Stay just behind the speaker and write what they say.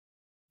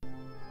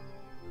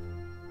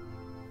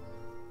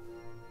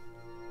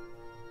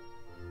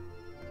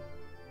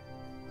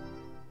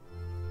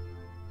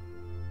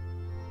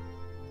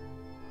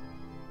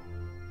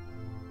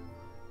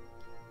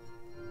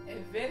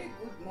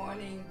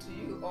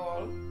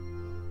all,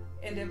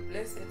 and a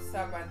blessed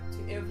Sabbath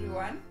to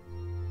everyone.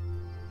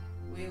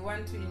 We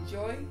want to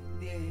enjoy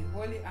the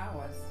holy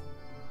hours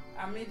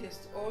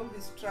amidst all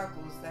the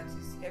struggles that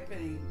is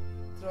happening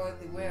throughout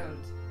the world.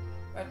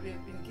 But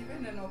we've been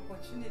given an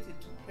opportunity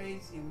to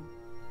praise Him,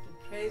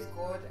 to praise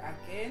God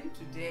again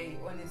today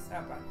on a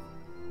Sabbath.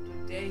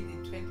 Today,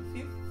 the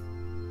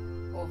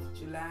 25th of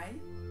July,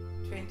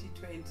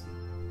 2020.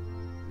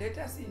 Let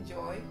us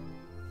enjoy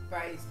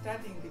by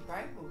studying the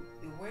Bible,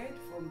 the word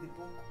from the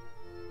book,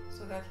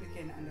 so that we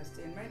can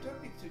understand. My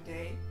topic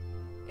today,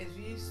 as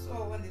we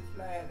saw on the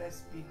flyer,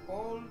 that's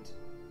Behold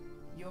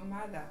Your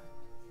Mother.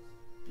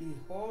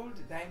 Behold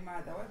Thy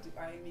Mother. What do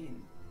I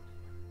mean?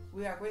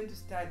 We are going to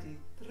study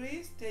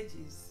 3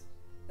 stages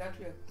that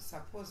we are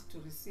supposed to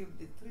receive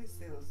the 3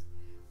 seals.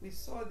 We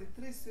saw the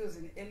 3 seals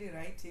in early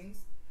writings.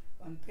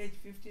 On page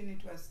 15,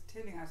 it was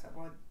telling us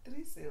about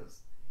 3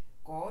 seals: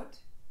 God,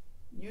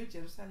 New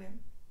Jerusalem,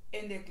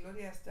 and a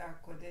glorious star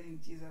containing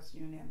Jesus'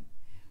 new name.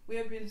 We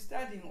have been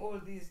studying all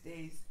these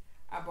days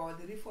about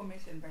the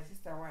Reformation by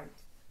Sister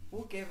White,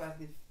 who gave us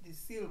the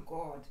seal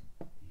God,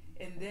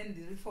 and then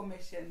the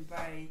Reformation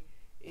by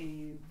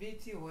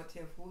V.T.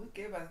 Wotef, who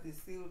gave us the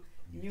seal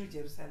New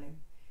Jerusalem.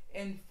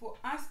 And for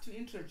us to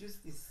introduce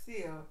the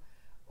seal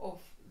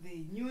of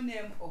the new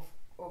name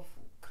of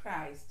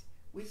Christ,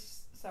 which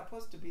is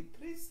supposed to be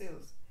 3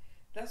 seals,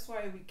 that's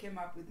why we came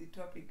up with the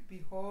topic,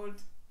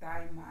 Behold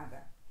Thy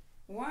Mother.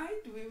 Why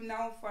do we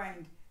now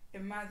find a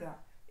mother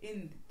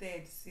in the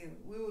 3rd seal?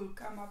 We will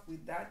come up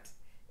with that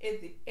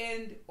at the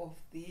end of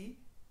the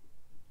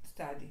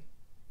study.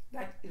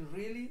 That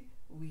really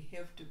we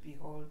have to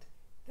behold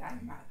Thy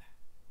Mother.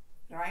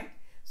 Right?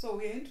 So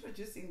we are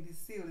introducing the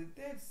seal,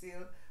 the 3rd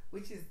seal,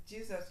 which is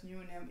Jesus' new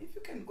name. If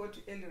you can go to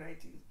early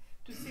writings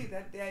to see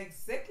that there are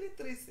exactly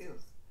 3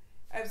 seals.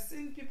 I've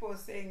seen people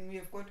saying we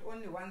have got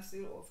only 1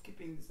 seal of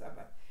keeping the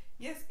Sabbath.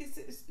 Yes,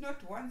 it's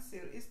not 1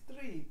 seal, it's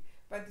 3.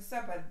 But the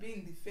Sabbath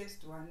being the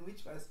first one,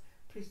 which was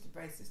preached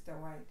by Sister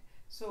White.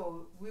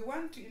 So we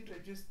want to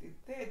introduce the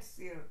 3rd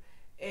seal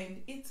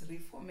and its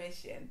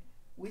reformation,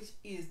 which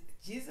is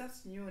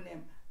Jesus' new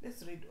name.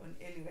 Let's read on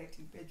early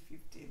writing, page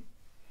 15.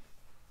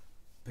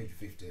 Page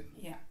 15.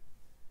 Yeah.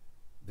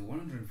 The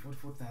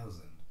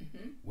 144,000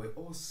 were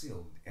all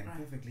sealed and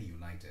perfectly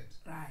united.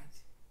 Right.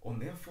 On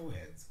their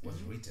foreheads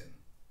was written,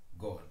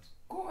 God.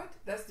 God,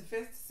 that's the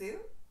first seal.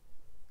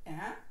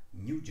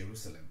 New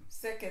Jerusalem.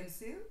 2nd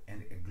seal.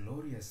 And a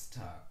glorious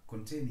star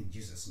containing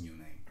Jesus' new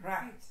name.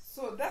 Right.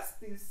 So that's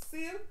the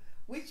seal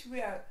which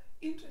we are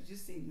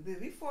introducing, the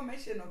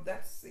reformation of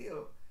that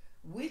seal,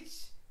 which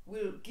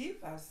will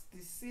give us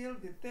the seal,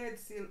 the 3rd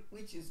seal,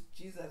 which is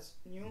Jesus'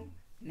 new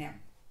name.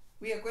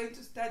 We are going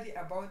to study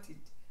about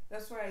it.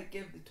 That's why I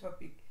gave the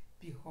topic,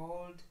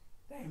 Behold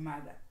Thy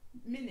Mother,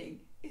 meaning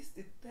it's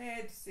the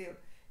 3rd seal.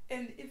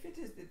 And if it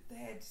is the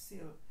 3rd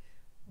seal,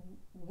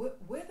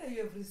 whether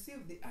you have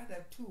received the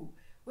other 2,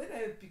 whether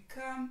you have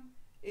become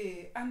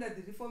under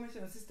the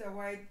Reformation of Sister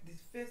White, the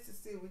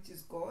first seal, which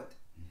is God,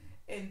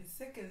 and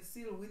the 2nd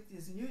seal, which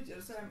is New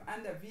Jerusalem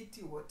under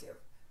V.T. Wotef,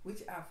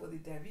 which are for the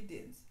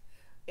Davidians,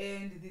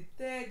 and the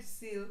 3rd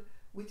seal,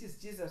 which is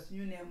Jesus'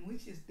 new name,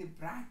 which is the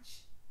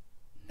branch.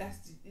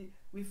 That's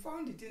we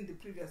found it in the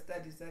previous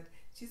studies that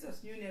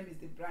Jesus' new name is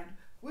the branch.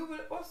 We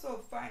will also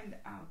find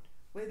out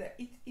whether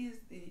it is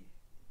the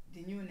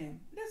new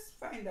name. Let's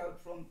find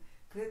out from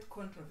great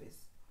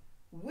controversy.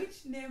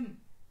 Which name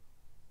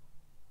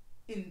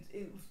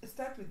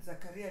start with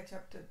Zechariah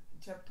chapter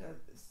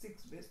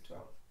 6 verse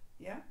 12.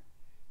 Yeah?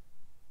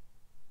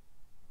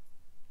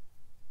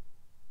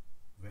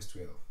 Verse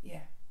 12.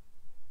 Yeah.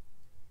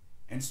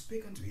 And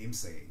spake unto him,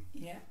 saying,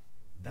 Yeah.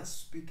 Thus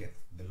speaketh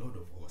the Lord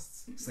of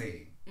hosts,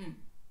 saying,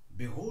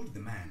 Behold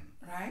the man,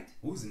 right,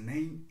 whose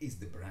name is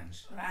the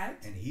branch, right,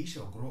 and he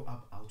shall grow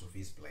up out of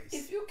his place.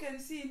 If you can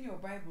see in your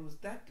Bibles,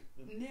 that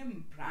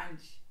name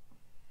branch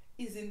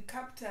is in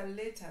capital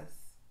letters.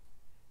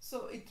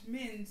 So it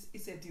means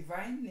it's a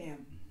divine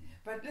name.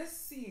 But let's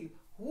see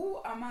who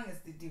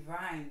amongst the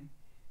divine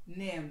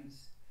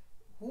names,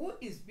 who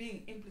is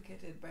being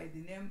implicated by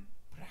the name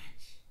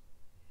branch.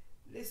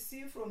 Let's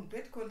see from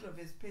Great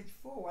Controversy, page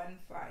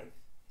 415.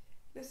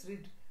 Let's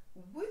read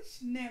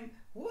which name,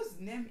 whose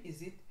name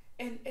is it,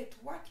 and at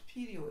what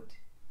period,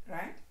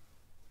 right?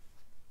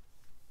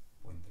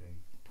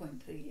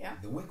 Point 3, yeah.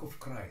 The work of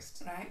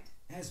Christ, right,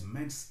 as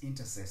man's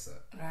intercessor,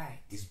 right,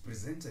 is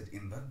presented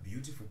in that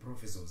beautiful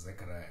prophecy of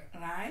Zechariah,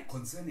 right,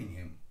 concerning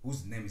him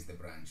whose name is the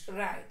branch.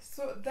 Right.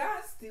 So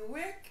that's the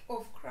work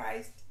of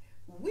Christ.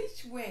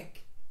 Which work?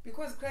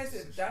 Because Christ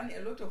has done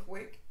a lot of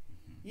work.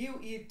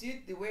 He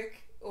did the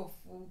work of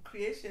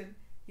creation.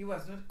 He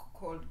was not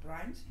called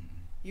branch.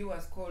 He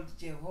was called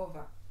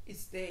Jehovah.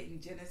 It's there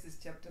in Genesis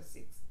chapter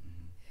 6.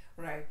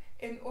 Right.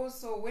 And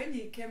also when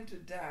he came to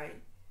die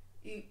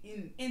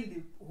in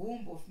the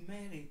womb of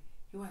Mary,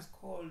 he was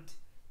called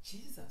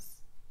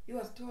Jesus. He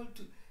was told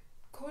to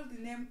call the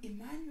name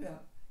Emmanuel,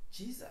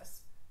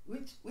 Jesus,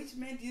 which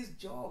meant his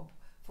job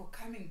for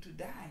coming to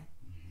die.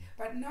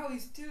 But now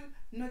he's still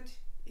not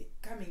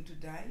coming to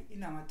die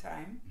in our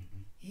time.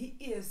 he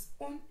is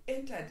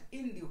entered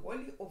in the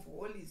Holy of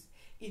Holies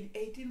in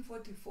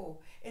 1844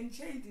 and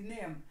changed the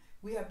name.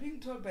 We are being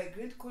told by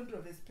Great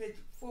Controversy, page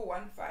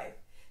 415,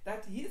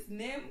 that his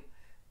name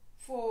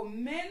for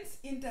men's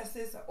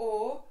intercessor,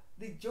 or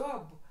the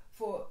job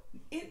for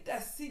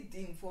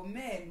interceding for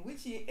men,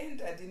 which he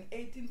entered in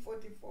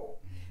 1844,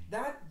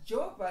 that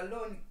job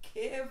alone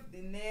gave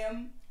the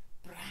name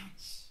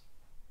branch.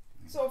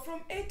 So from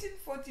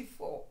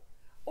 1844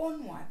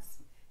 onwards,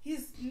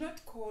 he's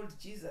not called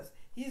Jesus,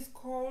 he's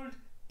called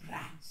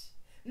branch.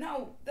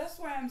 Now, that's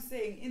why I'm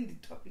saying in the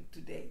topic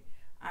today,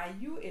 are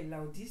you a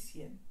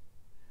Laodicean,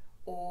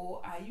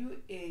 or are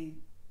you a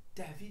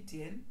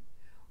Davidian,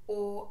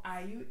 or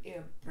are you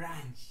a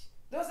branch?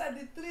 Those are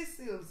the three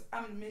seals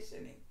I'm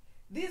mentioning.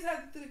 These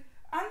are the three.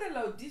 Under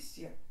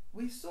Laodicea,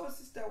 we saw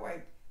Sister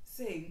White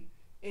saying,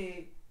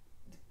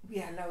 we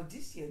are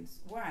Laodiceans.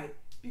 Why?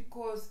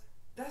 Because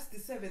that's the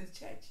seventh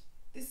church.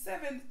 The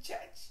seventh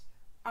church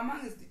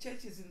amongst the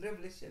churches in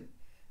Revelation.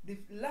 The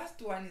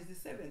last one is the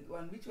seventh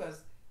one, which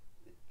was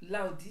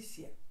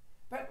Laodicea.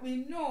 But we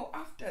know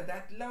after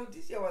that,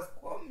 Laodicea was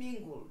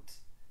commingled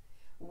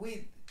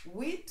with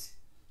wheat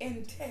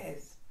and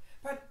tares.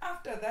 But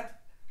after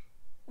that,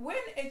 when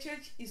a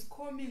church is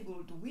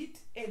commingled wheat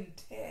and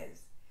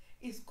tares,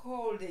 it's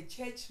called a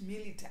church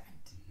militant.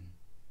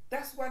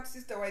 That's what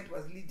Sister White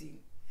was leading.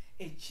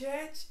 A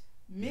church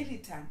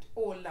militant,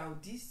 or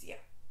Laodicea.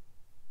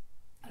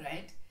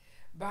 Right?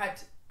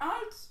 But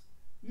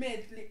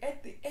ultimately,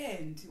 at the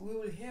end, we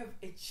will have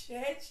a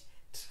church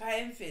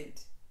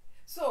triumphant.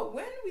 So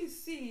when we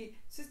see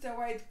Sister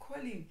White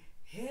calling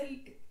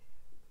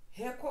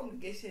her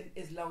congregation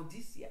as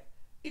Laodicea,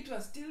 it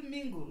was still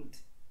mingled,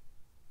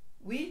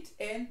 wheat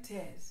and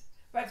tares.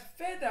 But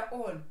further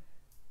on,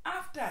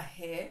 after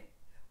her,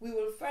 we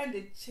will find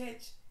a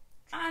church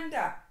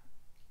under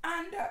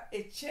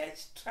a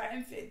church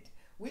triumphant,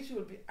 which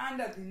will be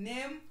under the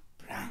name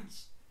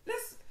branch.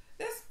 Let's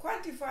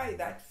quantify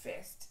that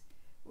first.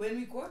 When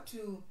we go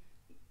to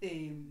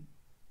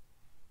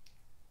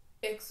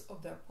Acts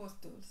of the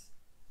Apostles,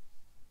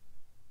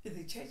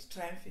 the church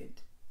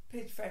triumphant,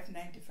 page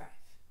 595.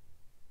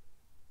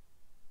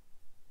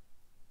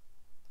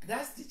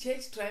 That's the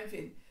church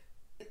triumphant.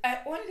 I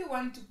only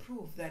want to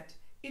prove that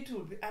it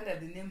will be under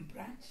the name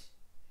branch.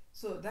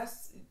 So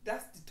that's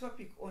the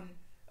topic on,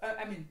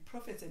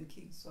 Prophets and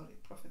Kings,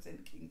 Prophets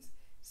and Kings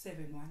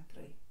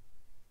 713.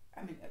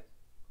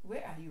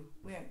 Where are you?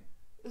 Where?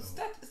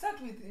 Start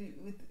with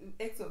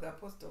Acts of the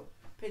Apostle,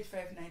 page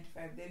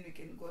 595. Then we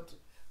can go to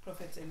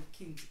Prophets and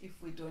Kings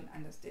if we don't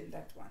understand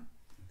that one.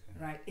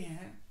 Okay. Right?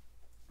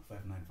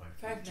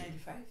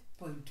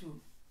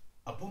 595.2.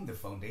 Upon the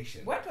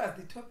foundation. What was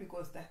the topic?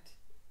 Was that?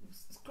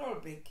 Scroll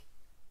back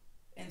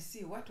and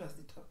see what was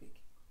the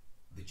topic.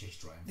 The church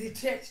triumphant. The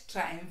church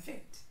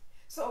triumphant.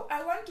 So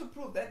I want to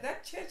prove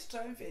that church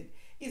triumphant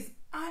is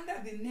under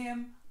the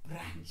name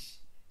branch.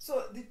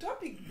 So the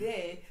topic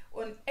there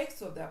on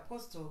Acts of the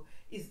Apostle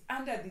is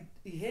under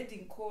the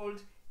heading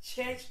called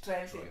church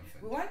triumphant.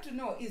 We want to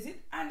know, is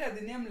it under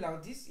the name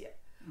Laodicea,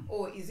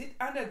 or is it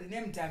under the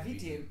name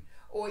Davidian,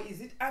 or is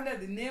it under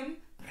the name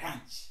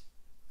branch?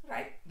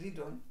 Right? Read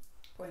on.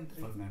 Point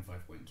 3.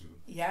 595.2.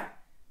 Yeah.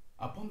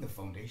 Upon the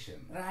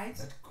foundation, right,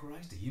 that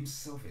Christ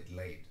himself had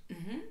laid,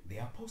 the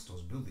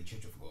apostles built the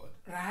church of God.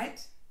 Right.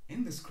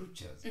 In the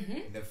scriptures,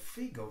 the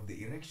figure of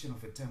the erection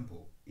of a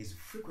temple is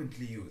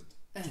frequently used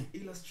to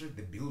illustrate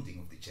the building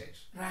of the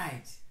church.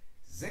 Right.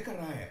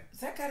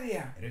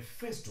 Zechariah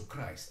refers to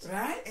Christ,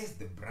 right, as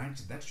the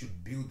branch that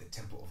should build the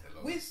temple of the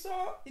Lord. We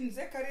saw in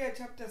Zechariah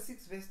chapter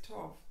 6 verse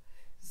 12,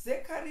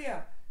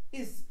 Zechariah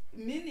is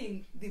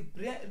meaning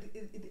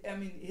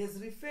has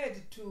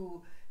referred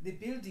to the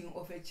building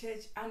of a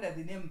church under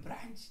the name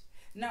branch.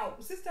 Now,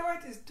 Sister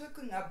White is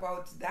talking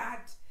about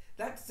that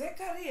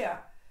Zechariah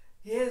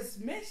has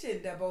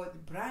mentioned about the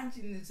branch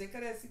in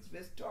Zechariah 6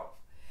 verse 12,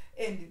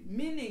 and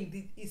meaning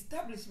the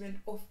establishment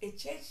of a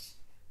church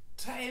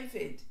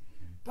triumphant,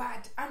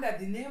 but under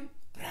the name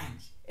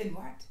branch. And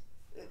what?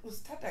 We'll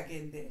start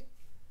again there.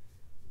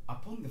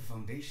 Upon the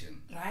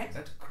foundation, right,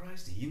 that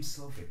Christ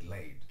himself had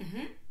laid,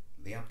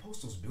 the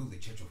apostles built the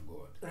church of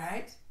God.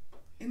 Right.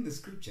 In the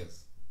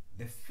scriptures,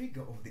 the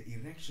figure of the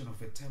erection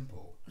of a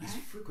temple is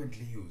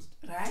frequently used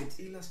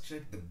to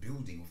illustrate the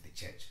building of the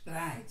church.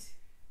 Right.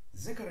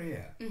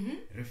 Zechariah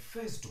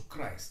refers to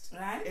Christ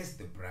as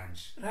the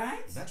branch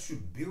that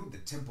should build the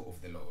temple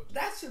of the Lord.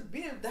 That should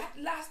build that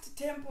last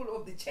temple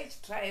of the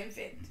church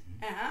triumphant.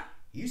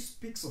 He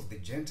speaks of the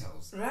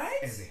Gentiles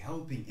as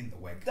helping in the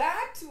work.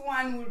 That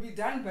one will be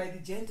done by the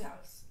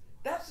Gentiles.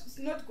 That's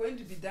not going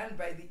to be done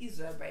by the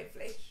Israel by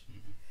flesh.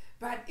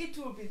 But it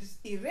will be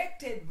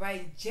erected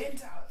by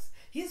Gentiles.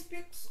 He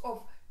speaks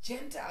of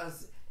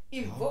Gentiles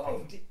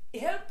involved,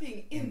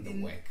 helping in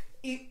the work.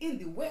 In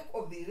the work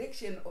of the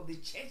erection of the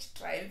church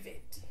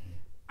triumphant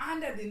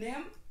under the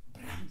name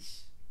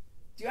branch.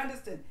 Do you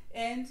understand?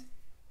 And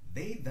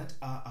they that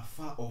are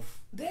afar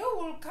off, they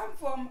will come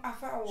from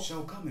afar off,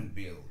 shall come and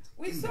build.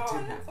 We saw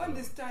on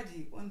the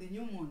study on the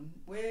new moon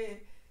where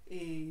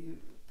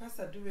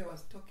Pastor Dube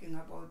was talking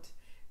about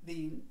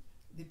the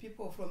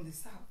people from the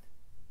south.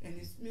 And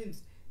it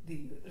means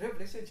the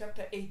Revelation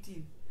chapter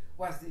 18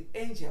 was the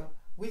angel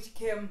which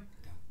came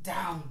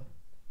down.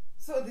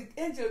 So the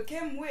angel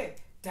came where?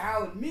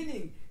 Down,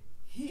 meaning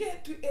he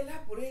had to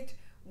elaborate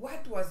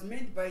what was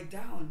meant by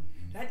down,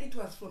 that it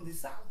was from the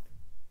south.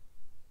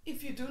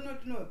 If you do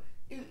not know,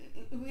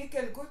 we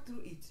can go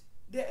through it.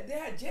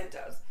 There are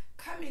Gentiles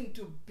coming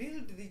to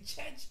build the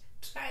church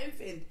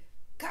triumphant,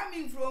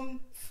 coming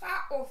from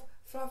far off.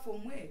 Far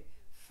from where?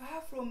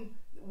 Far from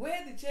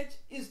where the church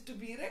is to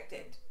be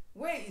erected.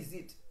 Where is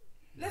it?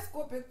 Let's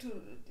go back to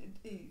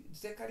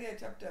Zechariah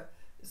chapter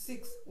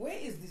 6. Where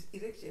is this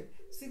erection?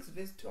 6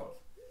 verse 12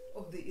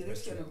 of the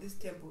erection of this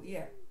temple.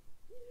 Yeah.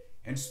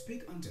 And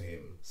speak unto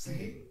him,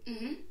 saying,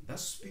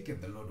 Thus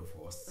speaketh the Lord of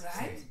hosts,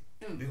 saying,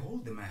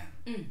 Behold the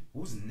man,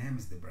 whose name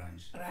is the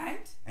branch,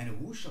 right? And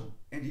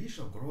he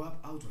shall grow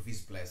up out of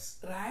his place,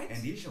 right?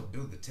 And he shall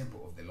build the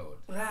temple of the Lord,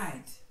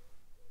 right?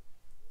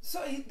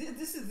 So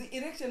this is the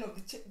erection of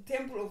the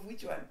temple of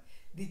which one?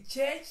 The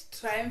church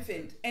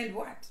triumphant, and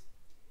what?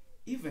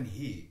 Even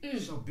he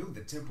shall build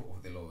the temple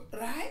of the Lord,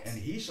 right? And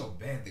he shall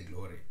bear the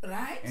glory,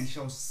 right? And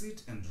shall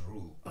sit and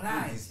rule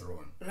upon his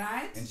throne,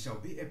 right? And shall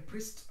be a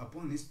priest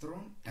upon his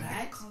throne, and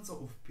the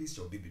counsel of peace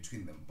shall be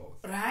between them both,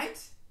 right?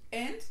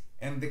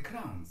 And the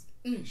crowns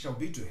shall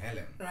be to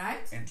Helen, right?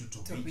 And to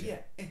Tobiah,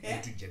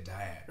 and to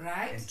Jedaiah,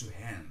 right? And to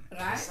Han,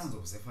 right? The sons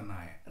of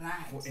Zephaniah,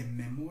 right? For a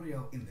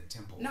memorial in the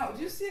temple. Now,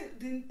 do you see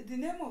the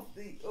name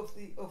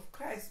of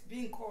Christ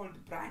being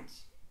called branch?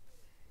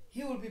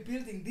 He will be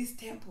building this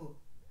temple.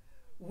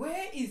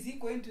 Where is he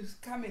going to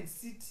come and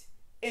sit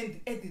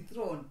at the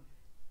throne?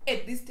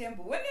 At this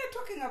temple. When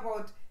you're talking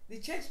about the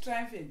church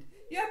triumphant,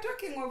 you are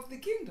talking of the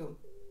kingdom.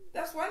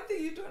 That's one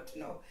thing you don't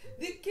know.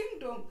 The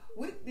kingdom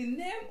with the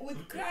name,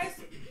 with Christ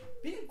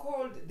being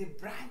called the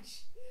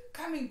branch,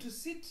 coming to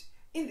sit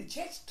in the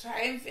church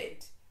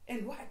triumphant.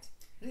 And what?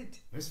 Read.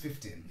 Verse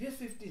 15. Verse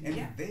 15.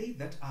 And they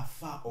that are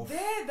far off,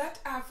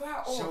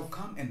 shall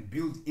come and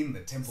build in the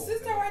temple Sister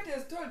of the Lord. White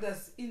has told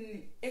us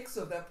in Acts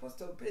of the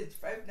Apostle, page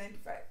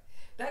 595,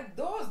 that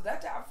those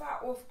that are far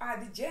off are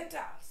the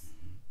Gentiles.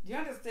 Do you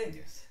understand?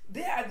 Yes.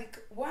 They are the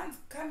ones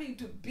coming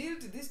to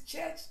build this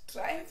church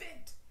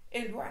triumphant.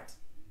 And what?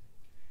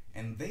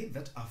 And they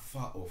that are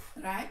far off,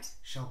 right,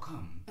 shall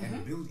come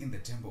and build in the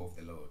temple of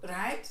the Lord,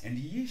 right? And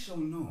ye shall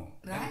know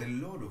that the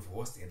Lord of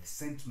hosts hath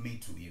sent me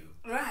to you.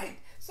 Right.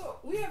 So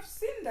we have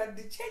seen that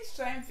the church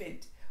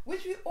triumphant,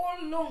 which we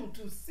all long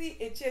to see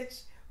a church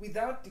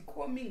without the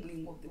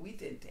commingling of the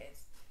wheat and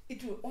tares,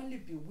 it will only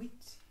be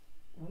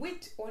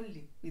wheat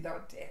only,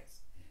 without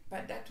tares.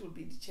 But that will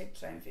be the church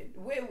triumphant.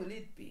 Where will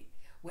it be?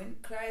 When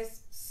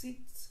Christ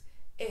sits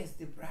as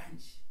the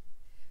branch,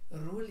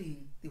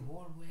 ruling the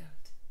whole world.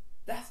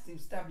 That's the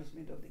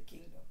establishment of the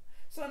kingdom.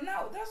 So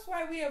now that's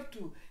why we have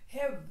to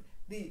have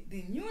the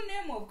new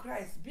name of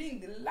Christ being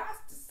the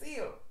last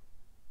seal,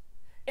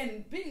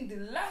 and being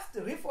the last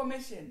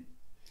reformation,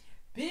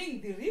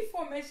 being the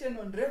reformation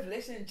on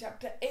Revelation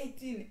chapter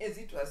 18, as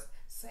it was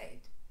said.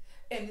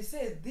 And it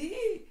says the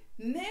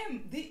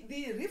name,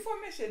 the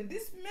reformation,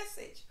 this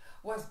message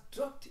was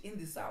dropped in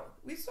the south.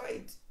 We saw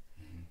it.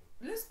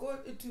 Let's go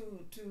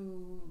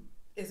to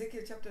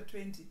Ezekiel chapter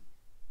 20.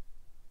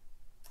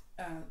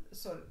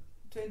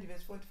 20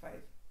 verse 45,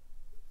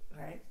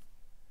 right?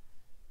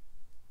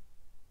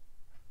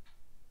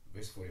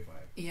 Verse 45.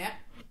 Yeah.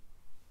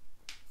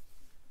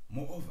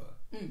 Moreover,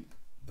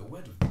 the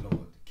word of the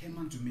Lord came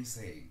unto me,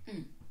 saying,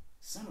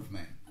 Son of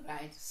man,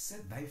 right,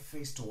 set thy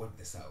face toward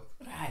the south,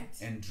 right,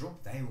 and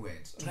drop thy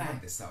words toward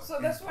the south. So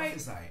that's why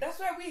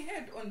we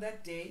heard on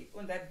that day,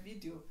 on that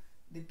video,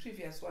 the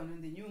previous one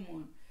on the new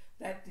moon,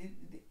 that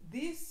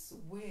this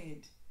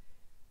word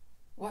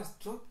was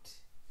dropped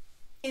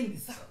in the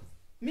south.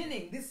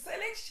 Meaning the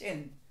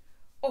selection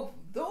of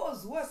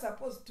those who are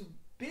supposed to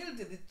build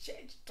the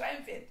church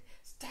triumphant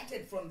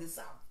started from the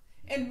south.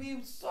 And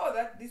we saw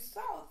that the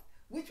south,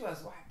 which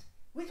was what?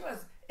 Which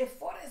was a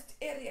forest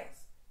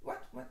areas.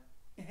 What?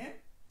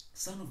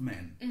 Son of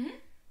man,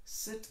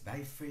 set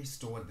thy face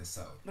toward the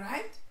south,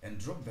 right, and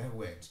drop thy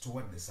word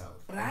toward the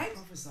south, right, and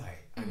prophesy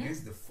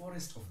against the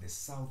forest of the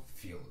south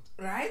field,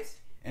 right,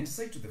 and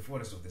say to the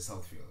forest of the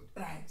south field,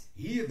 right,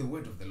 hear the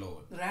word of the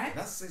Lord, right,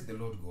 thus says the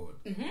Lord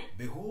God,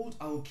 behold,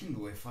 I will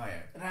kindle a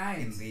fire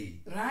in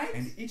thee, right,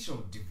 and it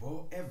shall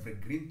devour every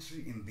green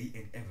tree in thee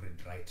and every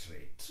dry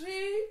tree.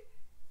 Tree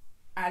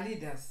are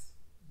leaders,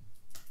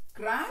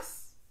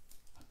 grass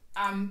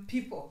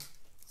people.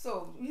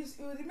 So you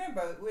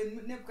remember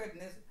when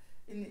Nebuchadnezzar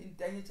in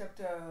Daniel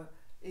chapter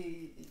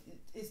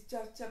it's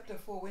just chapter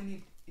 4, when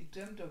he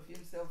dreamt of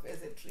himself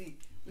as a tree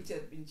which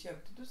had been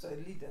chopped. Those are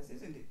leaders,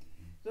 isn't it?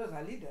 Those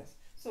are leaders.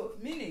 So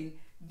meaning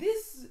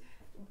this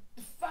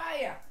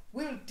fire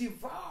will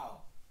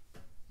devour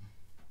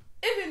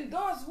even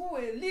those who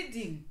were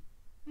leading,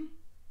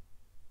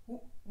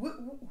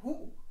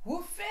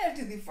 who felt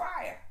the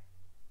fire.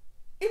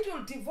 It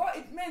will devour.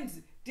 It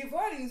means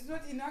devouring is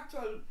not in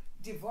actual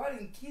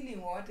devouring, killing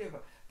or whatever,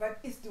 but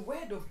it's the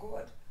word of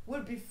God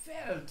will be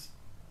felt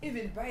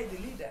even by the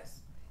leaders.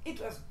 It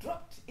was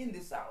dropped in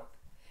the south.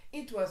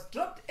 It was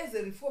dropped as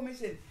a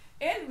reformation.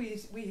 And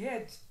we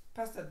had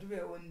Pastor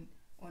Dube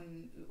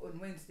on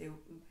Wednesday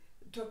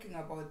talking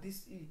about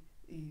this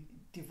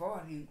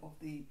devouring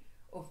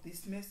of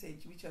this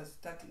message, which was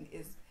starting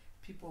as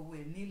people were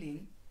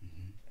kneeling,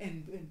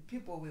 and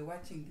people were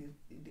watching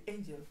the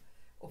angel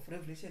of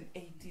Revelation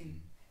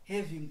 18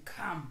 having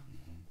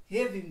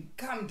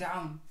come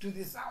down to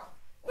the south.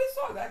 We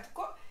saw that.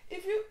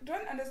 If you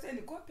don't understand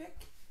it, go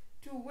back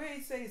to where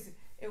it says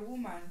a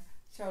woman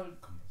shall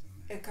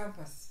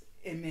encompass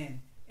a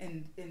man,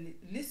 and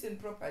listen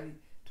properly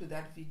to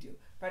that video.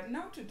 But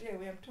now today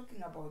we are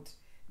talking about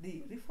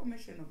the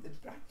reformation of the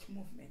branch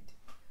movement.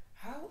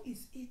 How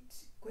is it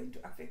going to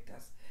affect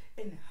us?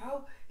 And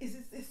how is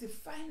this the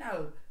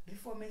final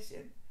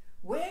reformation?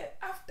 Where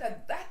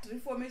after that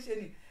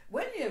reformation,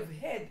 when you have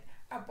heard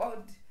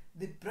about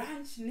the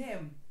branch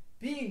name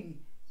being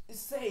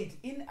said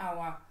in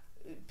our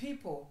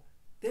people,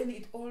 then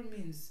it all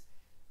means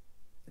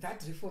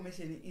that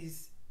reformation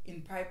is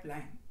in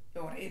pipeline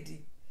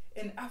already.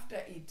 And after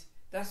it,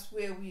 that's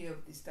where we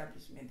have the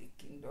establishment, the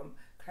kingdom,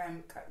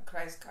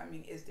 Christ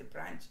coming as the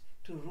branch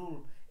to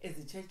rule, as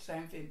the church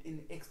triumphant in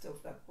the Acts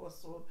of the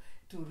Apostle,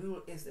 to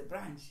rule as the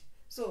branch.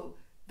 So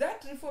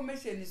that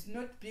reformation is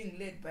not being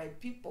led by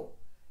people.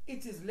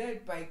 It is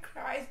led by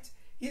Christ,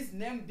 his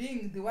name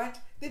being the what?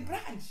 The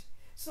branch.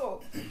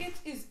 So it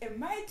is a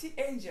mighty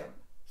angel,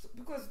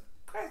 because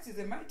Christ is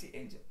a mighty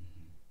angel.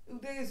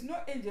 There is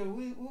no angel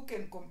who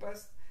can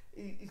compass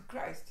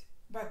Christ.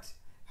 But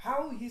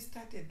how he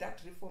started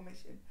that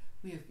reformation,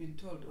 we have been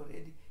told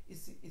already.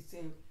 It's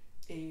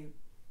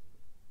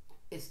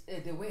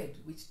the word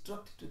which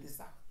dropped to the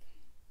south,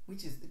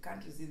 which is the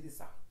countries in the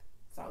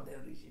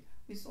southern region.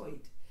 We saw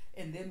it.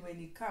 And then when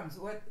he comes,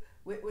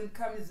 when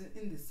comes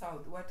in the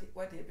south, what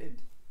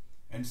happened?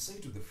 And say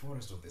to the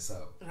forest of the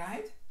south,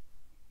 right?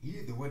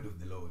 Hear the word of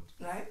the Lord.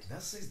 Right.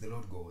 Thus says the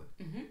Lord God,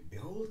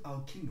 behold,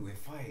 I'll kindle a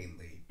fire in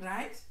thee.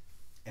 Right.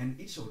 And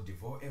it shall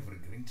devour every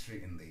green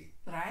tree in thee.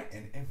 Right.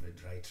 And every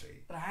dry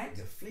tree. Right.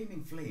 The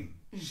flaming flame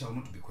shall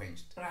not be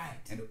quenched.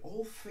 Right. And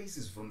all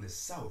faces from the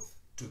south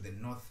to the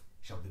north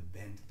shall be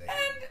bent therein.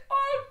 And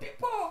all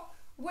people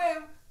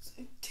were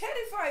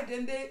terrified,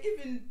 and they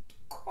even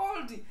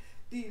called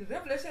the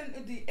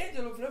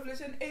angel of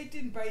Revelation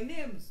 18 by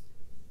names.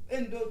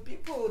 And the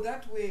people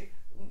that were,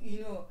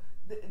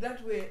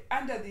 that were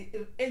under the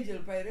angel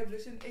by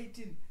Revelation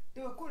 18,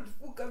 they were called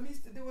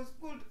Fukamist, they was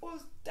called all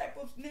type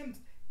of names,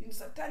 in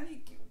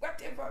satanic,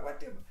 whatever.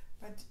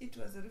 But it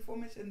was a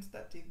reformation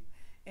starting,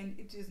 and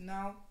it is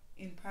now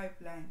in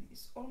pipeline.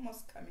 It's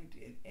almost coming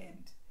to an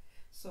end.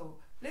 So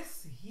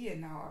let's hear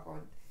now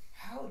about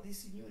how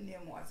this new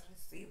name was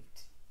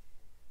received.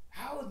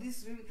 How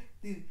this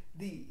we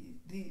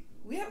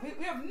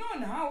have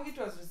known how it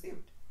was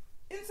received.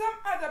 In some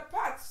other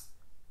parts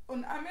on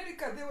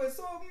America, there was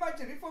so much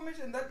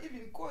reformation that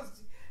even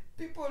caused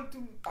people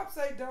to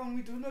upside down.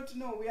 We do not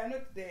know. We are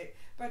not there.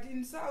 But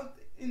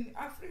in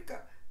Africa,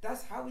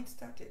 that's how it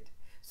started.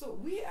 So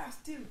we are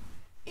still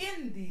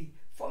in the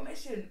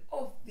formation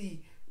of the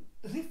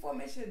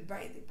reformation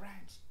by the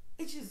branch.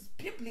 It is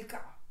biblical.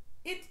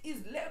 It is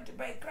led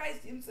by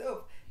Christ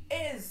himself.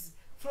 As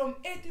from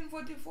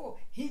 1844,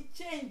 he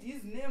changed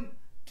his name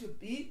to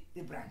be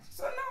the branch.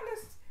 So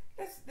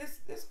now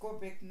let's go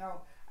back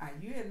now. Are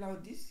you a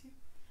Laodicean,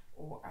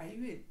 or are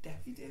you a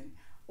Davidian,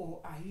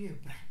 or are you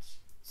a branch?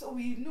 So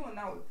we know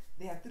now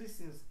there are three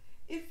seals.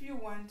 If you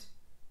want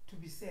to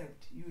be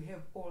saved, you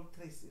have all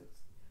three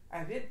seals.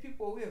 I've heard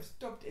people who have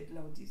stopped at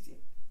Laodicean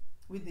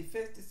with the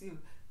first seal,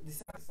 the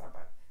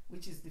Sabbath,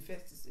 which is the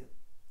first seal.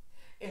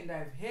 And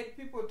I've heard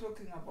people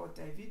talking about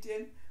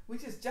Davidian,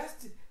 which is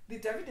just the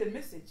Davidian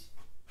message,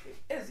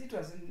 as it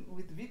was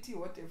with VT,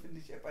 whatever in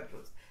the shepherd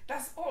roads.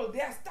 That's all.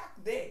 They are stuck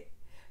there.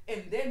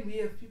 And then we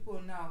have people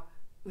now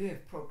who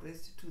have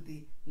progressed to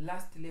the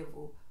last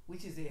level,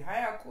 which is a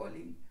higher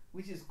calling,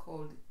 which is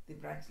called the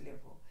branch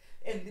level.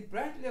 And the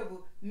branch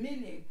level,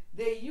 meaning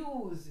they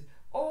use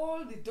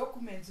all the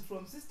documents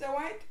from Sister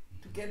White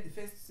to get the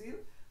first seal,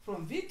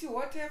 from VT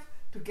whatever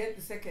to get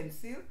the second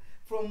seal,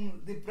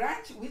 from the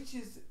branch, which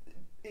is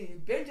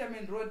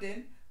Benjamin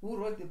Roden, who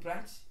wrote the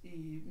branch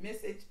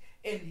message,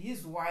 and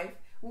his wife.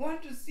 We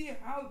want to see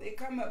how they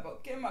came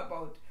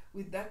about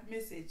with that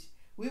message.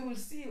 We will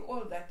see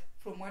all that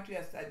from what we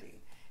are studying.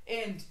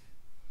 And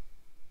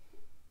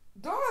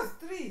those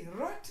three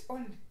wrote,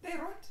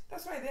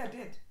 that's why they are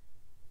dead.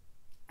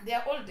 They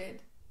are all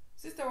dead.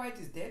 Sister White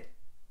is dead.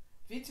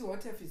 V.T.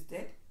 Watef is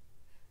dead.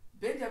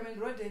 Benjamin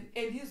Roden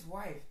and his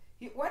wife.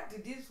 What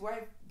did his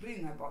wife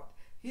bring about?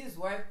 His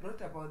wife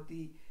brought about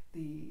the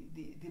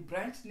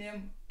branch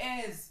name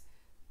as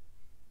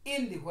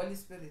in the Holy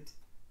Spirit,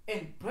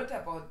 and brought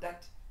about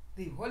that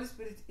the Holy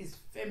Spirit is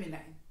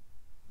feminine.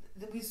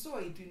 We saw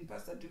it in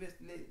Pastor Dube's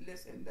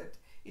lesson that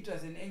it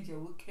was an angel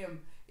who came,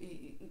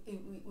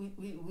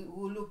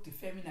 who looked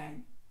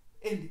feminine,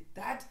 and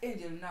that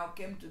angel now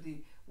came to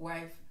the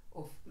wife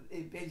of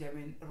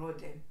Benjamin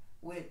Roden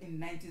in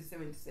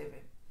 1977.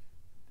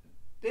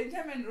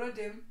 Benjamin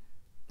Roden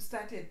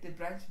started the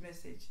branch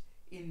message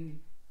in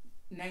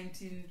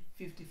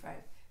 1955,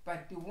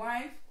 but the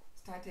wife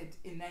started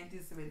in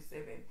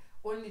 1977,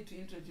 only to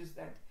introduce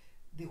that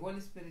the Holy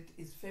Spirit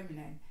is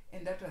feminine,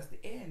 and that was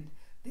the end.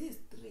 These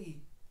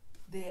three,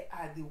 they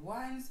are the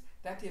ones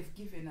that have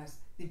given us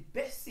the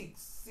basic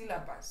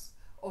syllabus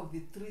of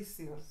the three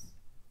seals.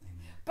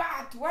 Amen.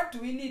 But what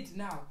do we need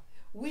now?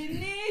 We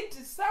need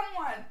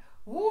someone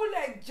who,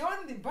 like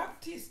John the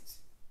Baptist,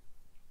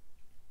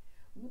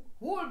 who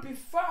will be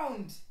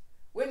found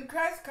when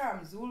Christ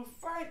comes. Will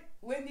find,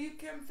 when he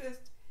came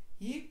first,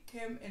 he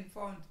came and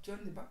found John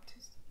the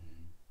Baptist.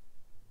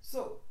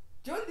 So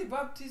John the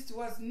Baptist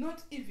was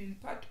not even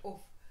part of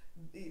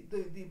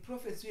the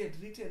prophets who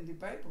had written the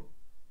Bible.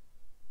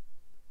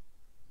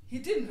 He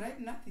didn't write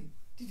nothing.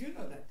 Did you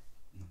know that?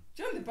 No.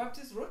 John the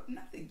Baptist wrote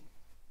nothing.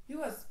 He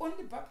was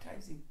only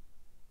baptizing.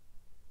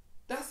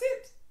 That's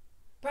it.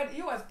 But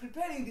he was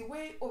preparing the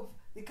way of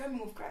the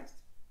coming of Christ.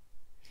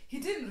 He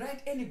didn't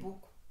write any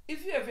book.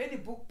 If you have any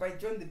book by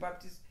John the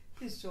Baptist,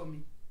 please show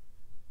me.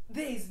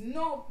 There is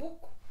no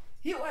book.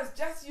 He was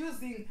just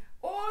using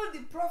all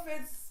the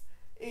prophets,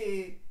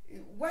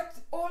 what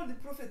all the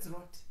prophets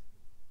wrote.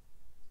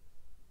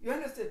 You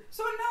understand?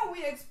 So now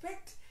we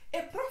expect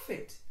a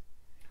prophet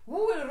who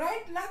will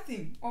write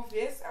nothing of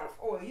herself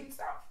or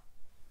himself.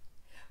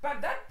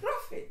 But that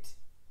prophet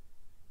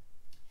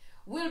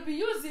will be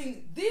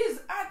using these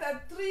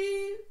other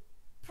three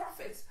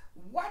prophets,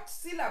 what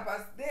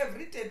syllabus they have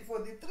written for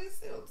the three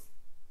seals.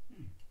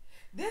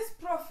 This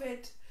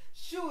prophet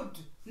should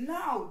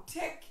now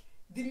take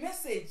the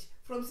message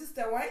from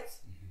Sister White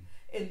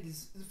and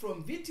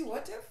from V.T.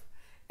 Watef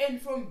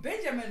and from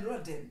Benjamin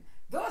Roden,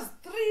 those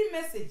three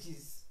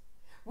messages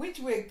which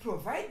were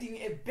providing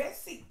a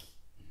basic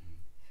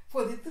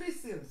for the three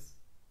seals,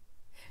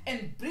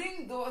 and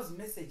bring those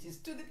messages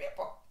to the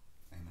people.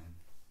 Amen.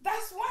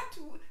 That's what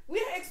we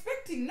are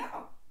expecting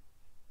now.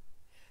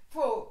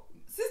 For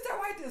Sister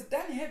White has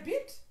done her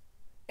bit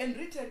and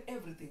written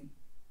everything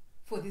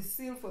for the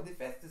seal, for the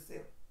first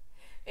seal.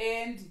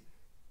 And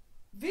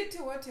V.T.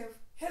 Watef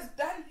has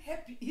done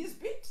his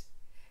bit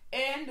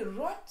and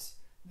wrote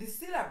the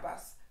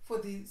syllabus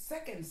for the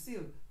second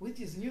seal, which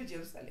is New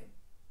Jerusalem.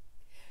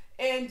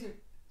 And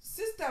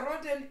Sister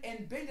Roden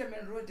and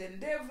Benjamin Roden,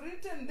 they have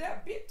written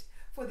their bit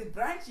for the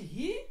branch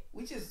he,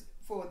 which is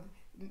for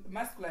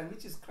masculine,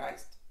 which is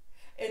Christ,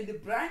 and the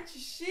branch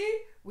she,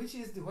 which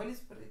is the Holy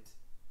Spirit.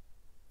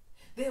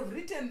 They have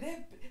written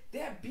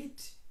their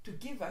bit to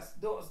give us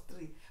those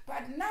three.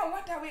 But now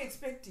what are we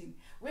expecting?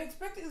 We're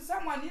expecting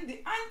someone in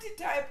the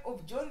antitype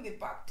of John the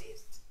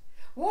Baptist,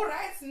 who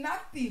writes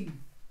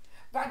nothing,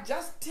 but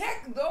just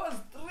take those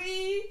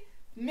three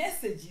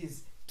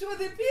messages to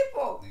the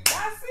people. Amen.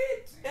 That's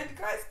it. And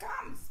Christ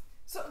comes.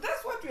 So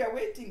that's what we are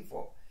waiting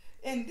for.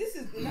 And this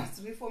is the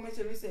last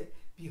Reformation. We said,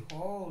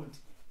 behold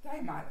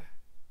thy mother.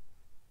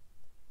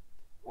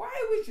 Why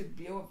we should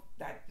behold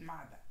that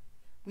mother?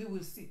 We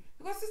will see.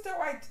 Because Sister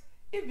White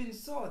even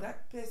saw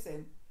that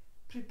person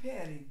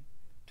preparing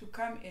to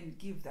come and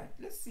give that.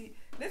 Let's see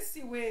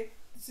where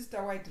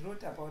Sister White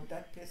wrote about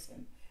that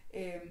person.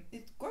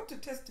 It got to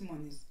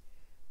Testimonies,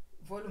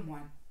 Volume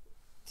 1,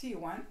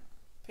 T1,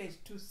 page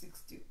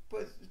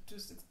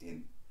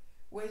 216,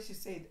 where she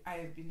said, I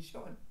have been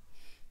shown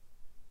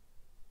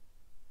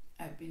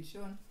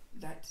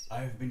that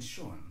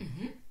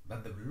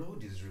that the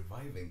Lord is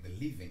reviving the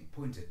living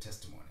pointed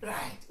testimony.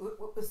 Right.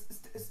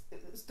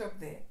 Stop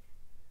there.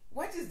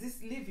 What is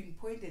this living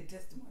pointed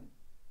testimony?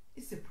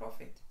 It's a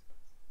prophet.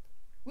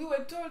 We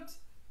were taught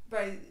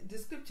by the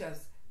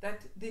scriptures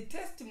that the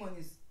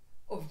testimonies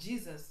of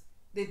Jesus,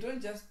 they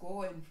don't just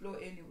go and flow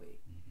anyway.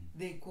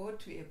 They go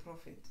to a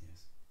prophet.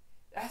 Yes.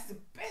 That's the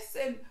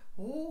person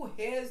who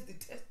has the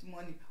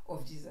testimony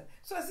of Jesus.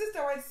 So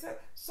Sister White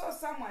saw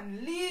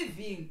someone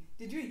living.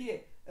 Did you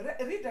hear?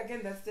 Read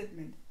again that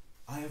statement.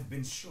 I have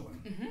been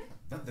shown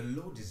that the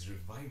Lord is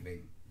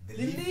reviving the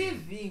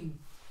living,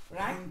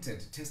 right?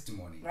 pointed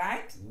testimony,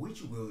 right?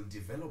 which will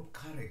develop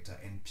character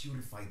and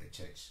purify the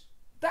church.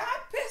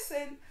 That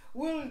person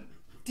will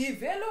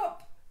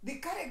develop the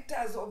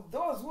characters of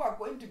those who are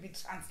going to be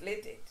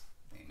translated.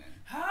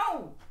 Amen.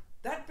 How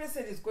that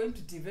person is going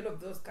to develop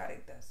those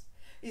characters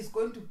is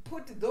going to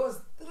put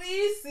those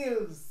three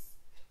seals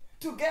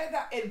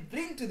together and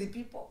bring to the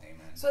people.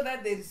 Amen. So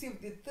that they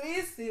receive the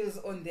three seals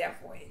on their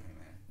forehead.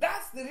 Amen.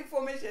 That's the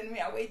reformation we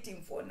are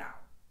waiting for now.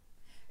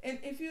 And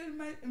if you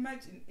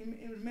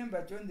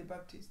remember John the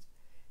Baptist,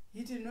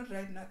 he did not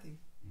write nothing,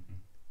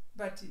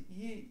 but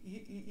he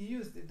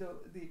used the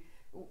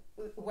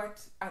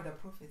what other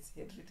prophets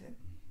had written.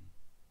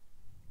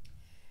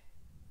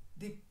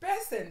 The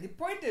person, the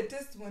pointed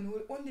testimony,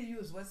 will only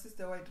use what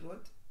Sister White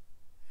wrote,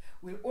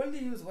 will only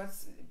use what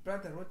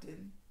Brother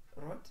Roden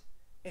wrote,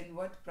 and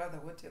what Brother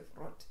Watef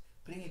wrote,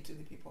 bring it to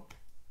the people.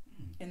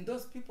 And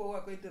those people who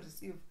are going to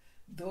receive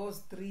those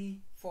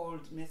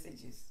threefold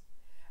messages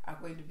are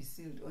going to be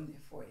sealed on their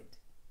forehead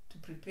to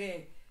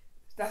prepare.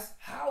 That's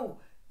how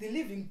the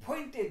living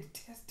pointed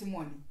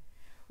testimony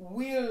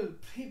will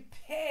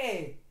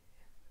prepare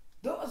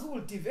Those who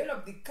will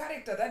develop the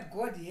character that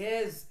God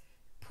has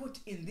put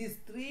in these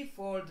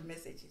threefold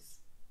messages.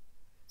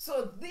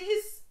 So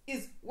this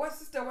is what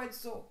Sister White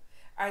saw.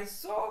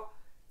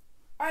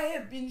 I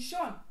have been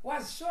shown,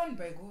 was shown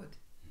by God.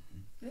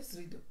 Let's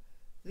read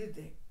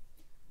there.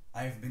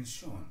 I have been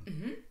shown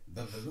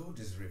that the Lord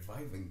is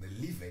reviving the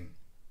living,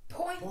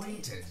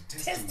 pointed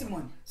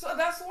testimony. So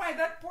that's why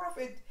that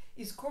prophet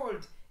is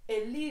called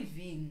a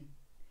living,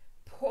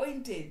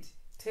 pointed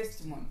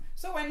testimony.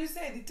 So when you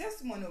say the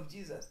testimony of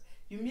Jesus,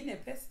 you mean a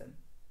person.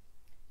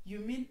 You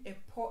mean a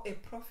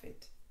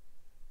prophet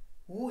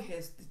who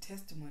has the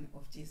testimony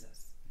of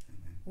Jesus.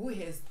 Amen. Who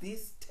has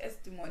these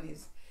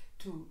testimonies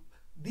to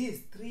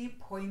these three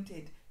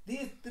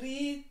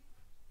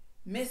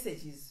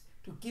messages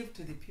to give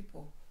to the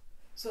people,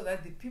 so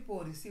that the people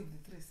will receive the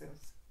three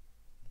seals.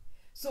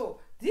 So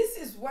this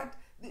is what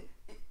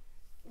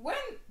when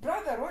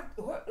Brother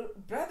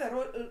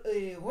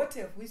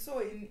Hotef we saw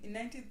in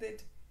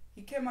 1930,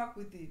 he came up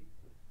with the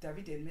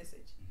Davidian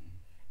message.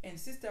 And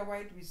Sister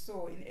White we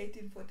saw in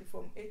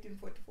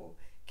 1844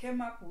 came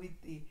up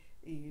with the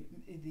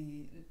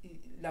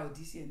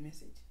Laodicean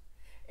message.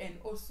 And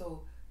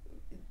also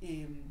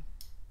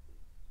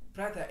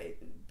Brother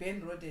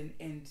Ben Roden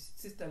and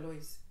Sister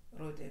Lois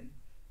Roden,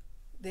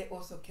 they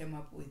also came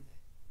up with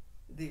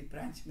the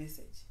branch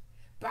message.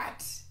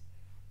 But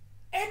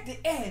at the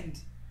end,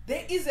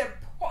 there is a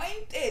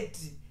pointed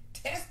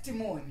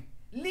testimony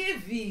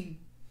living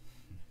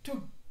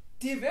to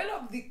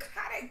develop the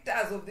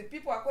characters of the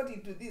people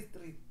according to these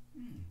three.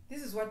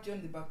 This is what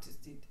John the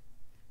Baptist did,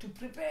 to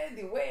prepare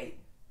the way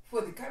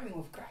for the coming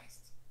of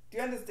Christ. Do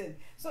you understand?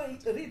 So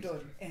read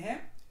on.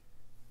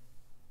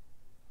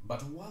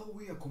 But while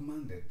we are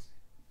commanded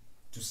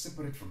to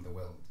separate from the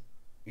world,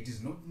 it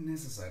is not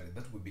necessary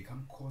that we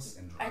become coarse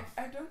and rough.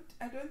 I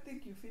don't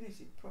think you finish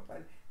it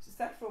properly. So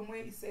start from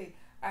where you say,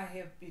 I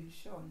have been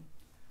shown.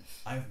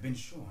 I have been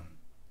shown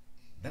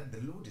that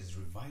the Lord is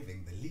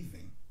reviving the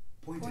living,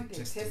 pointed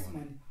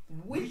testimony,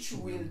 which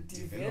will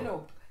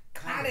develop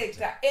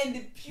character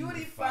and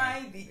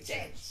purify the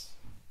church.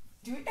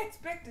 Do you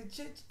expect the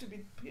church to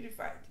be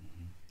purified?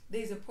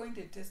 There is a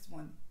pointed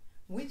testimony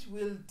which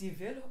will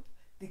develop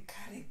the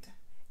character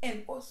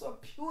and also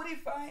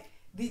purify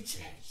the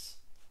church.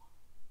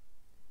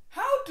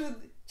 How do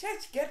the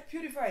church get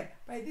purified?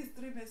 By these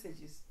three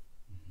messages.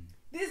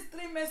 These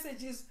three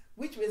messages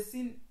which were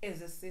seen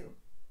as a seal.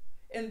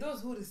 And those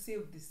who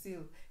received the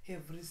seal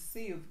have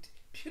received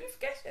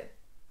purification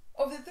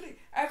of the three.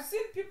 I've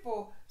seen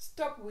people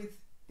stop with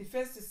the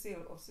first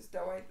seal of Sister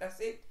White. That's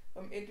it.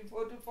 From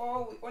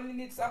 1844, we only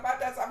need Sabbath,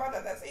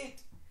 that's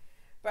it.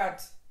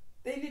 But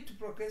they need to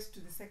progress to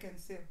the second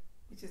seal,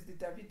 which is the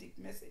Davidic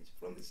message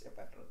from the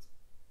shepherd rods.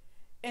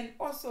 And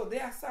also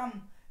there are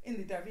some in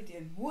the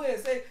Davidian who will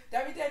say,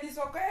 Davidian is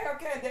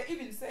okay. They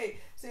even say,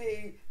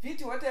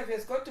 Viti, whatever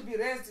is going to be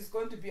raised is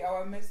going to be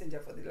our messenger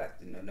for the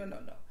last. No.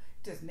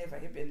 It has never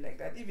happened like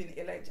that. Even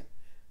Elijah,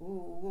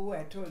 who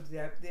were told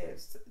that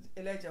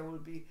Elijah will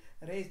be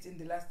raised in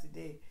the last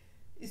day.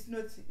 It's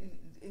not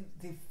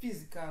the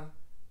physical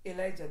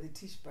Elijah, the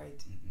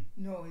Tishbite.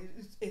 No,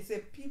 it's a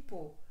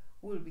people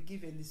who will be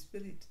given the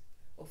spirit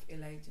of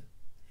Elijah.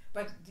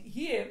 But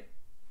here,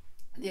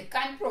 they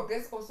can't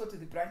progress also to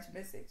the branch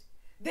message.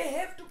 They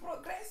have to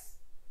progress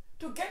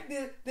to get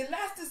the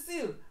last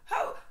seal.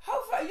 How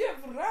far you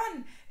have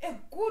run a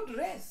good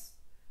race,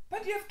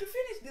 but you have to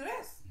finish the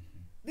race.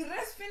 The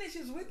race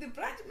finishes with the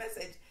branch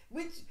message,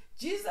 which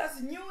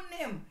Jesus' new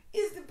name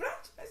is the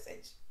branch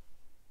message.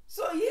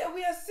 So here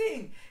we are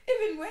seeing,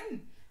 even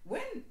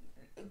when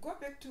go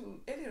back to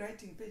early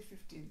writing, page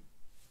 15.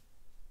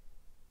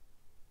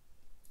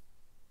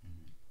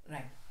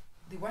 Right.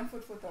 The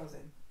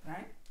 144,000,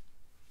 right?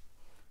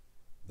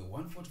 The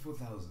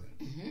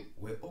 144,000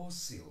 were all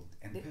sealed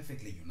and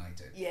perfectly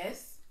united.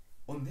 Yes.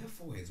 On their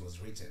foreheads was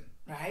written,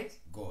 right,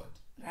 God,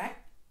 right,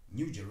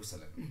 New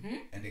Jerusalem,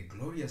 and a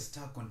glorious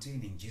star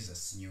containing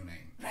Jesus' new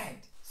name.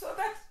 Right. So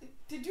that,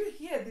 did you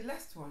hear the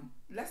last one?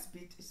 Last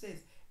bit, it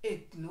says,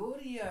 a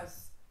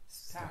glorious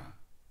star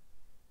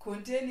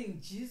containing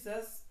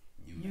Jesus'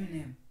 new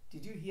name.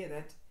 Did you hear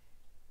that?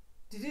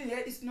 Did you hear?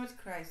 It's not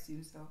Christ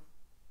himself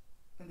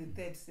on the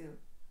third seal.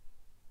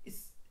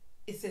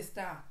 It's a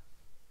star.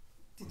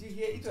 Did you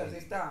hear? It was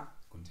a star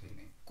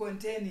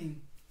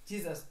containing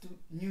Jesus'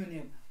 new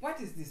name. What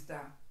is the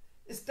star?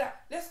 A star.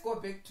 Let's go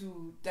back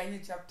to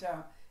Daniel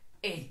chapter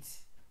 8.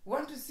 We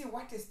want to see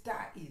what a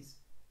star is.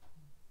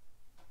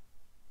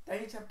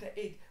 Daniel chapter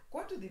 8.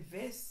 Go to the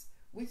verse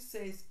which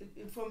says,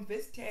 from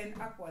verse 10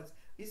 upwards,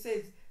 it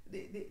says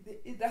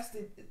that's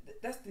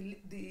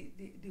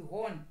the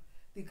horn,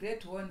 the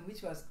great horn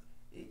which was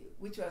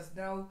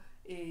now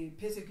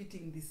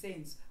persecuting the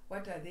saints.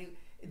 What are they?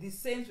 The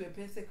saints were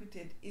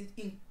persecuted,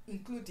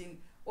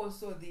 including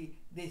also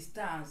the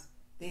stars.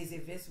 There is a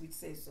verse which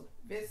says so.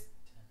 Verse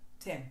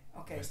 10.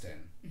 Okay. Verse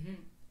 10.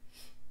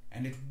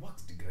 And it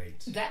waxed great.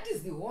 That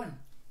is the horn.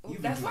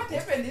 That's what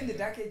happened in the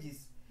Dark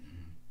Ages.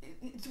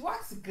 It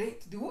waxed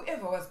great.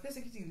 Whoever was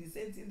persecuting the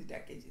saints in the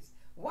Dark Ages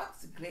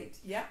waxed great.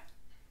 Yeah.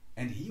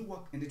 And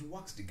it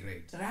waxed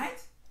great.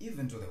 Right?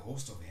 Even to the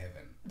host of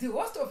heaven. The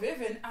host of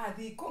heaven are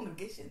the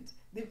congregations,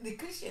 the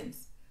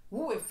Christians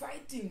who were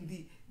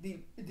fighting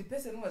the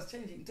person who was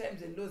changing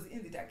times and laws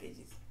in the Dark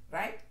Ages.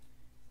 Right?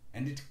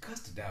 And it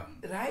cast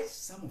down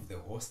some of the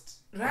host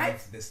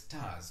of the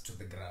stars to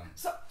the ground.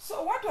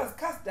 So what was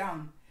cast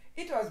down?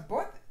 It was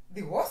both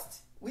the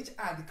host, which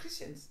are the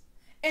Christians,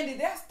 and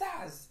their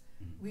stars.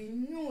 Mm-hmm. We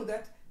knew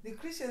that the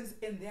Christians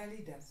and their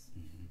leaders.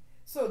 Mm-hmm.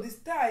 So the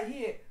star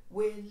here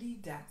were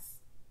leaders.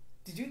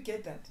 Did you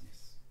get that?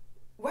 Yes.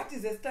 What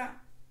is a star?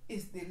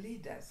 Is the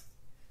leaders.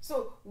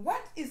 So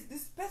what is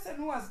this person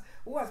who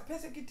was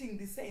persecuting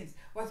the saints,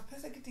 was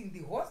persecuting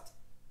the host,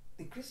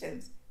 the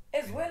Christians,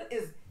 as well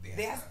as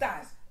their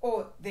stars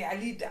or their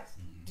leaders?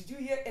 Mm-hmm. Did you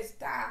hear? A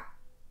star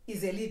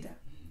is a leader.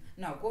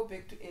 Mm-hmm. Now go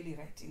back to early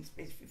writings,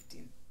 page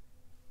 15.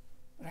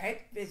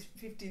 Right? Page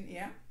 15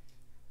 here.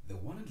 The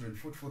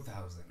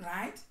 144,000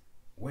 right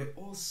were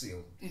all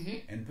sealed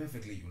and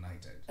perfectly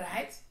united.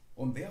 Right.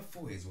 On their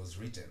foreheads was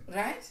written,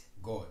 right,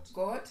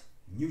 God,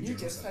 New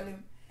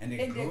Jerusalem, and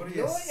a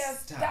glorious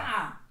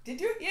star. Did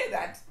you hear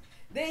that?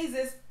 There is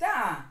a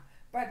star.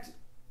 But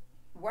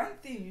one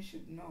thing you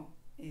should know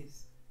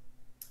is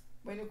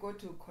when you go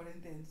to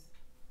Corinthians,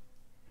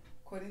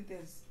 1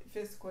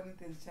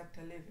 Corinthians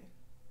chapter 11,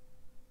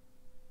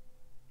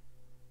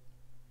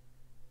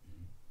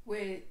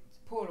 where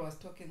Paul was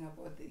talking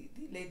about the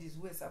ladies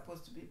who were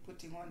supposed to be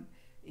putting on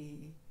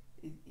a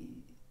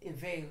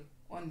veil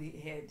on the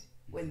head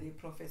when they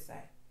prophesy.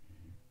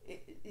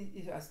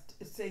 It was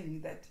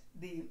saying that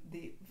the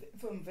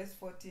from verse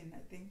 14, I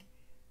think,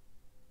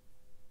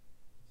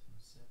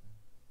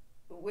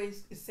 where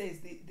it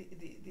says the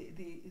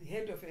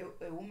head of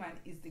a woman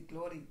is the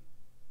glory.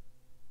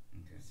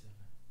 Okay.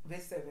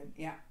 Verse 7,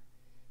 yeah.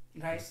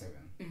 Right. Verse 7.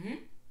 Mm-hmm.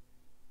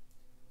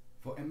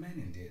 For a man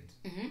indeed.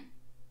 Mm-hmm.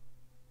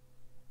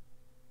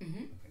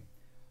 Mm-hmm. Okay.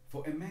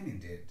 For a man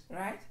indeed,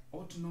 right,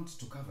 ought not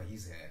to cover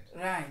his head,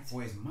 right,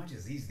 for as much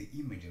as he is the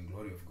image and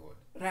glory of God,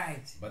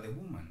 right. But the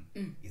woman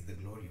is the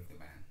glory of the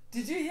man.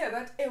 Did you hear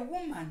that? A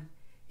woman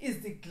is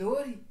the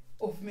glory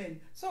of men.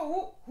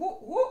 So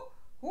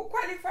who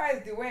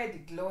qualifies the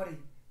word glory?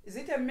 Is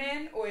it a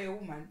man or a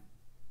woman?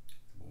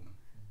 Woman.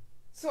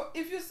 So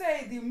if you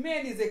say the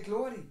man is a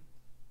glory,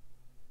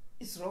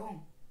 it's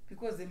wrong,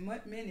 because the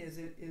man is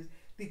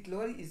the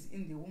glory is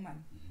in the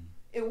woman.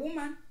 Mm-hmm. A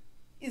woman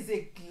is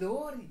a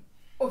glory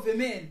of a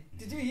man. Mm-hmm.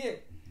 Did you hear?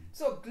 Mm-hmm.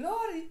 So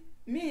glory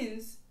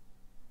means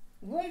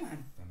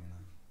woman.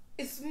 Feminine.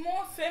 It's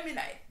more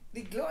feminine,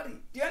 the glory.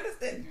 Do you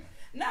understand?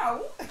 Yeah.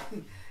 Now,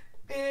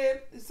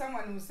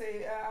 someone will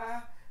say,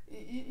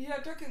 you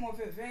are talking of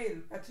a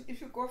veil, but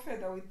if you go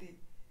further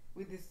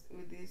with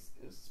this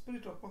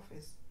spirit of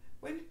office,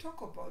 when you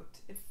talk about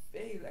a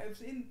veil, I've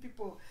seen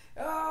people,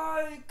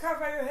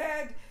 cover your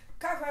head.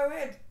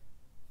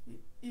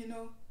 You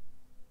know,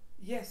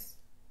 yes.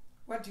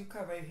 What do you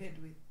cover your head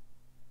with?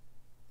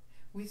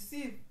 We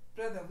see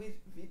Brother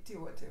V.T.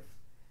 Whatever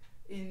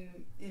in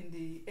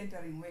the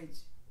entering wage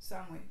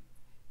somewhere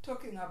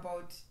talking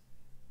about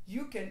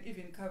you can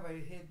even cover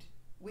your head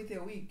with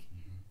a wig.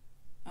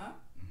 Mm-hmm. Huh?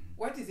 Mm-hmm.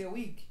 What is a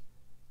wig?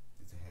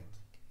 It's a hat.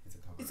 It's a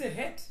cover. It's a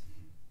hat.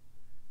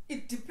 Mm-hmm.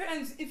 It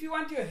depends if you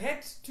want your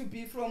hat to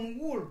be from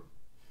wool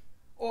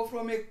or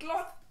from a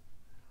cloth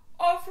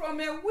or from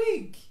a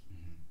wig.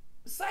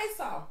 Mm-hmm.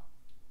 Sisal.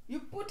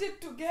 You put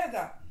it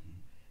together.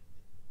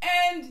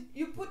 And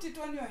you put it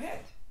on your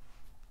head.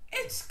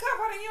 It's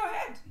covering your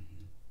head.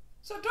 Mm-hmm.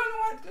 So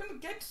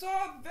don't get so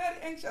very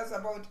anxious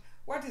about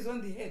what is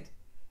on the head.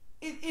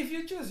 If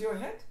you choose your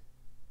head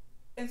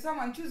and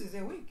someone chooses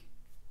a wig,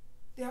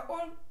 they are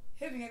all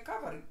having a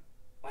covering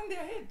on their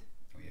head.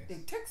 Oh, yes. They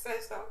take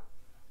sisal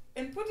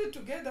and put it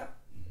together,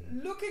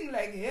 looking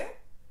like hair,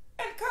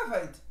 and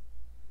cover it.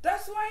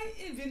 That's why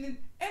even in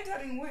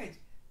entering wage,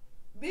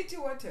 B.T.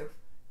 Whatever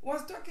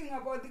was talking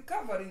about the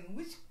covering,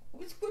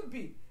 which could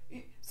be.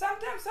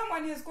 Sometimes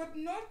someone has got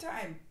no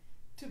time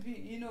to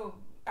be,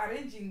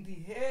 arranging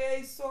the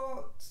hair.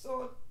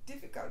 So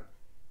difficult.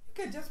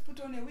 You can just put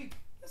on a wig.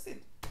 That's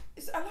it.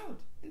 It's allowed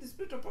in the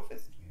spirit of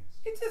prophecy. Yes.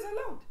 It is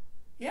allowed.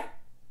 Yeah.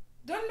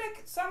 Don't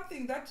make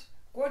something that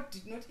God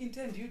did not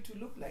intend you to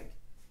look like,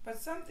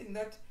 but something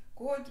that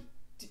God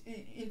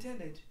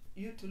intended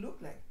you to look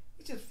like,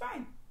 which is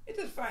fine. It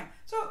is fine.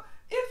 So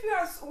if you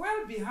are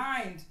well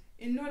behind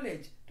in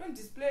knowledge, don't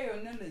display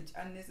your knowledge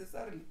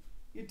unnecessarily.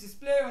 You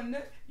display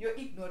your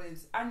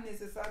ignorance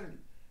unnecessarily.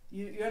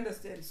 You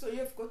understand? So you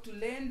have got to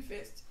learn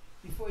first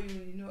before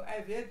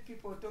I've heard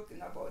people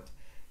talking about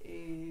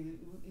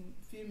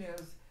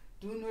females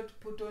do not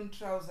put on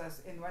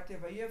trousers and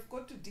whatever. You have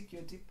got to dig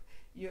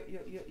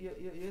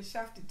your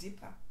shaft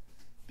deeper,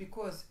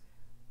 because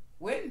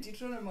when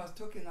Deuteronomy was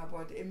talking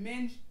about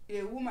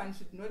a woman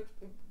should not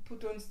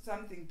put on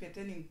something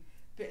pertaining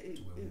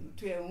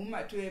to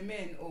a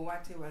man or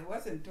whatever. He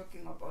wasn't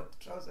talking about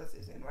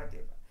trousers and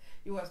whatever.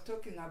 He was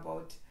talking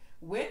about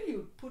when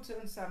you put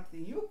on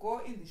something, you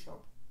go in the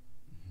shop,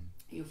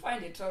 you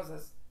find a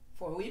trousers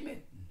for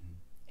women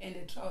and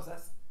a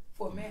trousers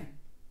for men.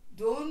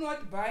 Do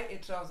not buy a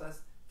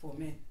trousers for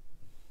men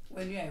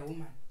when you are a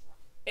woman.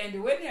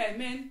 And when you are a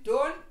man,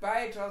 don't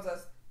buy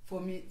trousers for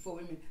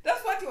women.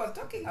 That's what he was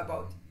talking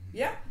about.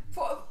 Yeah?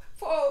 For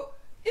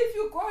if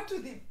you go to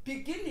the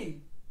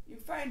beginning, you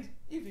find,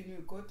 even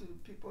you go to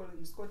people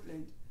in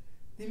Scotland,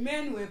 the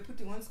men were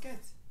putting on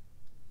skirts.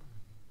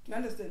 Do you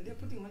understand? They're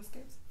putting on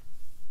skirts.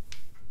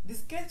 The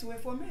skirts were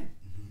for men.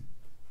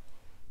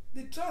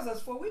 The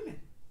trousers for women.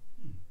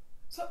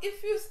 So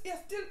if you are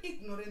still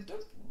ignorant,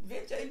 don't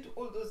venture into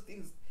all those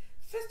things.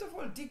 First of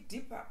all, dig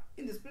deeper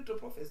in the spiritual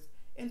prophets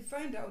and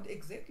find out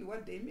exactly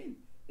what they mean.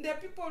 There are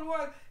people who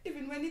are,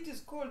 even when it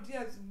is cold, they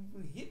are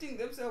hitting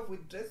themselves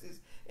with dresses,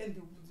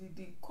 and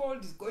the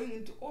cold is going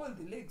into all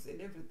the legs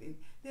and everything.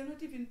 They're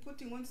not even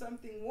putting on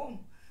something warm.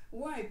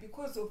 Why?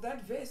 Because of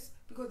that verse.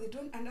 Because they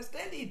don't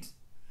understand it.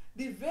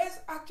 The verse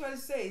actually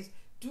says,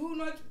 do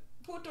not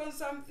put on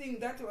something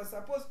that was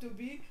supposed to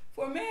be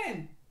for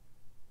men.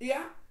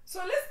 Yeah? So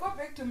let's go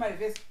back to my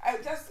verse. I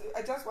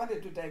just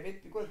wanted to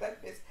divert, because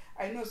that verse,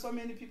 I know so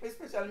many people,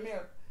 especially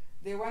male,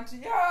 they want to,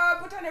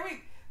 put on a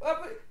wig.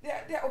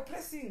 They're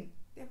oppressing.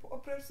 They're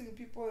oppressing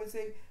people and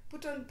saying,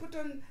 put on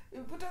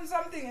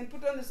something, and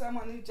put on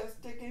someone who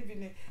just take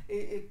even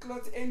a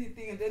cloth,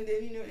 anything, and then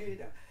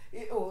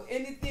they, or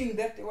anything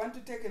that they want to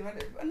take and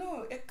whatever.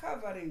 No, a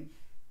covering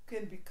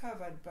can be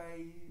covered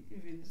by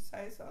even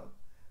sisal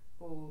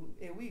or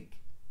a wig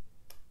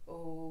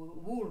or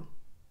wool.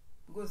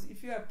 Because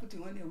if you are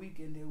putting on a wig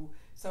and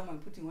someone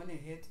putting on a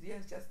hat, they are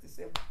just the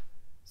same.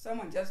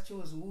 Someone just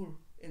chose wool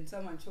and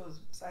someone chose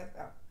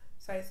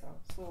sisal.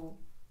 So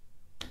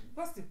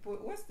what's the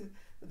point?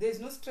 There's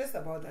no stress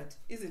about that,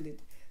 isn't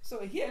it? So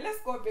here,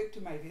 let's go back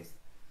to my verse.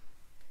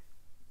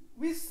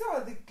 We saw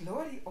the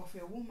glory of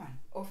a woman,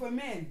 of a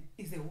man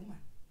is a woman.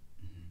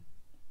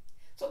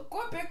 So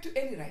go back to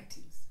early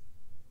writings.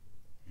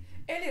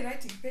 Early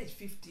writing, page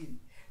 15.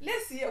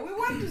 Let's see. We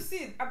want to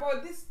see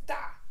about this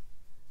star.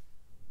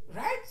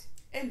 Right?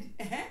 And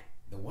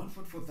the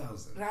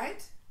 144,000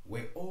 right?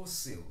 were all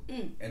sealed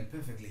and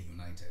perfectly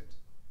united.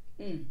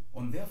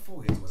 On their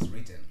foreheads was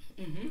written,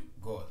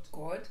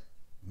 God,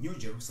 New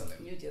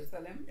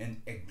Jerusalem,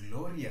 and a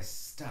glorious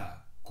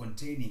star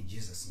containing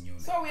Jesus' new name.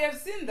 So we have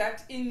seen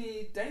that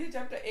in Daniel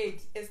chapter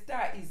 8, a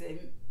star is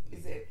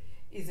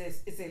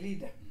a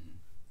leader.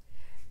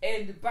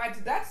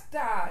 But that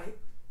star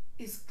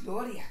is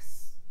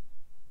glorious.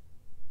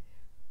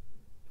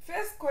 1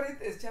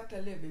 Corinthians chapter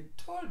 11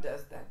 told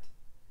us that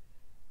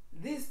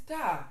this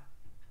star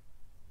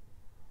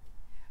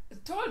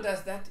told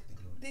us that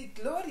the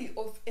glory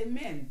of a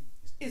man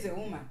is a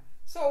woman.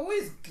 So who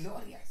is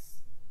glorious?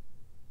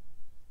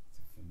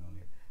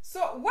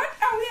 So what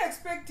are we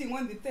expecting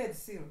on the third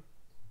seal?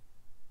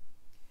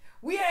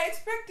 We are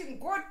expecting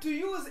God to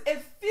use a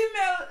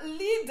female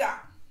leader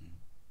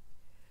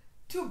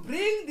to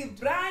bring the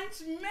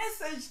branch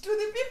message to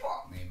the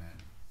people. Amen.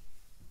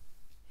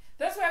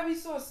 That's why we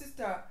saw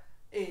Sister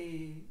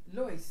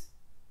Lois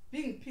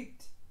being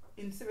picked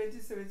in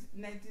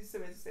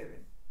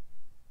 1977.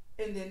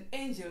 And an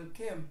angel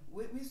came.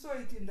 We saw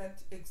it in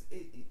that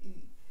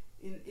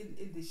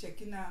in the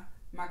Shekinah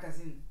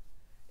magazine.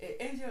 An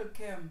angel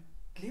came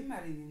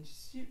glimmering, and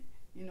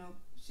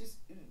she's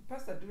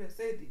Pastor Dube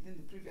said it in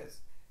the previous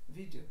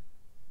video.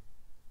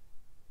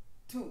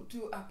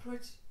 To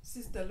approach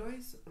Sister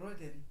Lois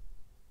Roden,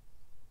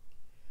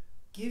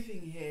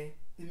 giving her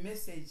the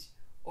message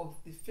of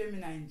the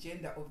feminine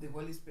gender of the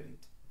Holy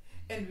Spirit.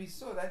 And we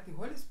saw that the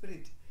Holy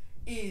Spirit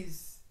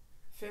is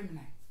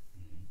feminine.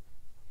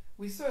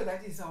 We saw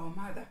that is our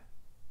mother.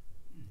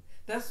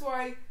 That's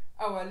why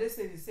our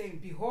lesson is saying,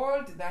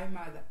 behold thy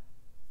mother.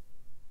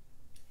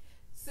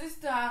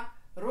 Sister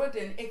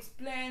Roden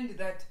explained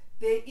that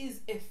there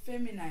is a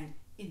feminine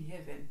in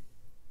heaven,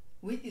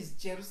 which is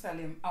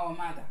Jerusalem, our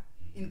mother.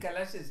 In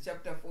Galatians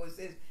chapter 4 it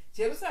says,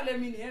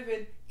 Jerusalem in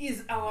heaven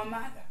is our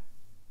mother.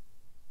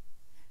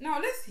 Now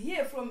let's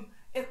hear from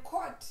a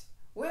quote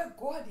where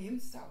God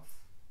himself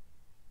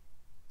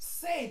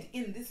said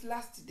in this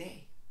last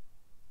day.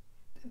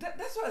 That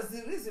was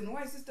the reason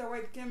why Sister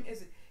White came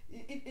as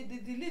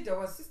the leader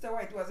was Sister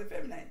White, was a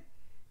feminine.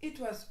 It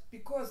was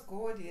because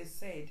God has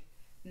said,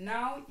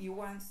 now he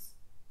wants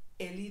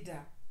a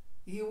leader.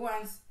 He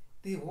wants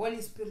the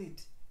Holy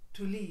Spirit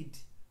to lead,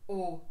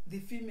 or the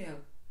female.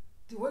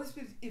 The Holy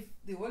Spirit, if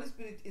the Holy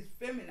Spirit is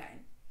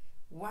feminine,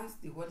 wants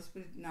the Holy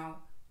Spirit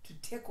now to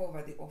take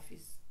over the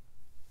office.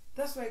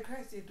 That's why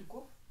Christ had to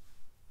go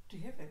to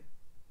heaven.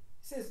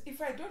 He says,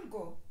 if I don't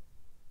go,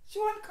 she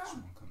won't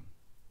come.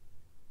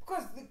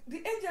 Because the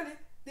angel,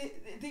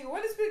 the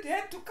Holy Spirit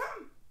had to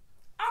come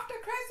after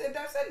Christ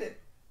had ascended.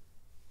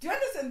 Do you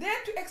understand? They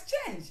had to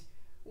exchange.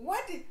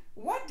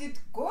 What did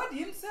God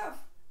himself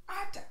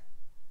utter?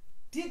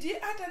 Did he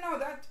utter now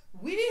that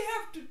we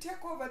have to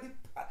take over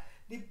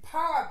the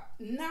power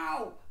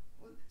now,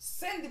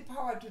 send the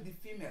power to the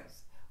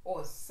females,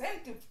 or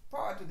send the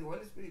power to the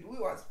Holy Spirit,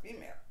 who was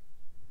female?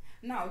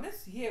 Now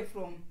let's hear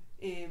from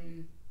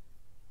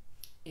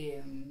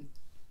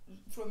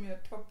your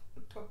top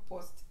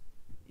post.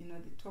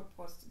 The top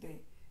post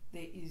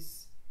there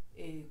is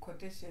a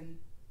quotation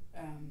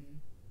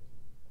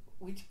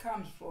which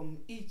comes from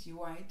E.G.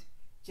 White,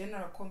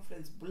 General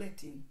Conference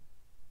Bulletin,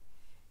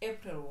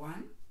 April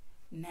 1,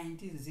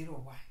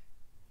 1901.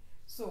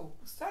 So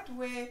start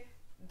where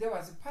there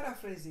was a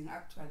paraphrasing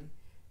actually.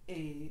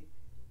 It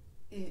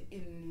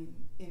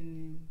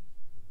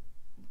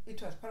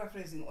was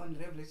paraphrasing on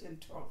Revelation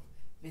 12,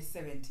 verse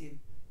 17.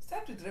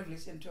 Start with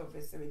Revelation 12,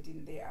 verse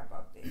 17 there,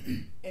 about there.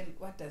 And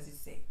what does it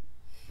say?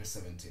 Verse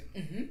 17.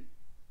 Mm-hmm.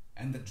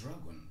 And the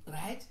dragon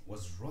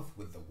was wroth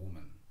with the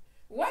woman.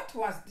 What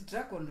was the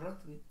dragon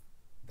wroth with?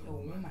 The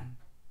woman.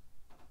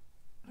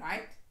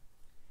 Right?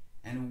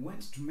 And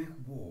went to make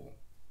war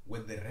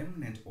with the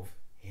remnant of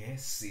her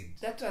seed.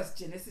 That was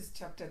Genesis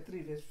chapter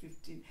 3, verse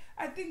 15.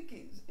 I think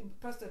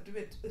Pastor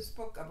David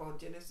spoke about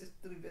Genesis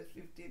 3, verse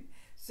 15,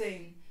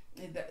 saying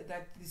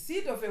that the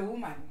seed of a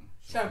woman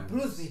shall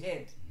bruise the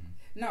head.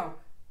 Mm-hmm. Now,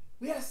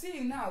 we are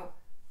seeing now,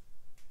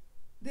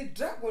 the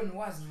dragon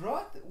was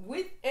wroth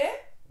with a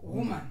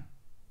woman.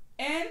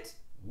 And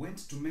went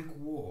to make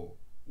war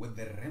with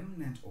the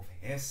remnant of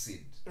her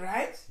seed.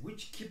 Right.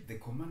 Which keep the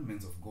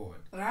commandments of God.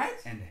 Right.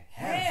 And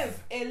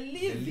have a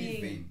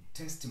living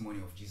testimony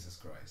of Jesus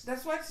Christ.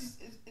 That's what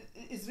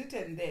is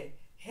written there.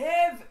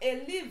 Have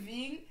a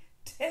living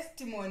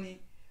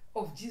testimony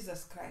of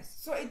Jesus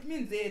Christ. So it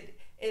means that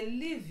a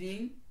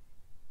living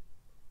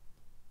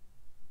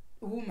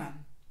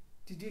woman.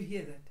 Did you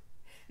hear that?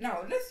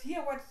 Now let's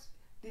hear what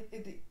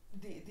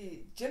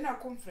the General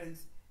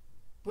Conference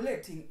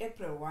Bulletin,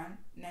 April 1,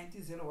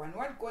 1901,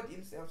 what God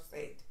himself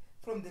said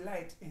from the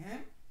light.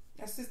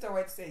 As Sister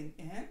White saying,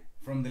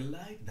 from the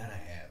light that I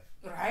have,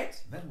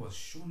 right, that was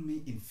shown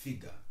me in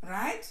figure,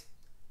 right,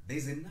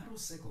 there's a narrow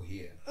circle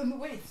here.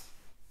 Wait,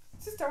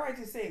 Sister White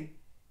is saying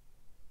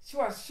she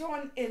was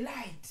shown a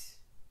light.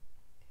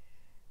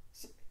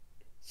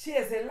 She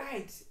has a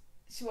light.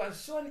 She was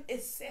shown a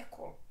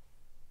circle.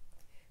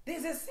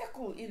 There's a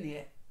circle in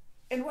here.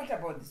 And what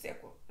about the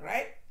circle,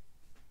 right?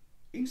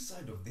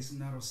 Inside of this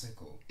narrow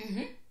circle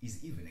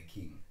is even a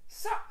king.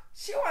 So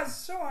she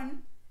was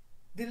shown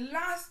the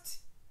last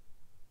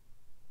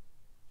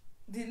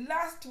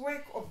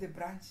work of the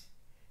branch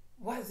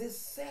was a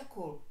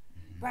circle,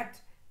 but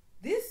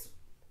this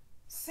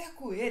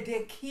circle had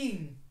a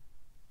king.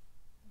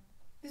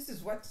 This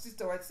is what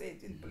Sister White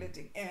said in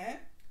Bulletin. A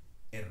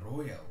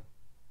royal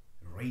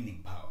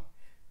reigning power.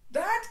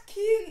 That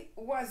king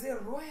was a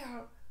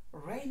royal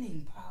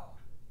reigning power,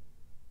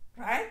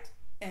 right?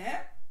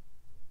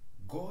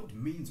 God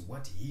means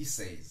what he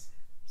says.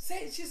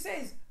 She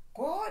says,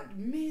 God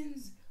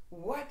means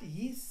what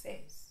he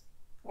says.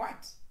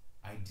 What?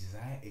 I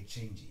desire a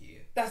change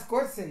here. That's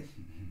God saying.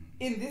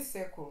 In this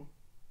circle,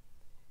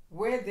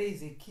 where there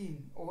is a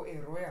king or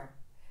a royal,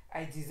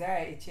 I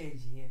desire a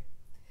change here.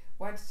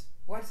 What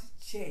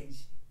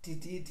change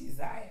did he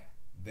desire?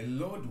 The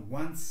Lord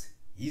wants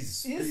his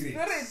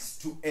spirit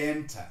to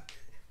enter.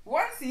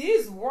 Wants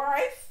his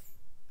wife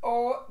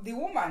or the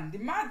woman, the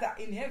mother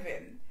in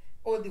heaven,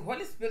 or the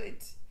Holy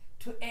Spirit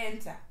to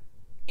enter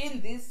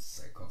in this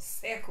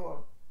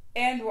circle.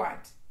 And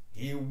what?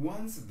 He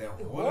wants the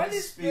Holy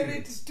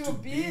Spirit to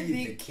be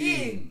the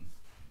king.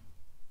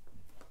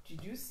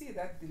 Did you see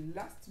that the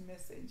last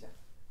messenger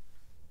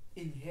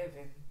in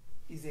heaven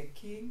is a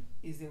king,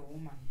 is a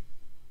woman,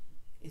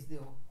 is the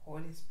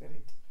Holy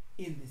Spirit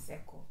in the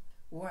circle?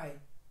 Why?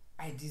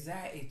 I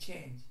desire a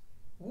change.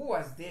 Who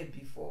was there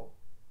before?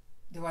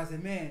 There was a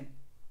man.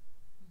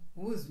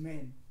 Whose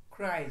man?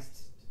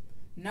 Christ.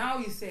 Now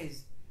he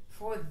says,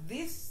 for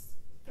this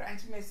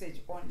branch message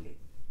only,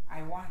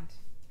 I want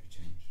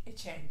a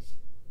change.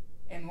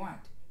 And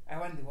what? I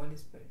want the Holy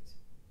Spirit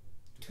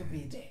to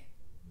be there,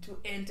 to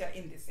enter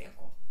in the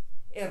circle.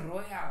 A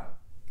royal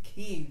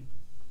king.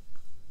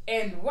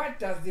 And what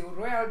does the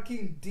royal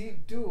king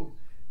do?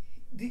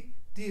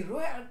 The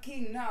royal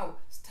king now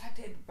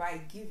started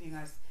by giving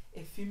us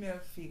a female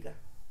figure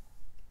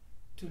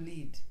to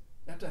lead.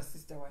 That was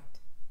Sister White.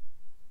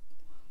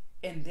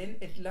 And then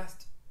at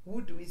last,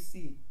 who do we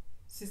see?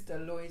 Sister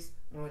Lois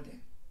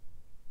Roden.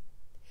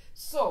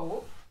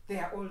 So they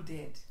are all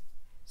dead.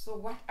 So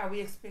what are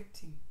we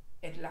expecting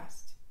at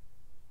last?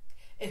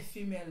 A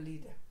female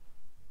leader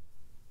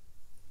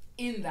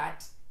in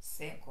that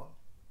circle.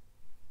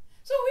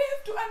 So we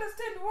have to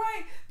understand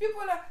why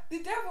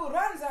the devil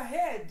runs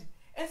ahead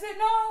and say,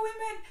 no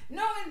women,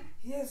 no women.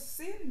 He has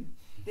seen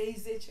there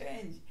is a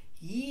change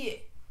here.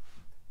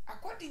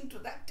 According to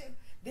that,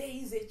 there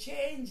is a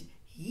change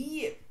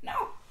here.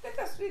 Now, let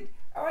us read.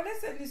 Our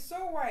lesson is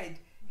so wide.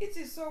 It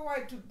is so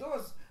wide to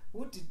those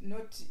who did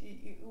not,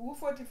 who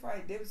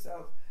fortified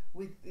themselves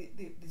with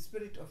the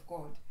Spirit of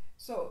God.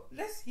 So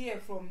let's hear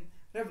from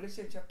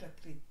Revelation chapter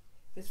 3,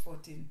 verse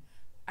 14.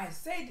 I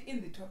said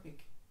in the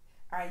topic,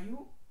 are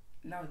you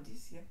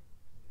Laodicean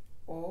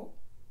or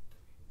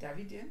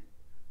Davidian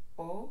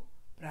or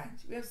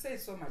branch? We have said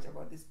so much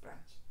about this branch.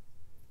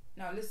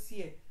 Now let's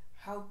hear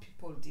how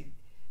people did.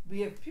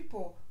 We have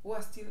people who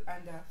are still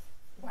under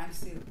one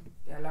seal,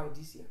 they are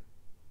Laodicea,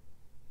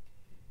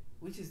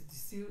 which is the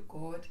seal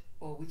God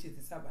or which is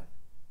the Sabbath.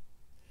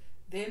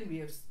 Then we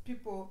have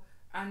people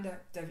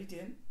under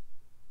Davidian,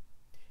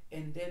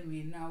 And then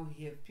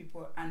we have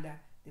people under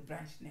the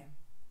branch name.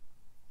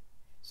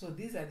 So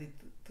these are the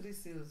three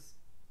seals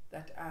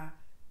that are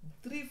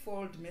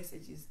threefold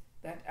messages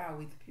that are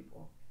with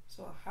people.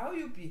 So how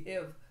you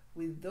behave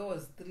with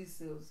those three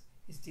seals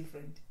is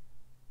different.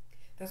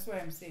 That's why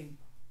I'm saying,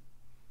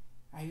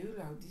 are you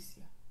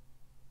Laodicea?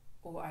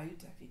 Or are you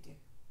Davidian?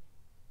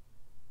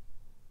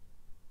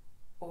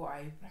 Or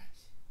are you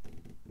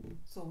branch?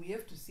 So we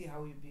have to see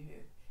how you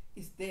behave.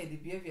 It's there, the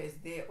behavior is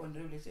there on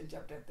Revelation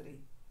chapter 3.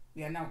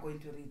 We are now going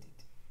to read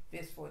it.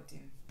 Verse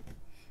 14.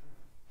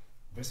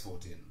 Verse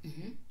 14.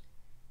 Mm-hmm.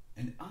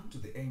 And unto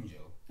the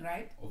angel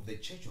of the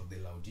church of the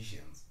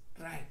Laodiceans.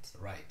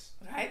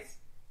 Right.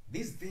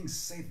 These things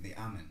saith the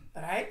Amen.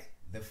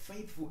 The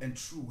faithful and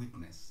true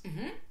witness.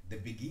 Mm-hmm. The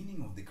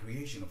beginning of the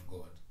creation of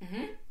God.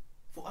 Mm-hmm.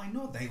 For I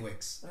know thy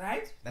works.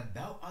 That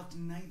thou art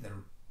neither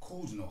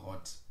cold nor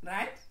hot.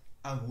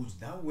 I would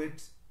thou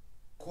wert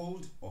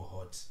cold or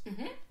hot.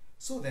 Mm-hmm.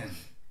 So then,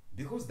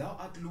 because thou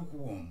art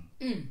lukewarm,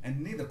 and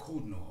neither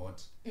cold nor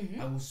hot,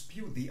 I will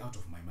spew thee out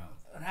of my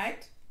mouth.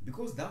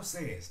 Because thou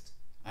sayest,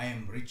 I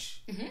am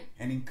rich,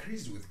 and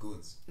increased with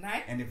goods,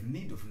 and have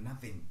need of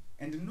nothing,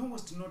 and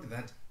knowest not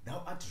that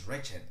thou art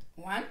wretched,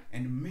 1,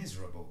 and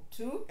miserable,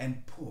 2,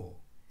 and poor,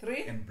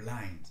 3, and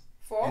blind,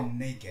 4, and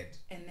naked.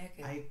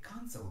 I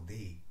counsel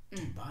thee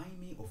to buy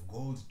me of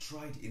gold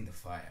tried in the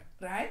fire,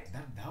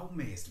 that thou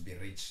mayest be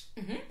rich,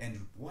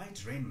 and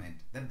white raiment,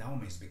 that thou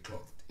mayest be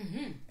clothed,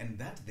 and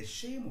that the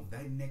shame of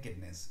thy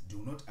nakedness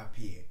do not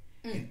appear,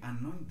 and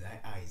anoint thy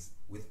eyes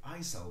with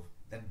eye salve,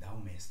 that thou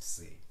mayest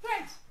see.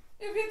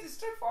 It is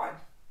straightforward.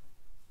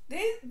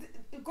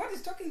 God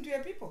is talking to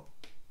your people,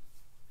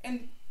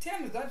 and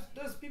tell me that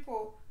those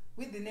people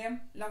with the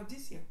name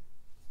Laodicea,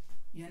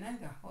 you are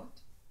neither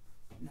hot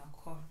nor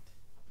cold.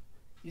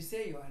 You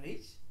say you are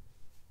rich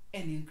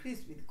and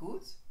increased with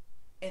goods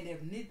and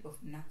have need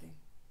of nothing.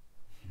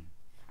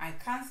 I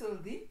counsel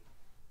thee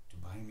to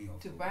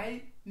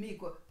buy me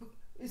gold.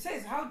 It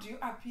says, how do you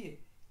appear?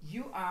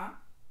 You are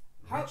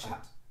wretched.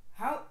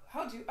 How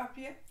do you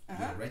appear? You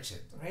are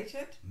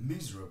wretched,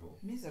 miserable,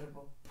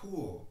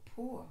 poor,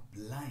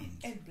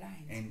 blind,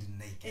 and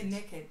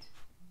naked.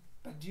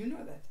 But do you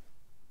know that?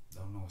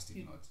 Thou knowest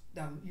it not.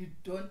 You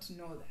don't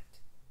know that.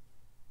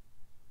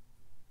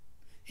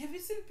 Have you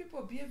seen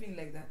people behaving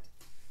like that?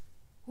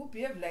 Who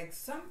behave like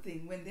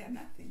something when they are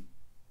nothing?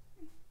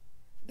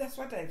 That's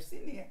what I've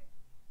seen here.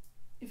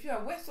 If you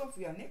are worse off,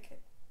 you are naked.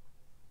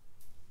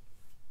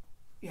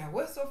 You are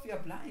worse off, you are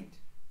blind.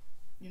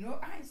 You know,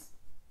 eyes.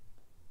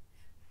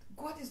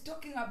 God is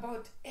talking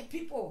about a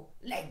people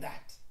like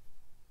that.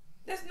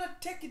 Let's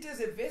not take it as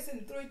a verse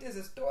and throw it as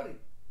a story.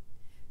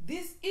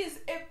 This is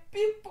a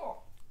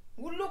people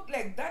who look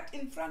like that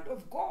in front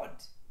of God.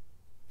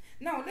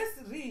 Now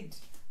let's read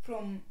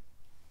from,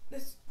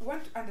 let's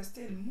want to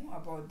understand more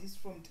about this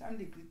from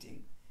timely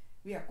greeting.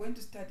 We are going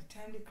to study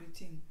timely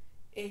greeting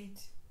 8,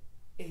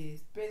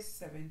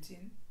 space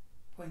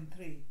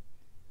 17.3.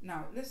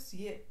 Now let's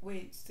hear where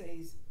it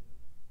says,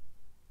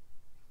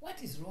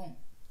 what is wrong?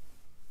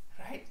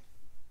 Right?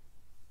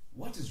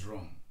 What is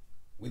wrong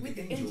with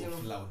the angel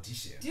of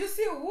Laodicea? Do you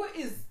see who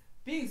is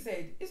being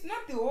said? It's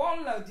not the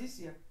whole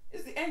Laodicea,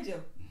 it's the angel.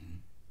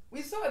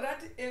 We saw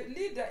that a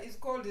leader is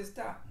called a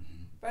star,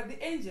 but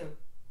the angel,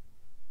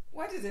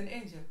 what is an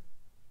angel?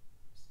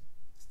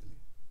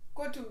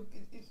 Go to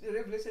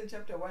Revelation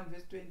chapter 1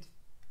 verse 20.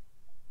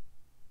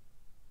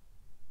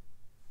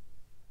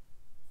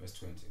 Verse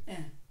 20.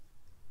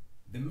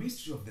 The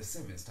mystery of the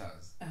 7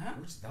 stars,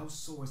 which thou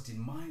sawest in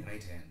my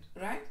right hand,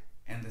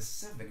 and the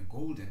 7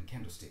 golden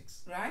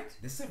candlesticks,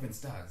 the 7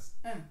 stars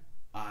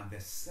are the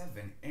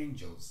 7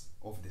 angels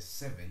of the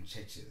 7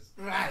 churches.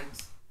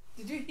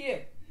 Did you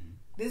hear?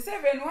 The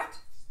 7 what?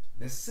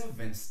 The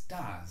 7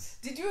 stars.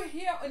 Did you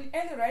hear in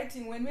early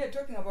writing when we are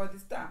talking about the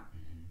star?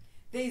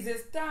 There is a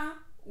star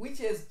which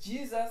has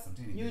Jesus'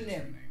 new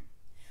name.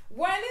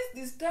 While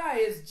the star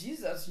has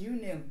Jesus' new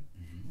name,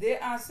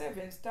 there are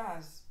 7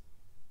 stars.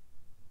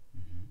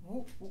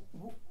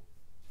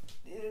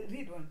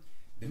 Read one.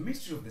 The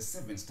mystery of the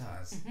 7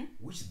 stars,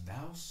 which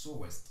thou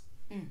sawest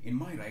in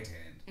my right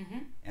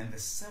hand, and the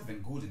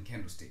 7 golden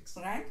candlesticks.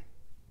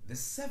 The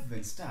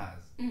 7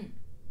 stars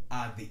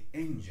are the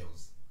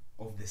angels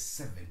of the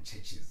 7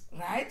 churches.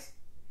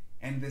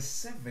 And the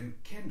 7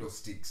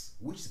 candlesticks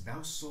which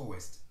thou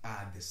sawest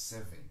are the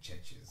 7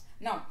 churches.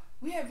 Now,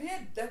 we have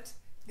heard that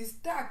the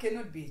star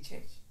cannot be a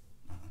church.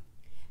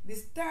 The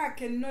star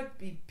cannot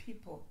be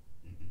people.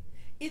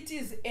 It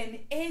is an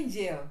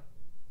angel.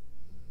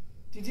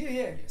 Did you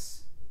hear?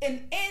 Yes.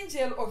 An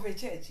angel of a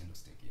church.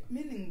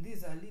 Meaning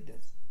these are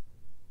leaders.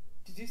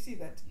 Did you see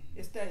that?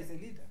 A star is a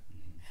leader.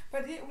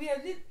 But we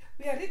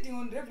are reading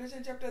on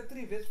Revelation chapter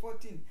 3 verse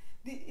 14.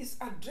 It's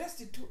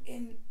addressed to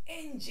an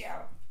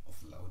angel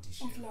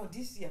of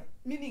Laodicea.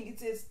 Meaning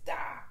it's a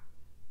star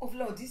of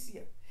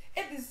Laodicea.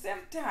 At the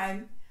same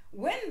time,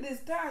 when the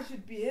star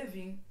should be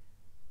having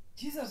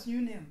Jesus'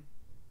 new name,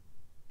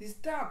 the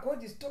star,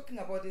 God is talking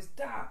about a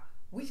star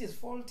which is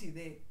faulty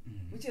there,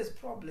 which has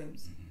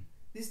problems.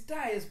 The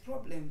star has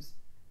problems.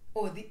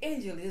 or the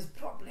angel has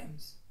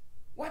problems.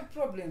 What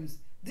problems?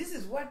 This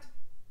is what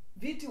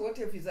V.T.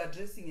 Whatever is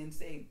addressing and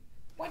saying.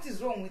 What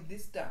is wrong with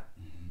this star?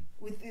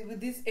 With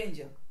this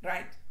angel,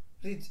 right?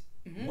 Read.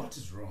 What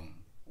is wrong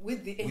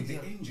with the angel? With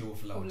the angel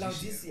of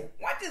Laodicea.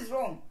 What is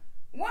wrong?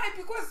 Why?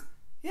 Because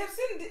you have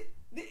seen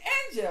the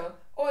angel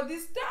or the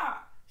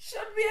star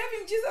should be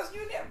having Jesus'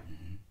 new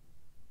name.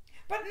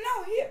 But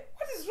now here,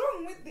 what is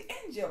wrong with the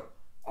angel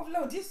of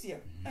Laodicea?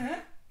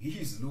 He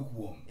is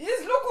lukewarm. He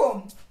is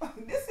lukewarm.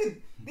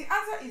 Listen, the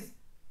answer is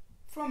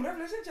from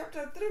Revelation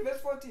chapter 3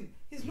 verse 14.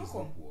 He's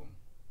lukewarm.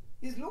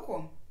 He's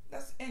lukewarm.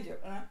 That's angel.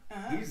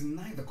 He is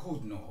neither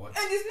cold nor hot.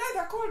 And he's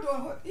neither cold nor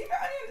hot. You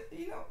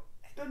know,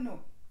 I don't know.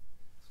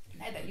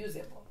 Neither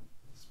usable.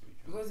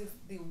 Because if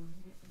the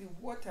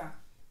water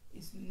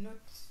is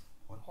not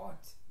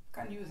hot,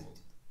 can't use it.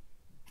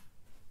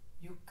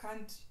 You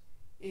can't,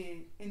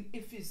 and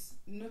if it's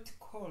not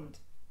cold,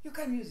 you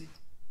can't use it.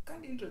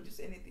 Can't introduce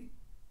anything.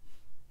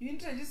 You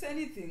introduce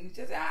anything, you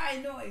just say, I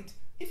know it.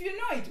 If you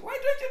know it, why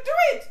don't you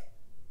do it?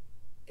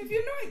 If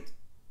you know it,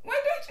 why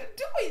don't you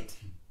do it?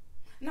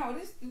 Now,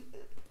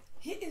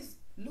 he is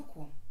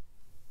lukewarm.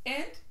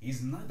 And?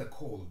 He's neither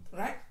cold,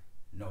 right,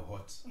 nor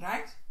hot.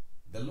 Right.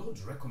 The Lord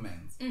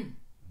recommends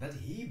that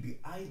he be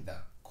either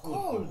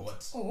cold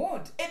or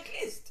hot. At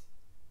least.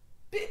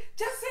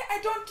 Just say, I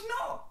don't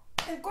know.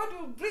 And God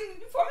will bring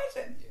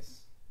information.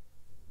 Yes.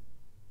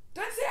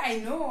 Don't say, I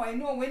know,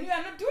 when you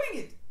are not doing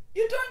it.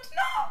 You don't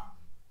know.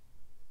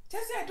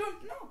 Just say, I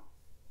don't know.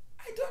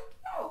 I don't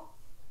know.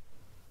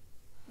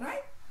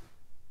 Right?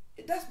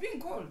 That's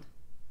being cold.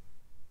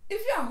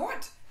 If you are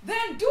hot,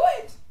 then do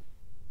it.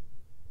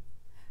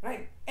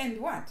 Right? And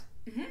what?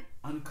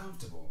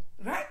 Uncomfortable.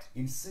 Right?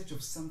 In search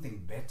of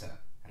something better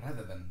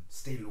rather than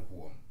stay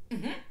lukewarm.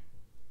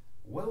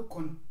 Well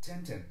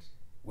contented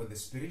with the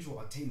spiritual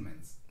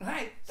attainments.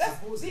 Right. That's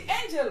the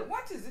angel.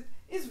 What is it?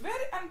 It's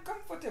very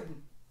uncomfortable.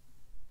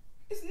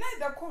 It's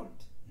neither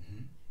cold.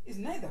 It's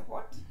neither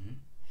hot.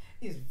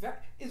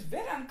 It's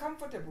very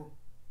uncomfortable.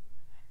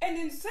 And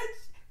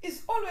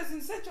it's always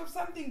in search of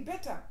something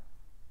better.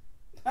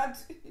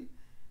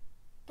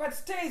 But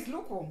stays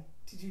lukewarm.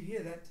 Did you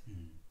hear that?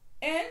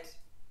 And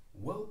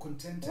well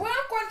contented.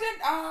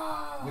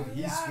 With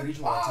his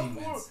spiritual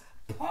attainments.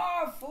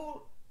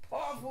 Powerful.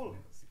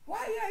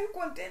 Why are you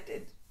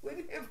contented when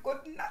you have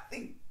got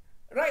nothing?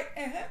 Right?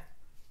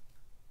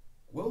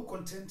 Well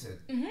contented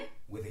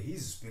with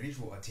his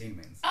spiritual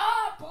attainments.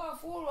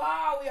 Powerful.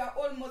 We are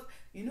almost.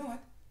 You know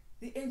what?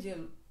 The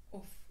angel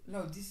of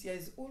Laodicea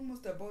is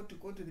almost about to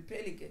go to the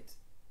pearly gate.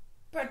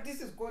 But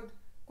this is God.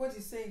 God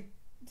is saying,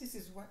 this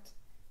is what?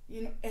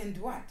 And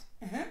what?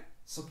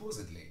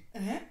 Supposedly,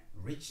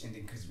 rich and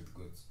increased with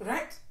goods.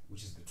 Right?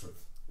 Which is the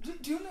truth. Do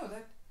you know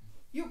that?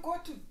 You go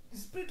to the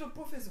Spirit of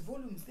Prophecy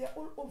volumes, they are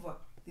all over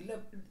the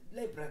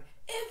library.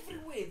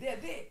 Everywhere, they are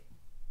there.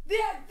 They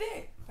are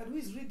there. But who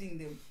is reading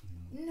them?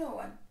 No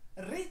one.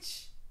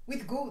 Rich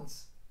with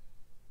goods.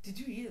 Did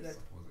you hear that?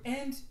 Supposedly.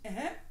 And,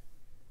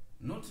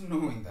 not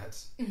knowing that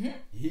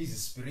he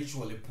is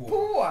spiritually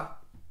poor.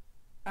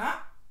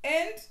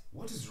 And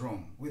what is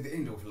wrong with the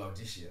angel of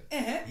Laodicea?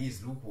 He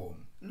is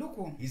lukewarm.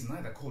 He is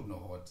neither cold nor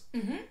hot.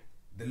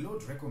 The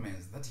Lord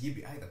recommends that he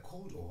be either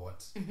cold or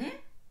hot.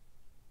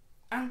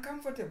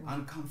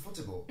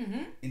 Uncomfortable.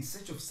 In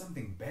search of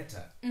something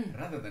better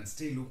rather than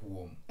stay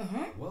lukewarm.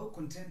 Well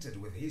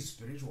contented with his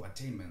spiritual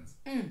attainments.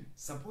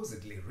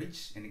 Supposedly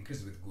rich and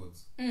increased with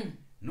goods.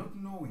 Not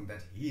knowing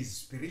that he is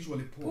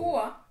spiritually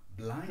poor.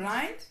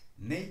 Blind,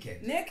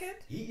 naked.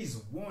 He is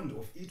warned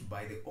of it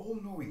by the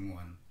all-knowing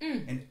one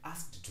and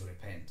asked to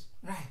repent.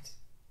 Right.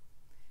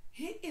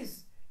 He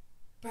is,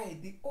 by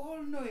the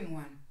all-knowing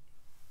one,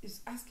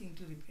 is asking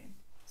to repent.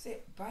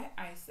 Say, by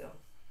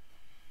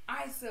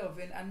thyself,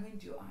 and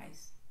anoint your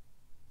eyes.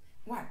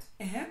 What?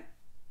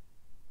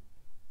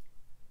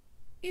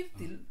 If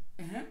the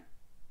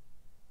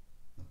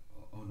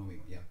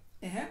all-knowing,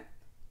 yeah.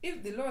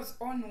 If the Lord's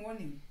own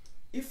warning.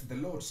 If the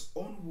Lord's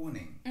own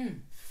warning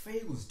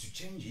fails to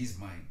change his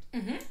mind,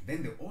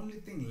 then the only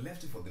thing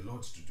left for the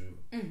Lord to do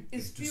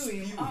is to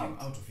spew him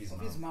out of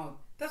his mouth.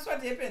 That's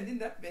what happened in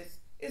that verse,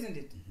 isn't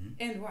it?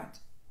 And what?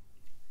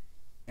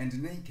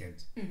 And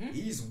naked,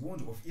 he is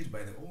warned of it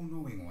by the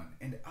all-knowing one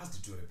and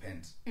asked to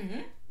repent.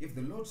 If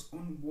the Lord's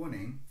own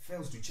warning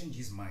fails to change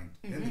his mind,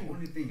 then the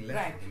only thing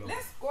left for the Lord.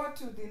 Let's go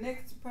to the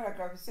next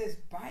paragraph. It says,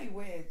 by the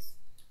words.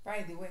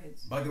 By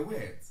the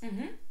words.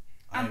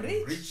 I'm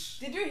rich.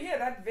 Did you hear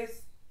that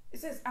verse? It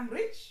says, I'm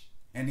rich.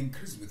 And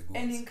increased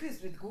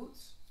with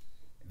goods.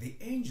 The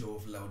angel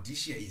of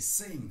Laodicea is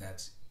saying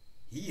that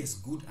he has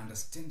good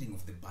understanding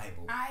of the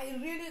Bible. I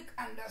really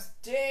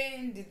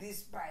understand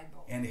this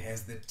Bible. And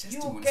has the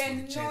testimonies for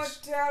the church. You cannot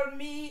tell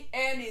me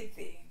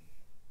anything.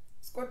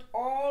 It's got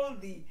all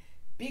the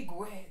big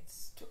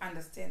words to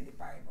understand the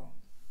Bible.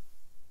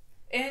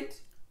 And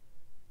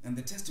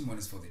the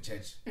testimonies for the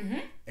church.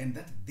 And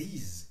that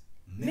these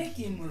make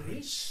him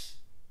rich.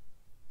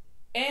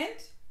 And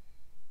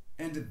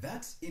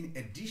that in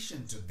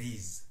addition to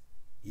these,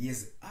 he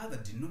has other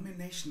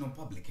denominational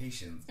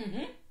publications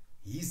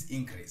his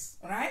increase.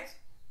 Right?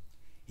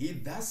 He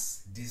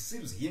thus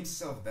deceives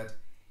himself that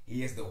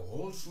he has the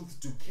whole truth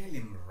to carry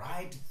him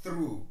right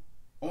through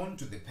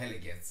onto the pearly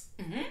gates,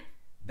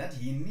 that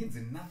he needs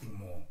nothing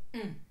more.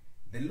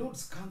 The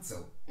Lord's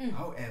counsel,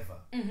 however,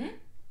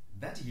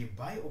 that he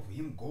buy of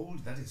him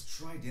gold that is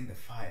tried in the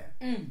fire,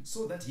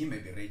 so that he may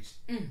be rich,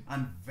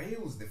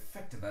 unveils the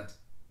fact that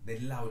the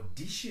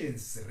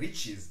Laodiceans'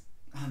 riches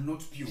are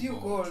not pure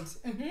gold.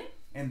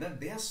 And that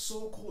their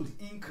so-called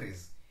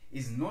increase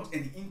is not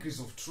an increase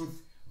of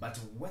truth, but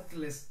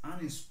worthless,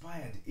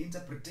 uninspired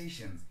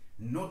interpretations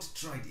not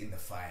tried in the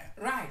fire.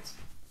 Right.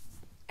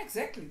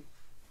 Exactly.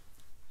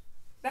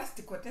 That's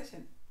the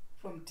quotation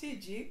from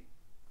TG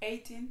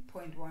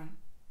 18.1.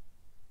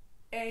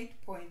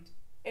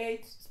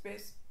 8.8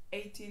 space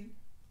 18.1.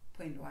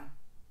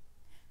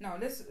 Now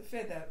let's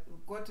further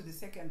go to the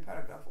second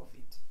paragraph of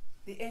it.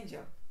 The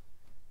angel.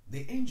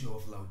 The angel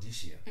of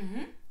Laodicea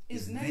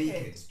is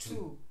naked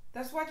too.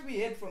 That's what we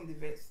heard from the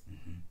verse.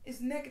 It's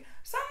naked.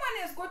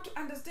 Someone has got to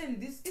understand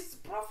this. It's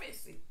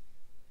prophecy.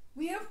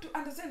 We have to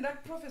understand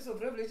that prophecy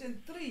of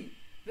Revelation 3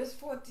 verse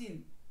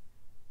 14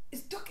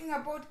 is talking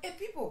about a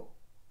people.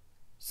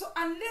 So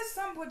unless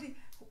somebody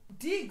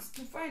digs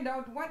to find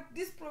out what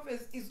this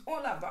prophecy is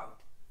all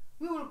about,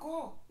 we will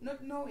go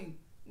not knowing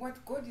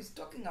what God is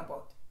talking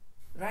about.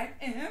 Right?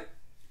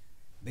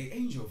 The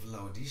angel of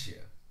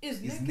Laodicea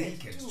is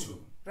naked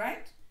too.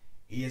 Right?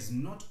 He has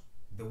not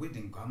the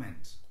wedding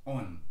garment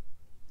on.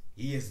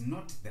 He is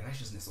not the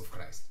righteousness of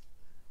Christ.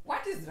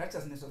 What is the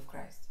righteousness of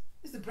Christ?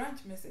 It's the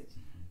branch message.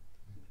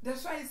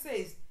 That's why it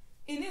says,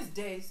 in his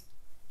days,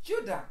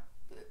 Judah,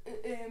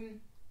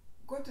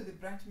 go to the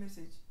branch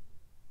message.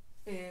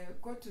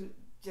 Go to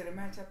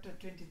Jeremiah chapter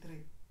 23.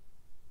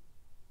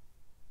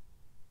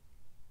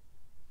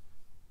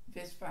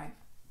 Verse 5.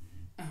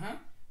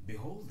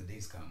 Behold, the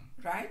days come,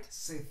 right,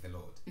 saith the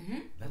Lord,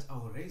 that I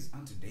will raise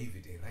unto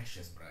David a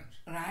righteous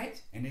branch,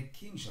 right, and a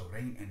king shall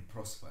reign and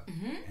prosper,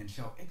 and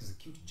shall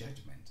execute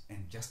judgment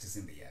and justice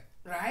in the earth.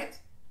 Right.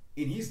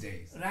 In his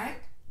days,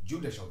 right,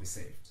 Judah shall be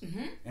saved,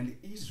 and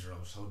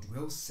Israel shall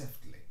dwell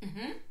safely.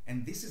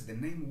 And this is the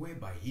name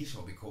whereby he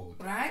shall be called.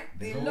 Right.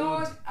 The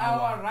Lord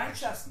our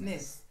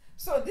righteousness.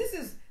 So this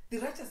is the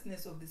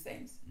righteousness of the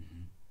saints.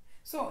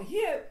 So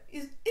here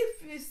is,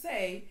 if we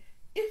say,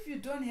 if you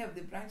don't have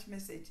the branch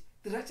message,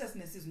 the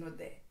righteousness is not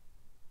there.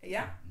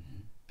 Yeah?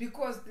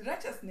 Because the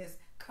righteousness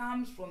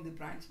comes from the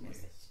branch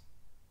message. Yes.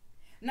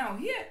 Now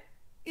here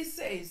it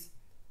says,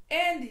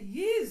 and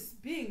his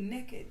being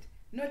naked,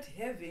 not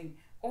having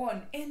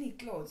on any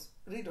clothes.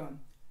 Read on.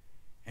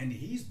 And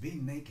his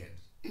being naked,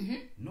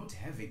 not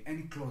having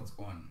any clothes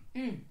on,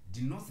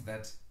 denotes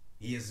that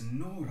he has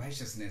no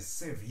righteousness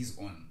save his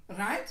own.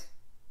 Right?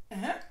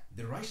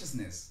 The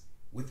righteousness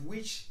with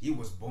which he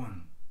was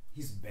born,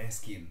 his bare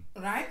skin.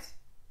 Right?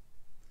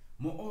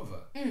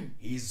 Moreover,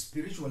 he is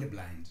spiritually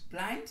blind.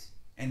 Blind?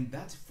 And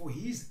that for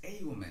his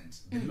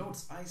ailment, the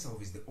Lord's eye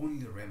salve is the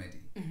only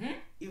remedy.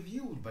 If he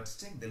would but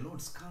take the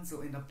Lord's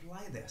counsel and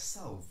apply their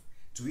salve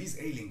to his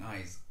ailing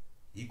eyes,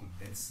 he could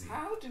then see.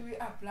 How do we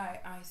apply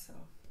eye salve?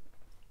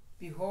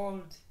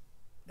 Behold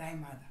thy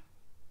mother.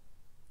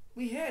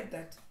 We heard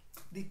that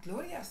the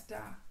glorious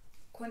star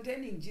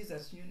containing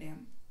Jesus' new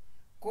name,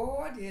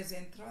 God has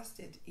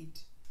entrusted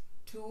it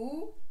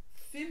to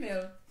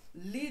female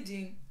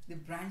leading the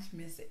branch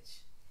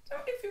message. So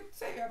if you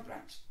say you are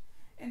branch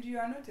and you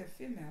are not a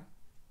female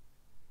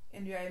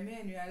and you are a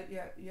man,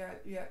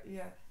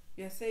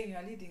 you are saying you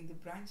are leading the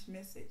branch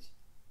message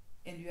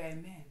and you are a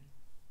man,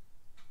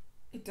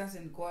 it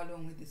doesn't go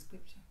along with the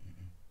scripture.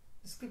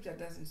 The scripture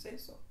doesn't say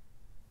so.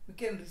 We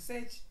can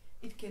research,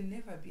 it can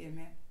never be a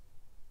man.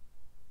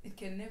 It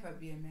can never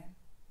be a man.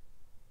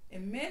 A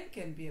man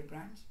can be a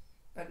branch,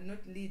 but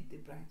not lead the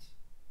branch.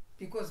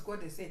 Because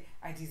God has said,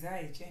 I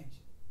desire a change.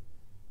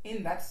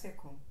 In that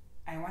circle,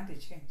 I want a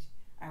change.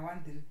 I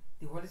want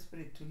the Holy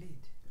Spirit to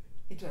lead.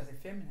 It was a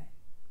feminine.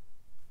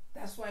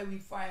 That's why we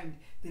find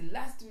the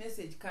last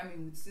message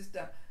coming with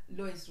Sister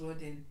Lois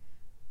Roden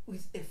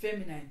with a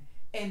feminine.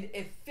 And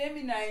a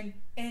feminine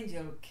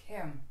angel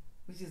came,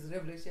 which is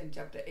Revelation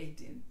chapter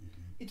 18.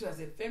 It was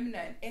a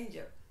feminine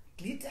angel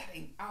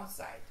glittering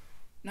outside.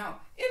 Now,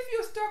 if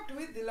you stopped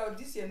with the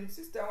Laodicean with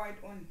Sister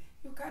White on,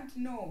 you can't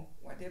know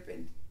what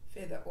happened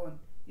further on.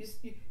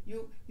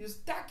 You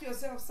stuck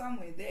yourself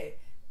somewhere there.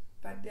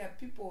 But there are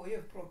people who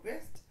have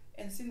progressed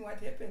and seen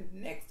what happened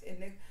next and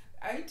next.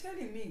 Are you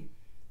telling me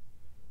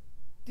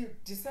the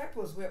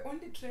disciples were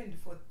only trained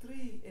for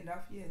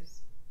 3.5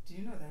 years? Do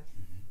you know that?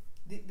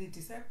 The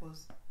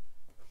disciples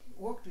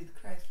walked with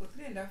Christ for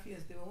 3.5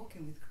 years. They were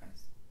walking with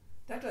Christ.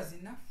 That was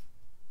enough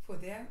for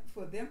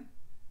them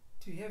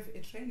to have a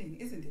training,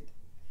 isn't it?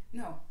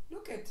 Now,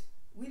 look at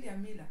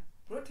William Miller.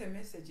 Brought a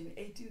message in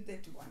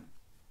 1831.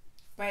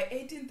 By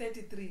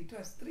 1833, it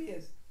was 3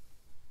 years.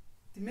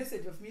 The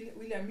message of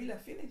William Miller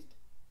finished.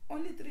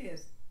 Only 3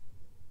 years.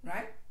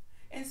 Right?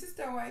 And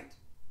Sister White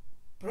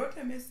brought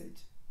a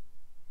message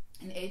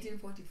in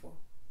 1844.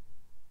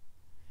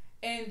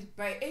 And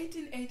by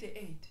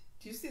 1888,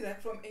 do you see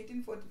that from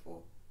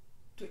 1844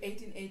 to to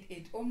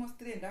 1888, almost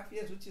 3.5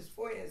 years, which is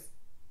 4 years.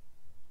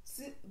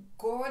 See,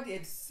 God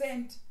had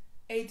sent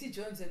 80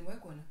 Johns and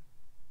Wagona.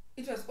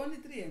 It was only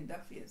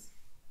 3.5 years.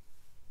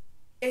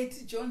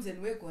 80 Johns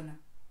and Wagona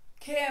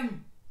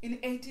came in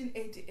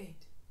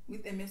 1888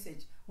 with a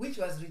message which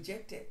was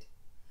rejected.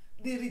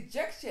 The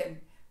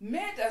rejection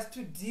made us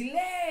to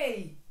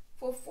delay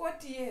for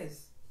 40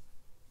 years,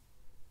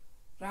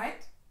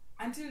 right?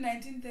 Until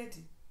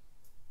 1930.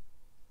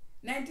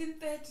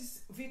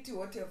 1930's VT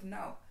what of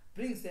now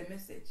brings the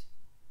message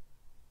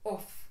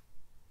of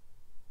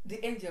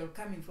the angel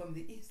coming from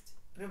the east,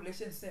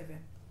 Revelation 7,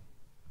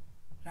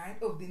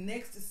 right? Of the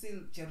next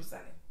seal,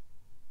 Jerusalem.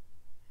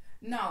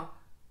 Now,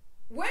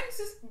 when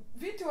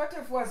VT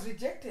Watef was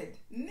rejected,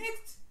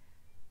 next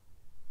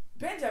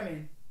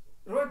Benjamin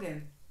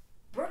Roden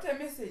brought a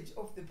message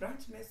of the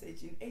branch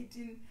message in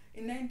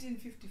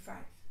 1955.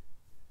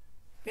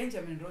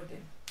 Benjamin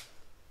Roden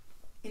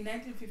in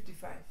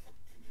 1955,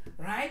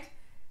 right?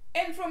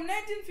 And from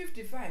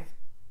 1955,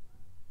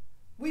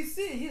 we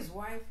see his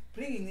wife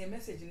bringing a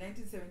message in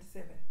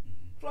 1977.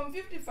 From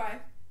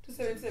 55 to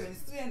 77,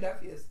 it's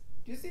 3.5 years.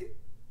 Do you see?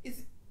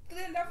 It's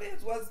 3.5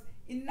 years was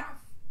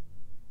enough.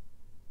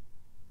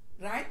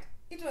 Right?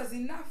 It was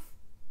enough.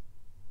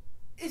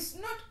 It's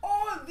not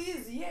all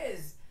these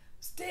years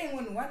staying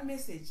on one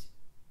message.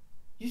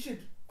 You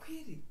should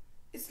query.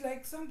 It's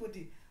like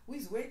somebody who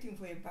is waiting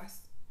for a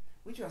bus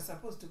which was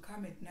supposed to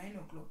come at 9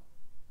 o'clock.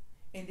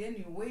 And then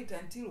you wait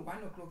until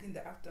 1 o'clock in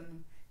the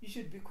afternoon. You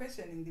should be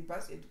questioning the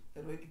bus had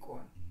already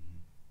gone.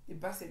 The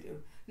bus had.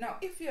 Now,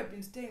 if you have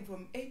been staying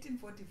from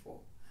 1844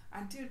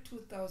 until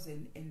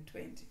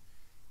 2020,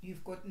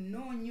 you've got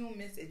no new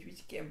message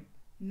which came.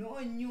 No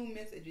new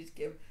message which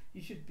came.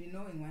 You should be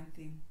knowing one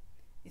thing.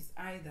 It's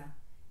either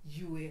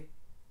you were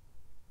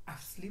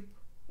asleep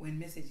when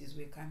messages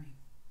were coming.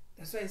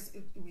 That's why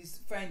we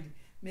find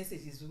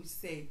messages which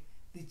say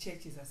the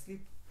church is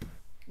asleep.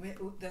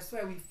 That's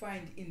why we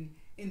find in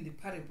the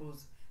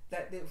parables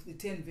that the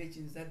 10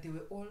 virgins that they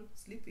were all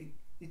sleeping.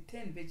 The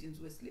 10 virgins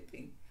were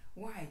sleeping.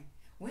 Why?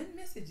 When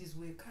messages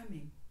were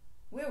coming,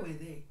 where were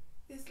they?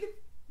 They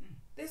slept.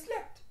 They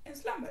slept and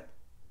slumbered,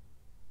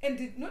 and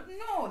did not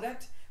know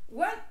that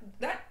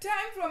that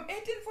time from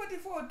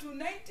 1844 to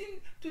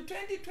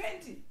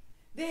 2020,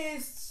 there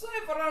is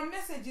several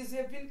messages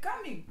have been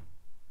coming.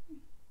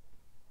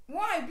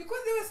 Why?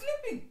 Because they were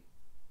sleeping.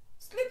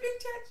 Sleeping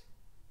church.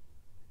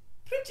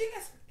 Preaching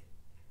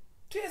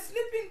to a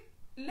sleeping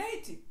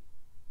lady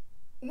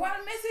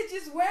while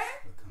messages were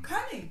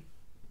coming.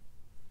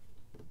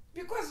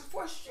 Because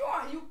for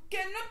sure you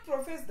cannot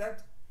profess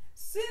that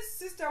since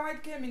Sister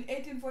White came in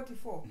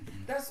 1844,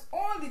 that's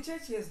all the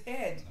church has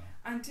had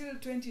until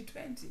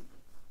 2020.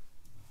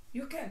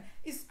 You can.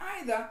 It's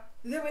either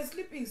they were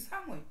sleeping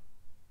somewhere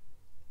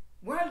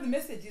while the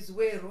messages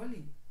were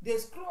rolling. The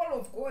scroll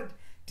of God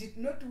did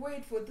not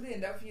wait for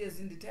 3.5 years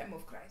in the time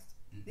of Christ.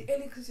 The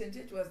early Christian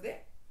church was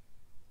there.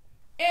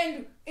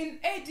 And in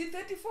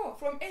 1834,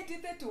 from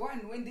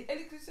 1831, when the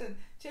early Christian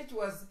church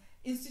was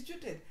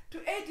instituted, to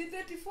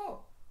 1834,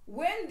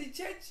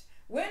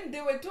 when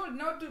they were told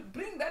now to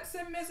bring that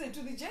same message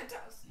to the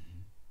Gentiles.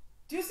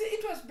 Do you see?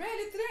 It was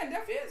barely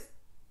 3.5 years.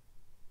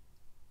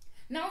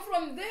 Now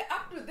from there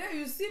up to there,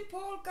 you see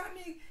Paul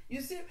coming.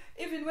 You see,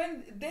 even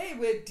when they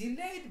were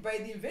delayed by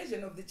the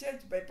invasion of the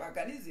church by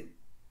paganism,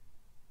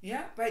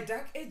 by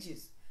dark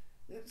ages,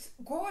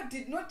 God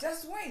did not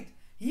just wait.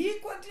 He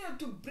continued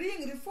to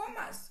bring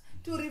reformers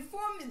to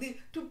reform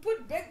to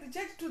put back the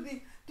church to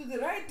the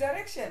right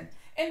direction.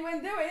 And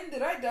when they were in the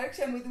right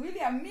direction with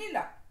William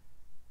Miller,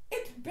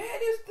 it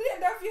barely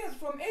 3.5 years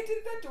from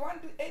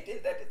 1831 to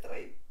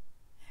 1833.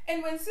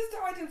 And when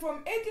Sister Whiting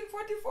from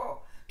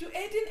 1844 to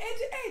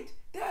 1888,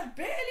 there was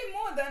barely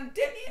more than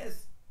 10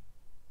 years.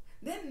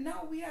 Then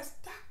now we are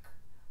stuck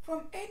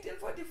from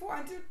 1844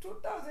 until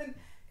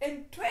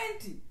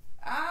 2020.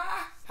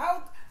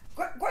 How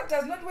God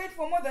does not wait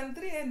for more than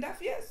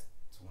 3.5 years.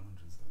 It's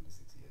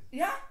 176 years.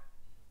 Yeah?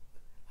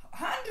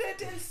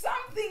 100 and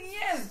something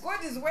years.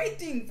 God is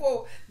waiting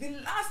for the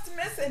last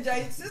messenger,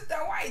 it's Sister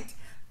White.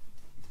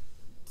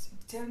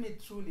 Tell me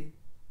truly,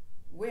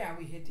 where are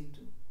we heading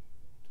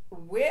to?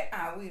 Where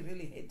are we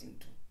really heading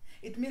to?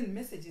 It means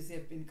messages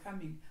have been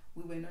coming.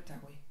 We were not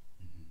aware.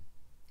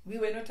 We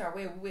were not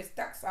aware. We were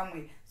stuck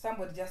somewhere.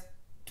 Somebody just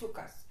took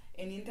us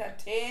and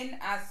entertained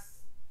us.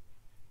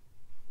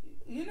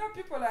 You know,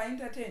 people are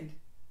entertained.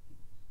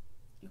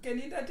 You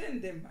can entertain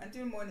them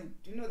until morning.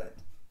 Do you know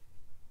that?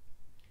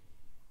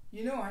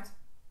 You know what?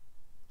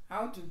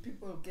 How do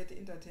people get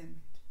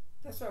entertainment?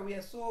 That's why we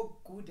are so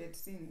good at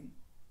singing.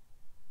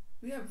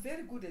 We are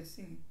very good at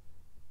singing.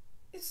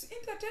 It's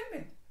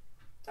entertainment.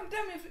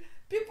 Sometimes if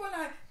people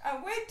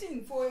are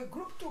waiting for a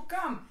group to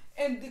come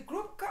and the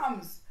group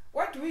comes,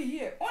 what do we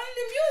hear?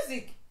 Only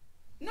music,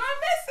 no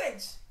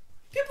message.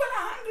 People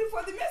are hungry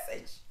for the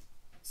message.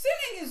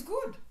 Singing is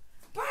good,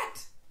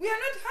 but we are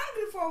not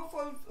hungry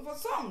for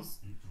songs.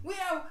 We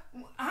are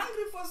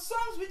hungry for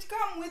songs which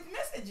come with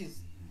messages.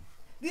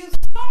 The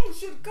songs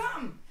should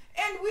come,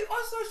 and we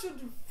also should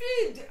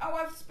feed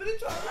our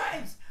spiritual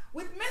lives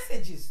with messages.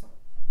 messages.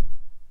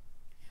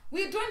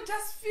 We don't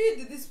just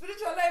feed the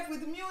spiritual life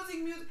with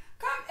music.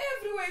 Come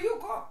everywhere you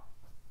go.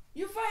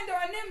 You find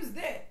our names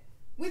there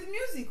with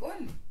music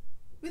only.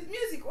 With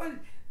music only.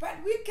 But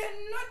we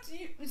cannot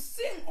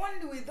sing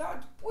only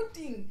without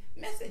putting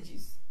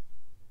messages.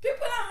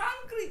 People are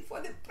hungry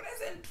for the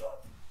present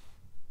truth.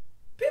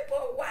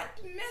 People want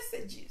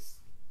messages.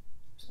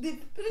 The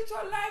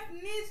spiritual life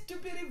needs to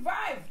be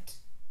revived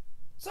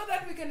so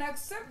that we can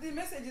accept the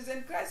messages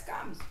and Christ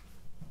comes.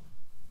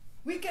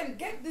 We can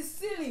get the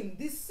sealing.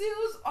 The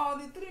seals are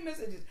the three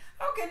messages.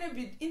 How can you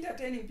be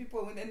entertaining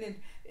people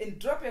and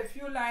drop a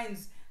few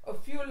lines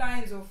of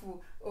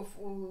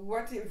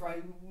whatever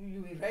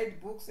you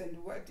write books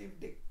and what if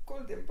they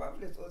call them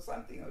pamphlets or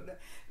something, or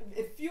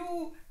a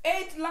few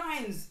 8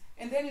 lines,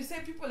 and then you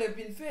say people have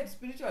been fed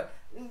spiritual.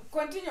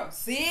 Continue,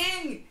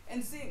 sing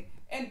and sing.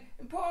 And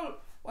Paul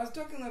was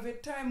talking of a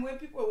time where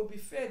people will be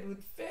fed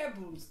with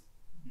fables.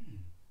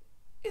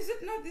 Is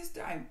it not this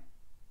time?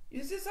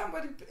 You see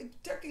somebody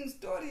taking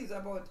stories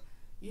about,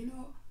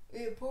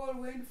 Paul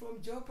went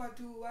from Joppa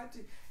to what,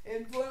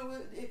 and Paul,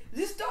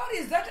 the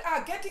stories that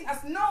are getting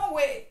us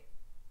nowhere.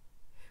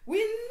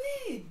 We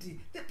need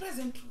the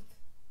present truth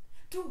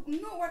to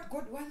know what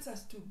God wants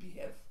us to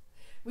behave.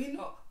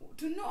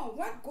 To know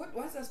what God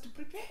wants us to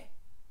prepare,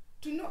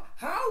 to know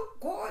how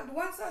God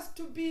wants us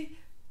to be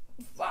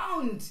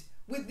found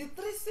with the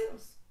 3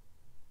 seals.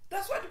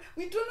 That's what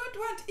we do. Not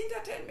want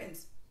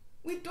entertainments.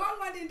 We don't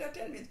want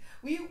entertainment.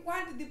 We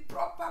want the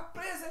proper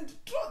present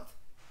truth.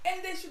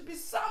 And there should be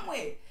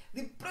somewhere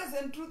the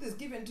present truth is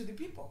given to the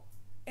people.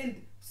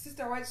 And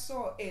Sister White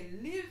saw a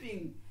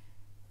living,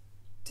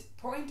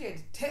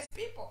 pointed test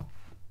people.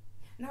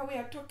 Now we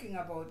are talking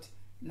about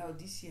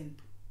Laodicean.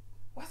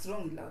 What's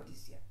wrong with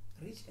Laodicea?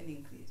 Rich and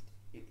increased.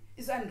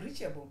 It's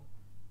unreachable.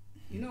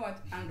 You know what?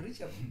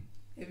 Unreachable.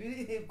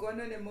 If you've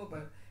gone on a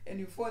mobile and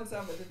you phone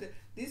somebody,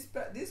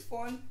 this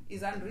phone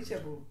is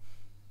unreachable.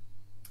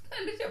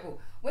 Unreachable.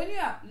 When you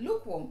are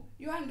lukewarm,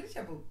 you are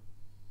unreachable.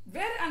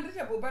 Very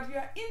unreachable, but you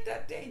are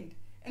entertained.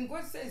 And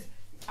God says,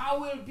 I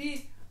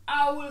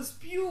will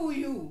spew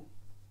you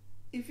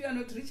if you are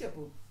not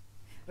reachable.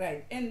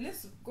 Right. And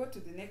let's go to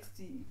the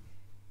next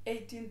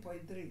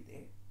 18.3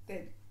 there.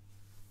 Then.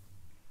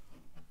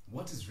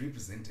 What is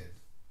represented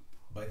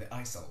by the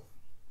eye salve?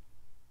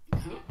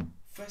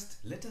 First,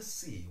 let us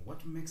see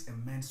what makes a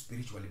man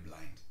spiritually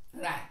blind.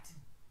 Right.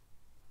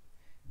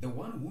 The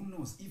one who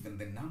knows even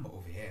the number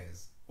of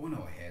hairs on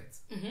our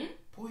heads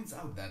points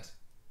out that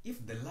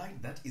if the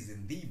light that is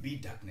in thee be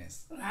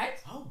darkness,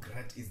 right? How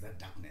great is that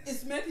darkness?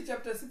 It's Matthew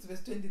chapter 6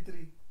 verse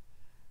 23.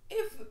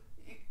 If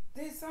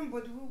there's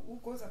somebody who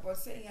goes about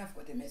saying, I've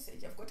got a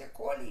message, I've got a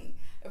calling,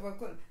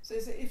 so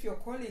you say, if your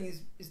calling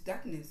is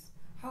darkness,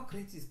 how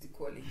great is the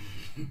calling?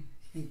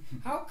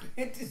 How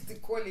great is the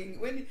calling?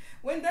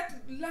 When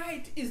that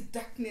light is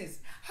darkness,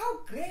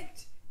 how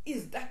great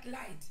is that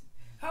light?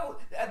 How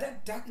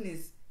that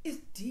darkness is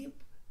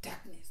deep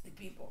darkness, the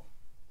people,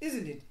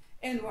 isn't it?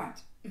 And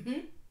what?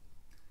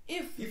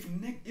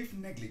 If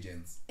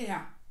negligence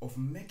of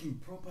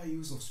making proper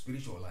use of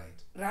spiritual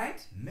light,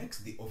 right, makes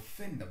the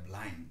offender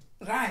blind,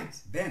 right,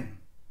 then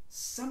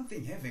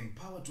something having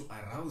power to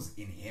arouse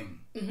in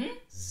him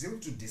zeal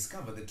to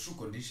discover the true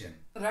condition,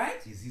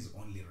 right, is his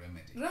only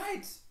remedy.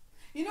 Right.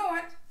 You know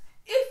what?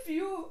 If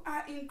you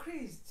are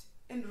increased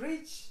and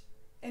rich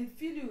and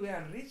feel you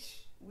are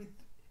rich with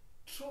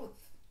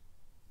truth,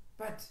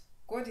 but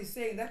God is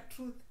saying that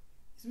truth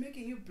is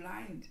making you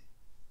blind,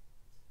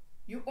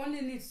 you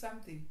only need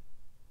something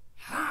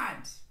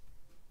hard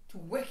to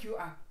wake you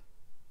up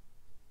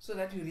so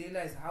that you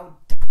realize how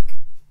dark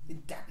the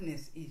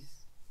darkness is.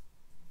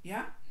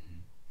 Yeah?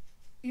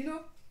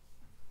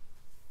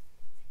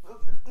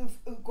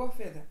 Go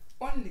further.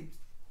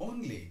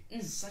 Only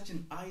such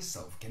an eye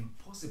salve can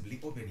possibly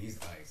open his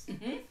eyes.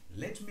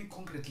 Let me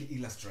concretely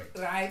illustrate.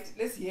 Right,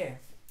 let's hear.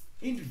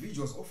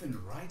 Individuals often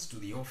write to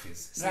the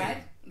office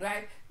saying,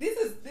 right.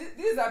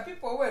 These are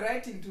people who are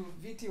writing to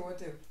VT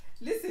whatever.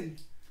 Listen,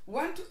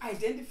 want to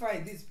identify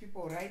these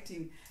people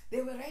writing.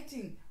 They were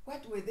writing,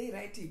 what were they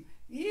writing?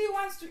 He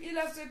wants to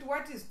illustrate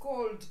what is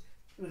called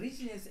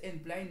richness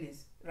and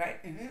blindness, right?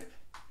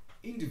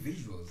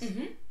 Individuals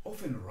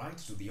often write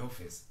to the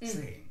office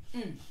saying,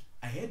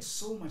 I had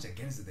so much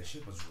against the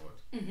shepherd's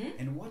rod,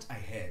 and what I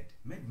had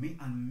made me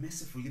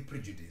unmercifully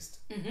prejudiced.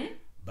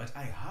 But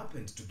I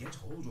happened to get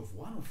hold of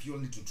one of your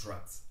little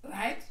tracts.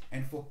 Right.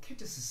 And for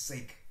courtesy's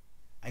sake,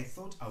 I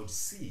thought I would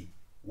see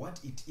what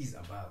it is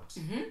about.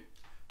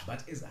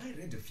 But as I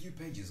read a few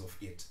pages of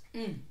it,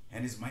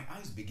 and as my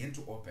eyes began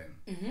to open,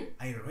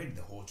 I read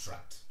the whole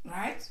tract.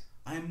 Right.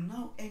 I am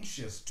now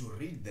anxious to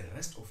read the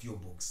rest of your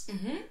books.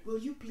 Will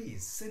you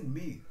please send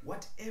me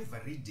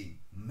whatever reading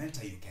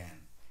matter you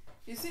can?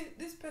 You see,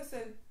 this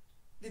person,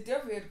 the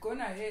devil had gone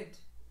ahead,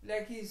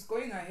 like he's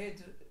going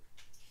ahead,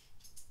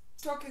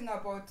 talking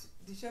about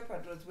the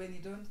shepherd rods when he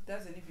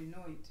doesn't even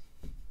know it.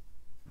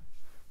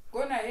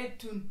 Gone ahead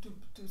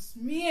to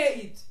smear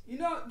it.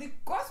 The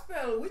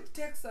gospel which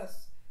takes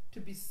us to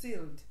be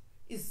sealed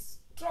is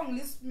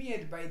strongly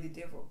smeared by the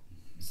devil.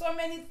 So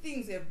many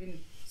things have been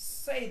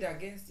said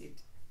against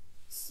it,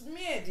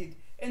 smeared it.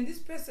 And this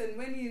person,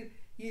 when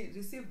he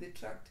received the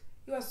tract,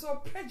 he was so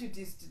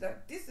prejudiced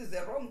that this is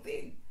the wrong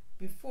thing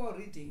before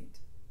reading it.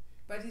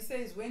 But he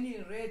says when he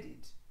read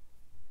it,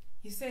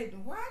 he said,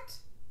 what?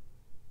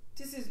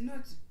 This is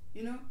not,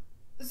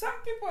 some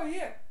people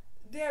here,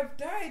 they have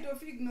died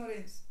of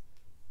ignorance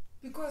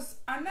because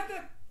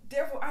another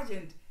devil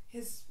agent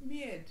has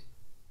smeared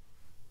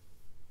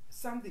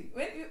something.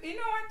 When you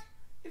know what?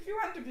 If you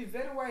want to be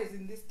very wise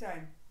in this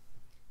time,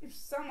 if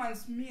someone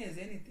smears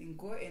anything,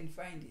 go and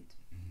find it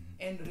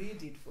and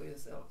read it for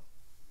yourself.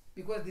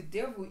 Because the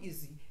devil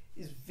is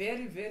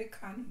very, very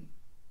cunning.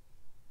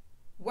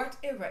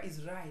 Whatever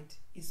is right,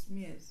 he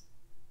smears.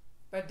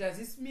 But does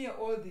he smear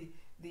all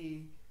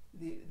the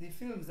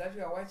films that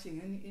you are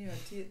watching in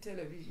your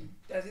television?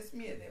 Does he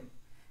smear them?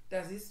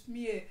 Does he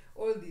smear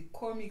all the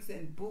comics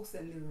and books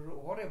and the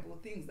horrible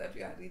things that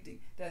you are reading?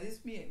 Does he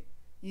smear?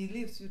 He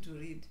leaves you to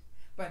read.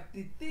 But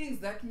the things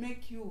that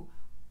make you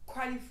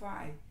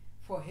qualify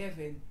for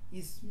heaven,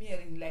 he's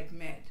smearing like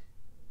mad.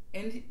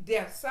 And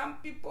there are some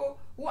people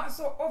who are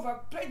so over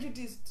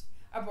prejudiced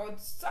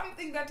about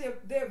something that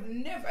they've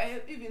never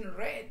even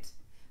read.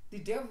 The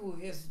devil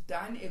has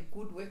done a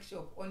good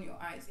workshop on your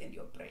eyes and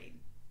your brain.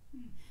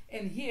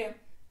 And here,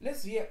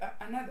 let's hear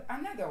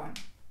another one.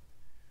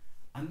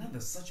 Another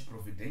such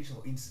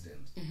providential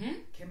incident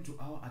came to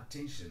our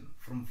attention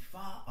from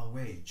far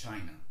away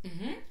China.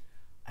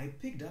 I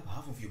picked up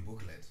half of your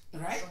booklet.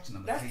 Right.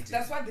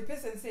 That's what the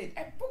person said.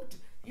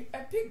 I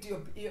picked your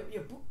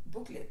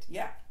booklet.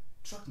 Yeah.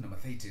 Truck number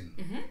 13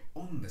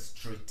 on the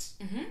street.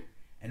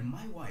 And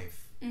my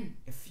wife,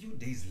 a few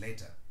days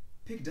later,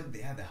 picked up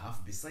the other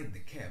half beside the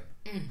cab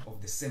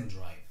of the same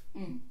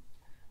drive.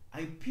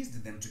 I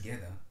pieced them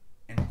together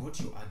and got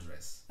your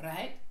address.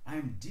 Right. I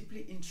am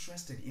deeply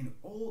interested in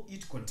all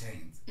it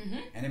contains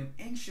and am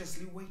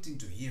anxiously waiting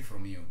to hear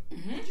from you.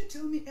 Could you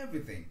tell me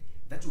everything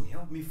that will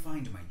help me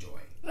find my joy?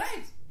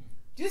 Right.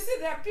 Do you see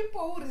there are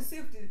people who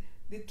received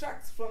the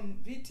tracts from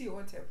VT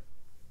whatever,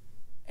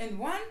 and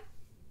one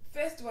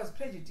first was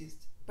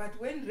prejudiced, but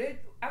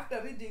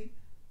after reading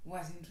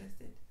was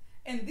interested,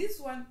 and this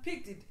one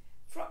picked it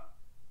from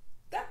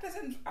that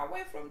person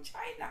away from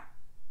China,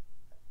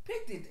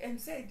 picked it and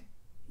said,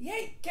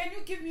 yay, can you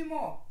give me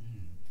more?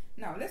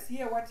 Now let's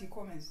hear what he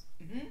comments.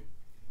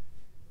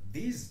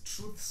 These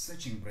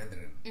truth-searching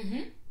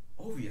brethren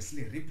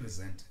obviously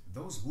represent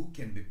those who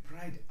can be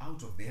pried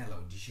out of their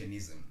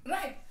Laodiceanism.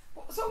 Right.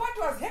 So what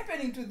was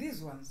happening to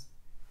these ones?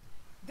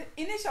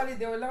 Initially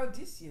they were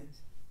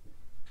Laodiceans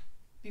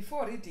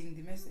before reading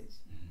the message.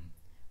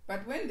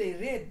 But when they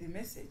read the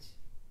message,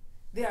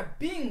 they are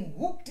being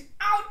hooked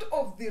out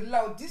of the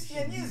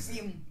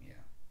Laodiceanism.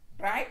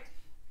 Right?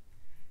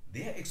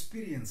 Their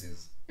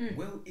experiences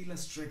will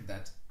illustrate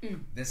that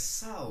the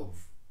salve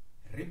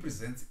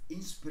represents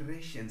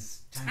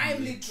inspiration's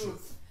timely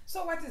truth.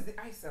 So what is the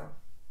I self?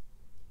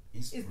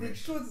 It's the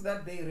truth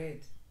that they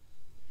read.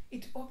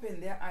 It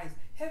opened their eyes.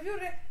 Have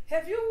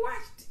you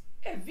watched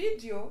a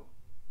video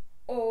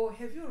or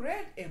have you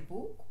read a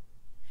book?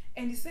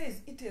 And it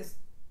says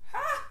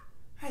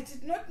I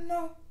did not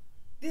know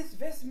this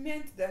verse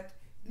meant that.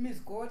 It means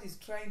God is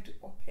trying to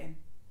open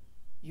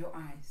your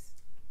eyes.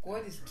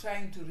 God is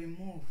trying to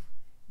remove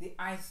the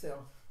I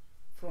self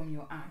from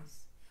your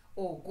eyes.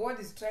 Or God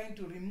is trying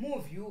to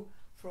remove you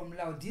from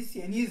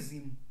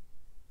Laodiceanism,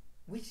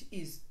 which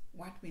is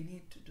what we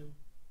need to do.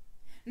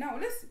 Now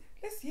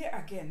let's hear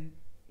again.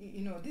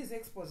 This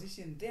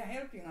exposition, they are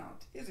helping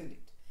out, isn't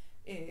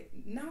it?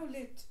 Now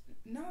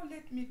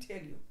let me tell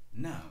you.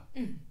 Now,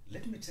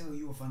 let me tell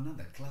you of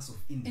another class of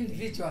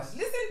individuals.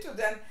 Listen to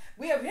them.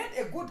 We have had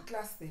a good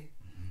class there.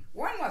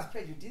 One was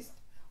prejudiced.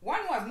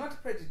 One was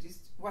not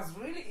prejudiced. Was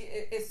really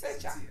a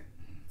searcher,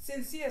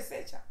 sincere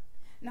searcher.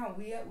 Now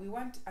we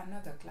want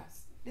another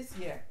class. Let's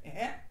hear.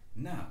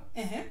 Now,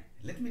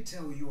 let me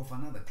tell you of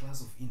another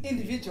class of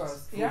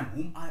individuals from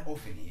whom I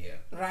often hear.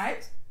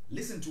 Right.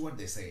 Listen to what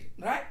they say.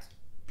 Right.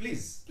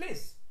 Please.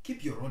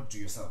 Keep your rod to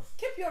yourself.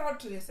 Keep your rod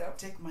to yourself.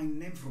 Take my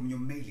name from your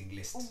mailing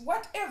list.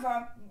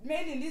 Whatever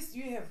mailing list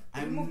you have,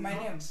 remove my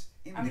name.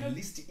 I'm not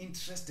least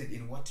interested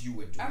in what you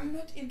were doing. I'm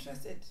not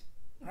interested.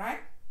 Right?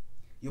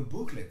 Your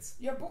booklets.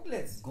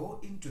 Go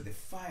into the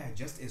fire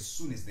just as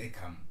soon as they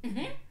come.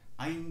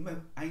 I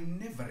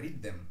never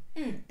read them.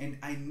 And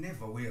I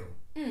never will.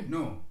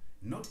 No,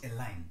 not a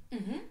line.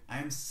 I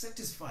am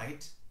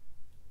satisfied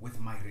with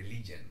my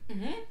religion.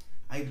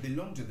 I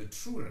belong to the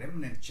true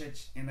remnant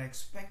church and I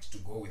expect to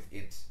go with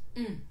it.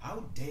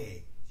 How dare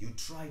you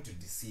try to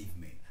deceive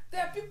me?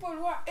 There are people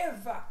who are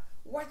ever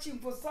watching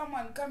for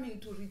someone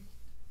coming to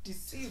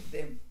deceive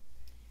them.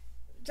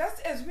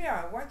 Just as we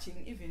are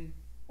watching even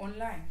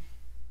online,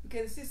 you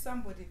can see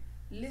somebody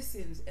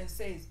listens and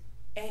says,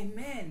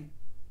 amen.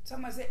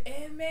 Someone say,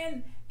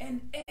 amen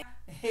and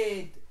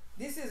amen.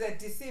 This is a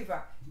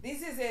deceiver.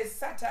 This is a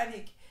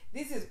satanic.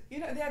 This is,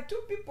 there are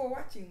two people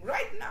watching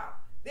right now.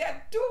 There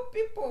are two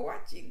people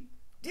watching,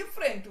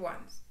 different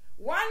ones.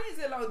 One is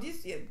a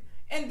Laodicean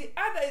and the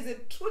other is a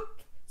truth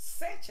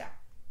searcher.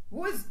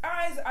 whose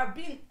eyes are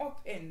being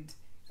opened,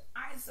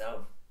 eyes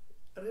are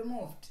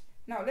removed.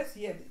 Now let's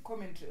hear the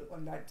commentary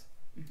on that.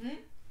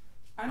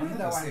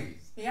 Another one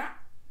says, yeah,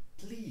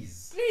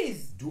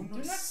 please do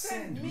not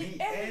send me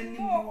any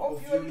more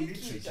of your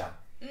literature,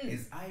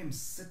 as I am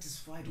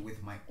satisfied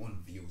with my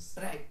own views.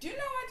 Right. Do you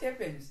know what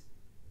happens?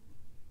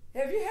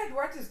 Have you heard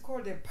what is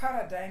called a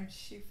paradigm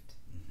shift?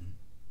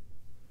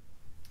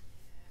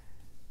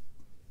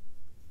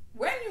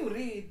 When you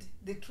read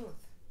the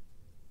truth,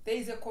 there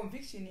is a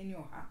conviction in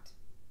your heart.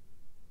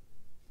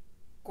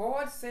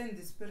 God sent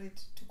the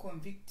Spirit to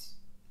convict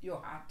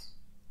your heart,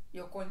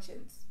 your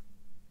conscience.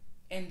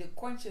 And the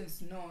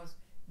conscience knows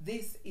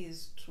this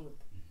is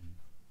truth.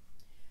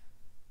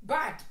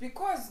 But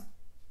because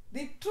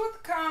the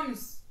truth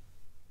comes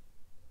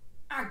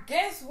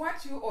against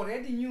what you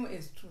already knew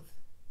as truth,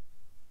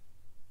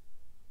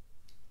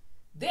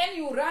 then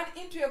you run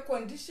into a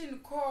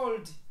condition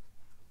called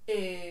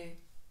a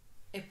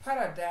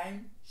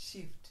paradigm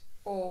shift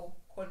or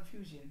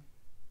confusion.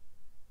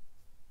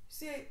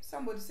 See,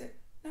 somebody said,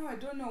 now I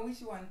don't know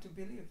which one to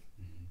believe.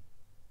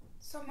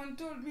 Someone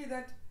told me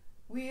that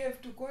we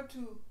have to go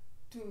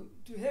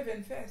to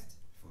heaven first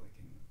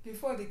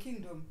before the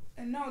kingdom.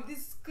 And now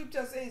this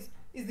scripture says,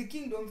 is the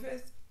kingdom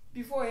first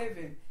before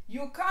heaven?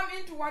 You come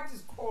into what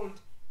is called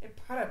a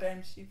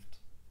paradigm shift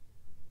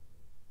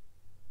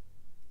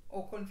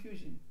or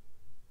confusion.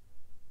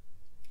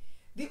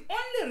 The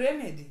only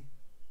remedy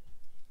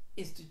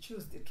is to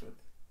choose the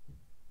truth.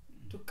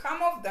 To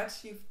come off that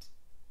shift,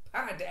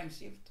 paradigm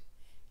shift,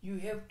 you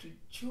have to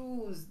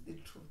choose the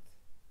truth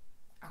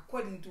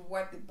according to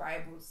what the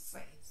Bible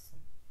says.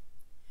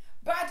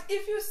 But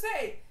if you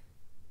say,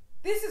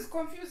 this is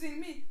confusing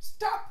me,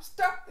 stop.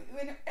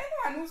 When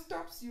anyone who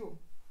stops you,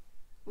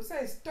 who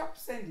says stop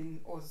sending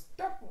or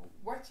stop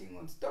watching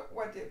or stop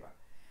whatever,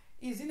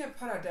 is in a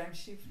paradigm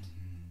shift.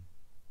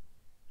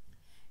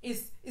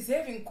 Is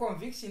having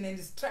conviction and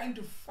is trying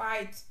to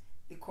fight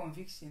the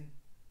conviction.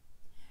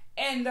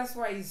 And that's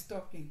why he's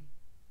stopping.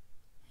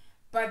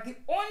 But the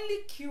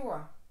only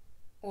cure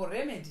or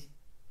remedy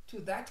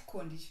to that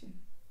condition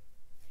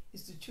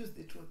is to choose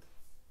the truth.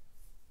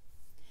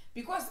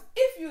 Because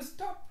if you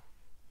stop,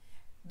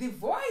 the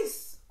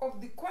voice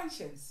of the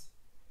conscience,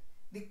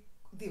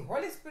 the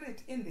Holy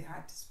Spirit in the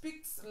heart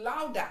speaks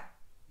louder.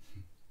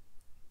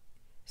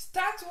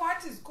 Starts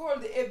what is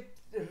called a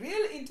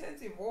real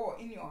intensive war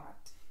in your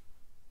heart.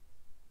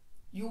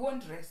 You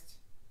won't rest.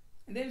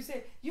 And then you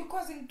say, you're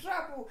causing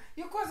trouble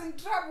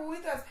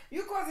with us,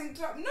 you're causing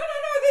trouble. No,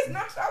 there's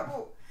no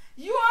trouble.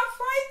 You are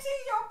fighting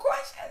your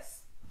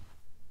conscience.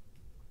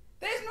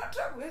 There's no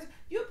trouble.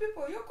 You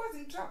people, you're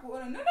causing trouble.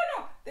 No,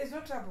 there's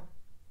no trouble.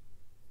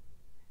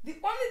 The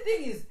only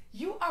thing is,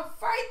 you are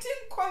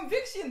fighting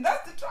conviction.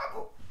 That's the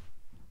trouble.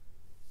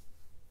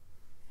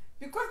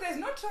 Because there's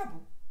no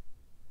trouble.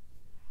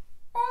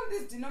 All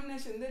these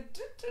denominations,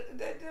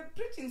 they're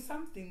preaching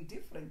something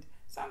different,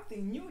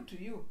 something new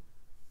to you.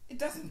 It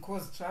doesn't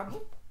cause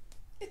trouble.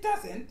 It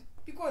doesn't.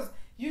 Because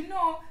you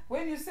know,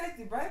 when you search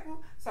the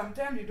Bible,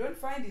 sometimes you don't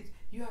find it.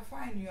 You are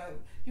fine.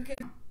 You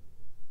can.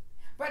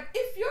 But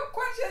if your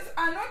conscience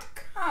are not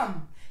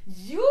calm,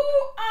 you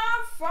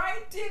are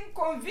fighting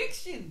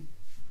conviction.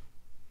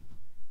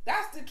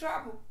 That's the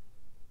trouble.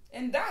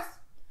 And that's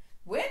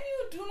when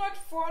you do not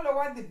follow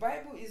what the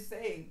Bible is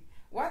saying,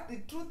 what the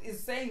truth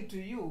is saying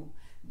to you,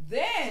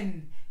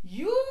 then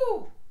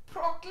you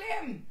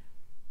proclaim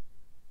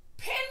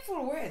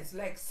painful words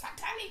like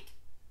satanic,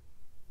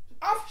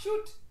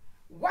 offshoot,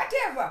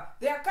 whatever.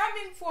 They are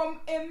coming from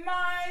a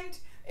mind,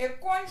 a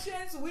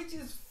conscience which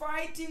is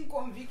fighting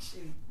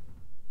conviction.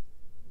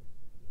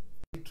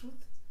 The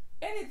truth,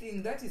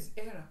 anything that is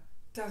error,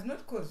 does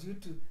not cause you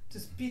to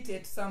spit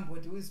at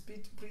somebody who is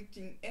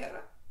preaching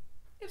error.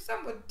 If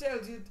somebody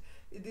tells you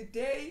the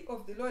day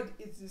of the Lord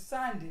is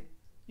Sunday,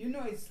 you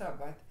know it's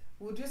Sabbath,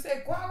 would you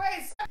say, go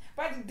away?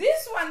 But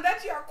this one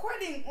that you are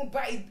calling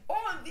by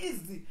all these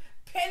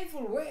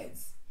painful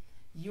words,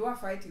 you are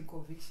fighting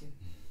conviction.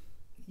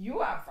 You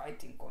are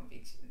fighting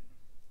conviction.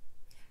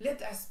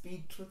 Let us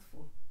be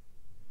truthful.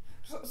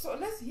 So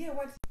let's hear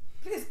what.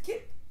 Please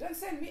keep. Don't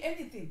send me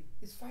anything.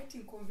 It's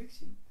fighting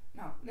conviction.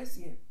 Now let's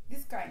hear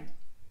this kind.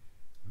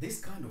 This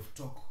kind of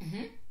talk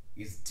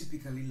is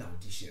typically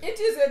Laodicean. It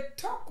is a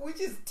talk which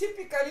is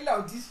typically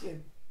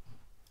Laodicean.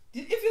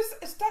 If you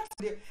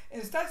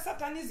start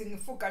satanizing,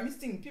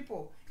 focusing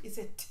people, it's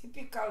a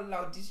typical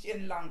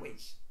Laodicean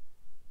language.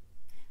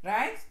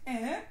 Right?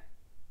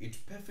 It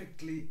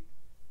perfectly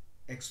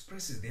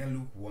expresses their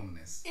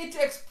lukewarmness. It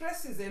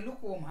expresses a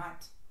lukewarm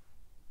heart.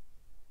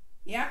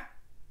 Yeah?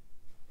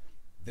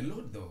 The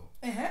Lord, though,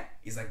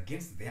 is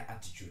against their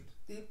attitude.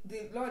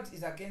 The Lord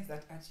is against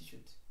that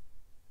attitude.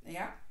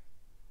 Yeah?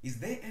 Is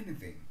there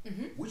anything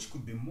which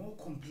could be more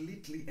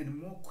completely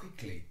and more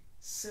quickly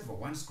sever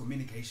one's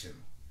communication,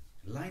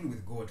 line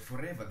with God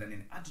forever, than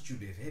an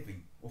attitude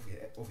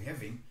of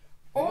having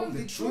all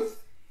the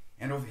truth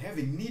and of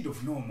having need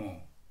of no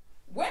more?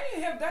 When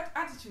you have that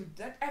attitude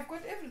that I've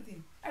got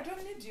everything, I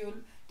don't need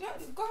you,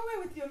 go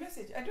away with your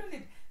message, I don't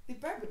need, The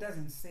Bible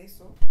doesn't say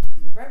so.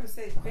 The Bible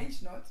says,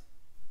 quench not.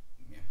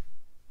 Yeah.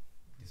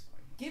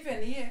 Despise not. Give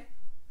an ear.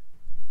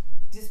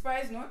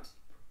 Despise not.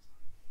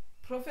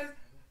 Profess.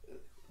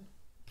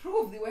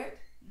 Prove the word.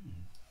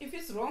 If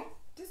it's wrong,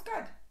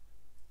 discard.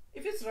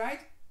 If it's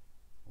right,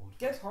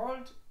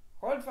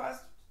 hold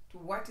fast to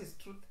what is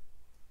truth.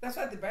 That's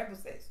what the Bible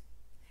says.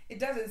 It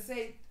doesn't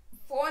say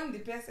phone the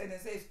person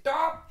and say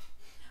stop,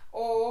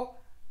 or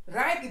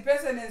write the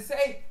person and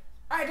say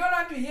I don't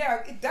want to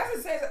hear. It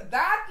doesn't say that.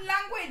 That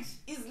language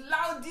is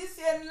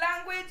Laodicean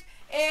language,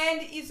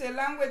 and it's a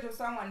language of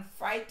someone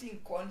fighting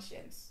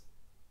conscience.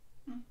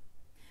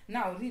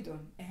 Now read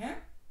on.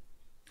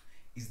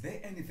 Is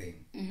there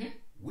anything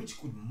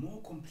which could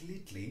more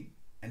completely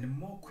and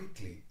more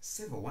quickly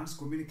sever one's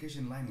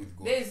communication line with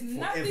God? There is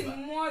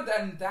nothing more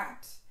than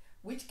that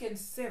which can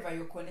sever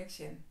your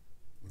connection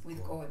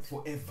with God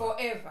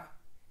forever.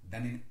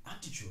 Than an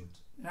attitude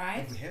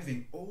right? Of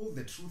having all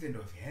the truth and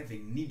of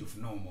having need of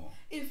no more.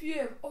 If you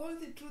have all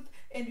the truth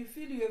and you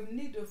feel you have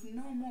need of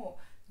no more,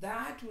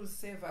 that will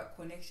sever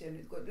connection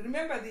with God.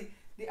 Remember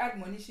the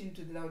admonition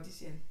to the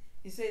Laodicean.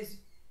 He says,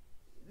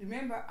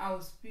 remember, I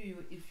will spew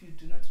you if you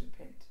do not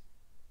repent.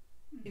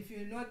 If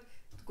you're not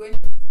going to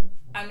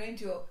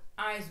anoint your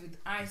eyes with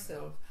eye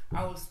salve,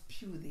 I will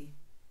spew thee.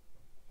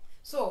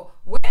 So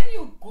when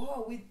you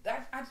go with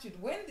that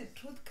attitude, when the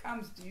truth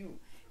comes to you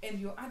and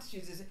your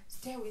attitude is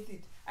stay with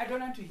it, I don't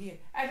want to hear,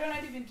 I don't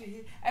want even to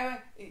hear,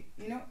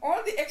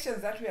 all the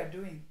actions that we are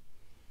doing,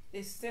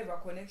 they sever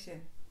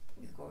connection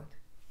with God.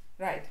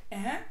 Right.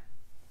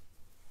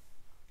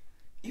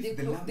 If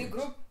the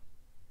group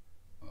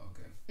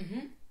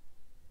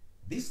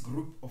this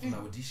group of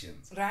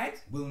Laodiceans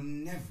will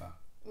never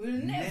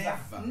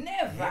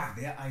have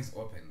their eyes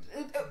opened.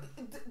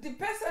 The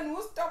person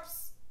who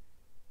stops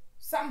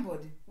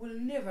somebody will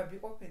never be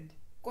opened.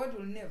 God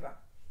will never.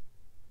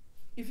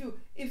 If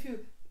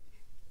you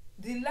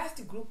the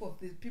last group of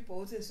the people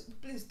who says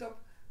please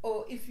stop,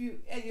 or if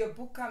your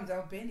book comes,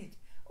 I'll ban it,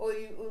 or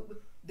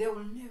they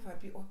will never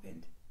be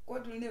opened.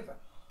 God will never.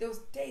 They will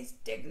stay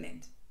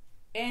stagnant.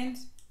 And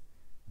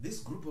this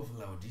group of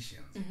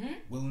Laodiceans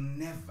will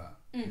never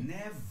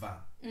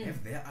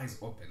have their eyes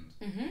opened,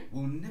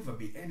 will never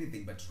be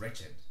anything but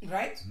wretched,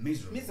 right?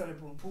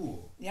 Miserable,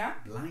 poor,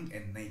 blind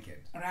and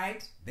naked,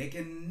 right? They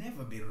can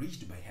never be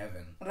reached by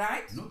heaven,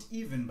 right? Not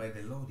even by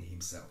the Lord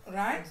himself,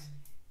 right?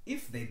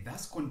 If they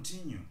thus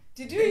continue.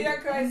 Did you hear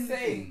Christ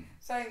saying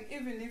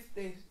even if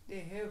they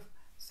have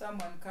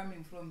someone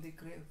coming from the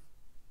grave,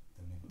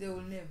 they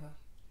will never.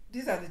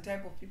 These are the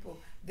type of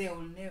people, they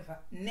will never.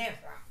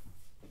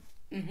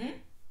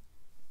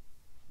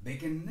 They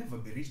can never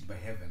be reached by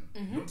heaven,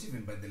 not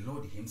even by the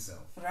Lord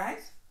himself.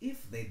 Right?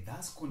 If they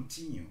thus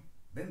continue,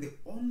 then the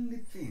only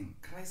thing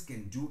Christ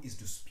can do is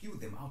to spew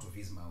them out of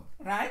his mouth.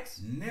 Right?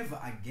 Never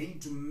again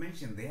to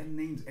mention their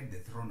names at the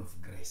throne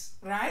of grace.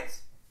 Right?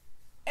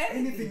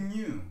 Anything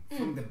new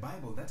from the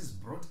Bible that is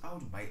brought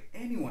out by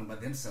anyone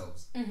but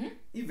themselves,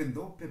 even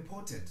though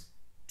purported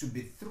to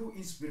be through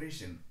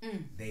inspiration,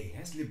 they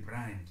hastily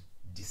brand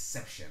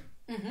deception.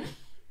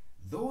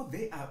 Though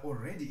they are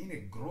already in a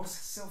gross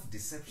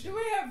self-deception. Do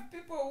we have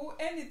people who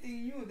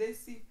anything new they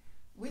see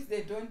which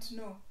they don't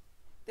know?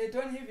 They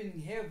don't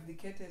even have the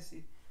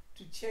courtesy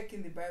to check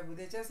in the Bible.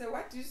 They just say,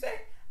 what do you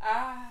say?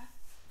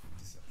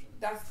 Deception.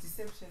 That's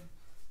deception.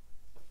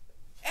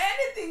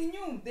 Anything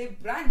new, they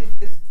brand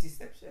it as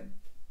deception.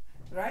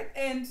 Right?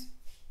 And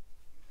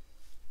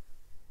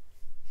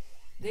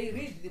they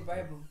read the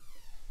Bible.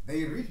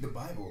 They read the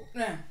Bible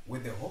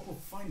with the hope of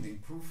finding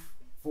proof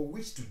for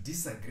which to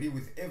disagree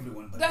with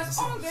everyone. But that's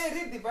all they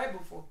read the Bible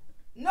for.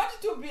 Not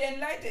to be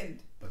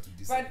enlightened, but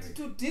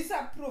to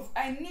disapprove.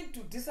 I need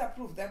to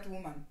disapprove that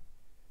woman.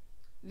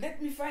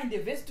 Let me find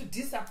a verse to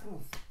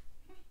disapprove.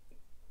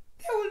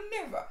 They will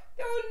never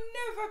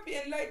be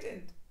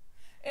enlightened.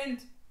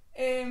 And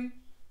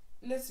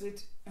let's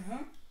read.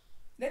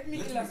 Let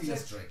me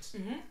illustrate.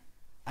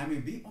 I may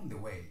be on the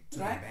way to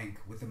the bank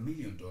with $1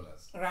 million.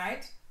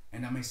 Right.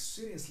 And I may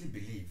seriously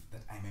believe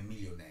that I'm a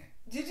millionaire.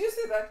 Did you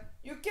see that?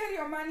 You carry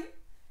your money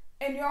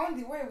and you're on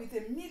the way with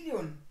 $1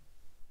 million.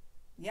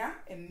 Yeah?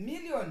 $1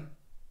 million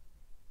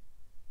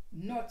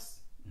notes.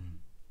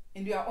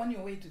 And you are on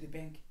your way to the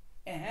bank.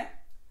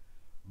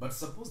 But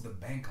suppose the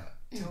banker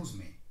tells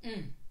me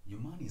your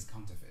money is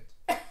counterfeit.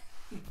 And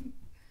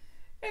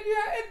you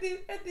are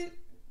at the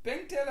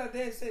bank teller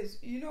there says,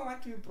 you know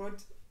what we brought?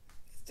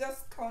 It's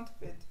just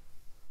counterfeit.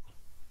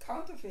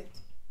 Counterfeit.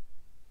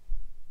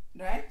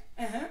 Right?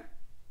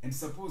 And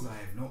suppose I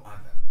have no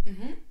other.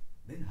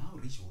 Then how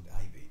rich would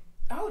I be?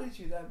 How rich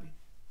would I be?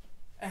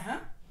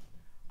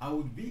 I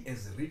would be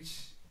as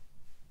rich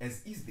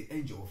as is the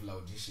angel of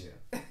Laodicea.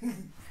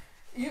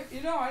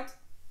 You know what?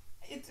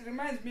 It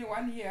reminds me,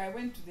 one year I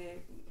went to the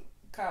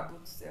car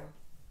boot sale.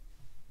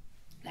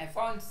 I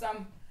found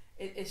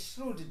a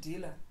shrewd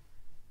dealer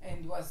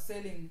and was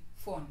selling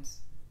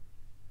phones.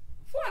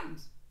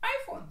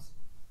 iPhones.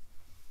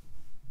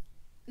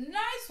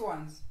 Nice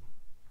ones.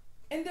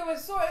 And there were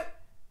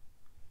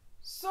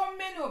so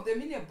many of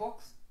them in a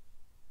box.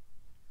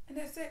 And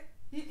I said,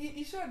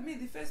 He showed me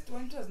the first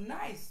one. It was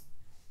nice.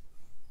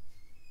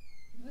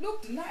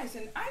 Looked nice.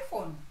 An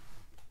iPhone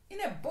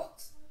in a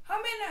box. How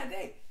many are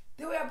they?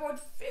 There were about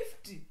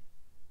 50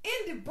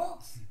 in the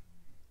box.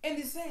 And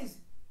he says,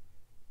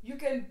 you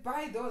can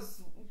buy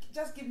those.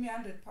 Just give me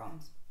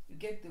 £100. You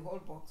get the whole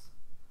box.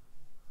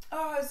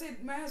 Oh, I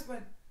said, my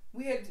husband,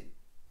 we had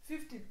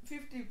 50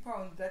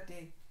 pounds that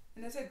day.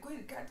 And I said, go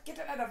and get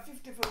another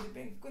 50 from the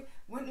bank.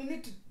 When you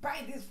need to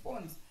buy these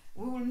phones,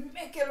 we will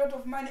make a lot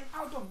of money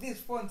out of these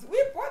phones.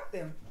 We bought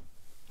them.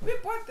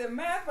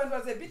 My husband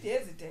was a bit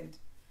hesitant.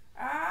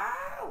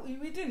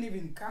 We didn't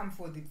even come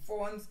for the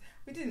phones.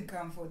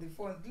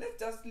 Let's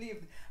just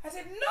leave. I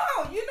said,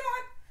 no, you know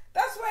what?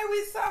 That's why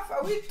we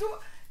suffer. We do,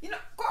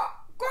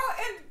 go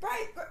and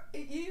buy.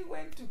 He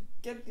went to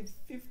get the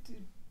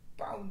 50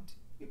 pounds.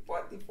 We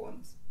bought the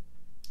phones.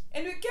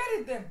 And we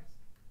carried them.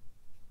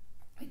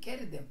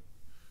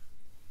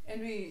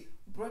 And we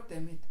brought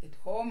them at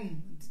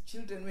home. The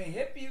children were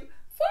happy.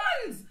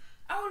 Phones!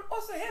 I will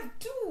also have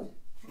 2.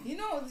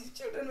 The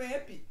children were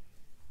happy.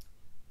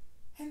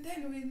 And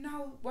then we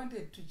now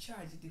wanted to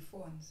charge the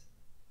phones.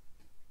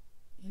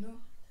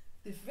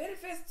 The very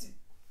first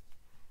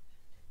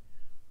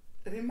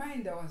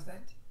reminder was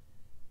that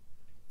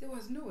there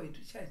was no way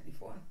to charge the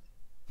phone.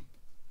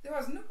 There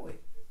was no way.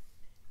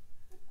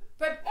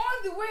 But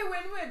all the way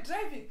when we were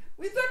driving,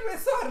 we thought we were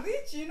so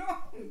rich,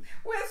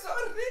 We're so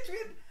rich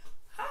with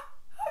how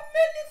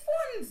many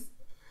phones?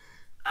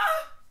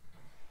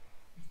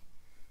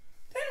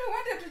 Then we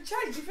wanted to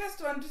charge the first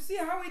one to see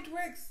how it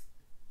works.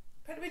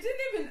 But we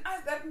didn't even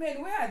ask that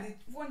man, where are the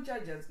phone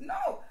chargers?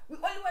 No, we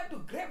only went to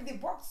grab the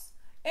box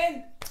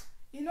and,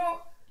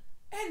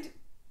 and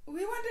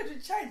we wanted to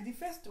charge the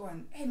first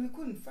one and we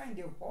couldn't find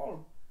a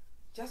hole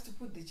just to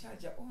put the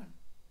charger on.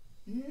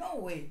 No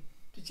way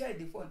to charge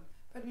the phone.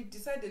 But we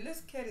decided, let's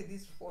carry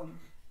this phone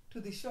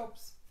to the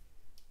shops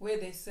where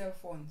they sell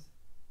phones.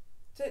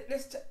 So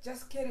let's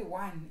just carry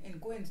one and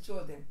go and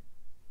show them.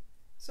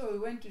 So we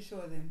went to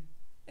show them.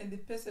 And the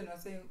person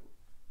was saying,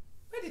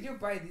 where did you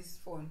buy this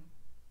phone?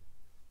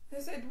 They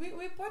said,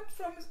 we bought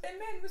from a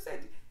man who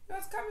said he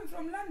was coming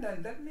from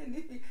London. That man,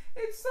 he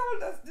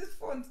sold us these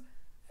phones.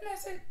 And I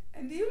said,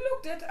 and he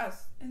looked at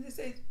us and he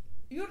said,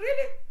 you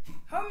really?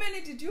 How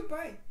many did you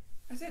buy?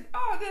 I said,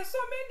 oh, there's so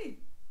many.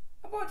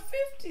 About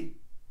 50. I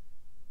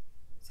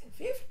said,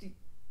 50?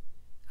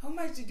 How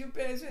much did you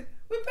pay? I said,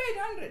 we paid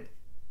 100.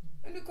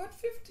 And we got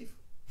 50.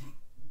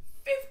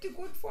 50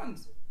 good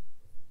phones.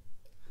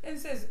 And he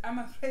says, I'm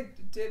afraid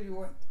to tell you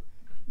what.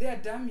 They are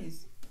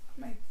dummies.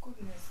 My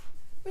goodness.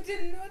 We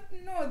did not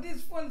know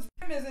these phones,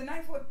 as an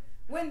iPhone,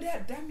 when they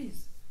are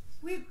dummies.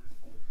 We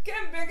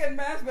came back and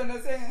my husband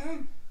was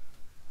saying,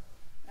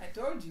 I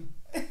told you.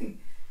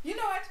 You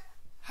know what?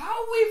 How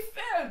we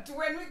felt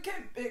when we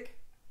came back.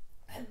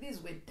 And these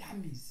were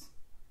dummies.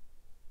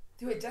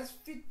 They were just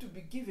fit to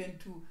be given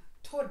to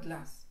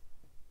toddlers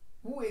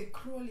who were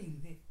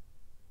crawling there.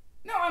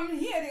 Now I'm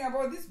hearing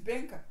about this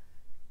banker.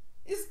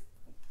 He's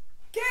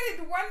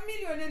carried 1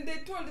 million and they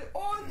told that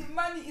all the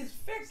money is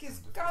fake,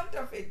 is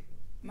counterfeit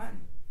money.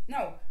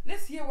 Now,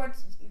 let's hear what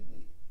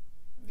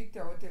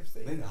Victor Hotef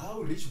said. Then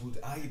how rich would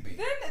I be?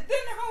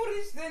 Then how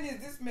rich then is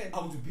this man?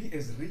 I would be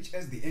as rich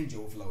as the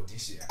angel of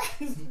Laodicea.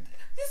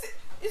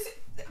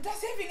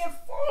 That's having a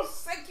false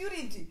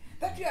security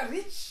that you are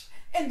rich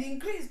and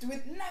increased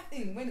with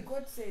nothing when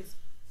God says,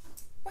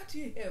 what do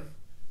you have?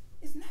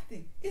 It's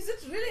nothing. Is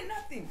it really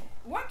nothing?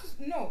 Want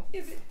to know?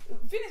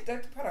 Finish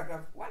that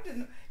paragraph. Want to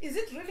know? Is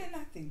it really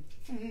nothing?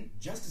 Mm-hmm.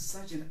 Just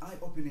such an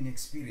eye-opening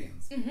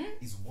experience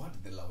is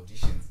what the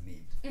Laodiceans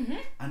need.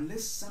 Mm-hmm.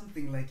 Unless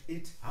something like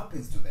it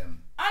happens to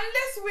them.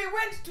 Unless we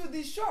went to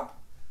the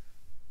shop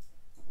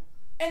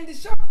and the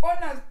shop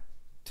owners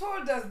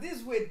told us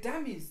these were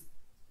dummies.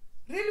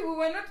 Really, we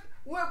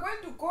were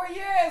going to go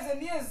years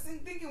and years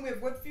thinking we've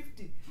got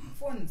 50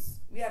 phones.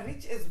 We are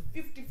rich as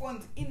 50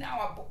 phones in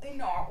our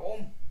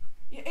home.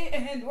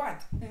 And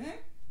what? Mm-hmm.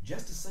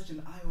 Just such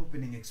an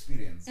eye-opening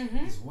experience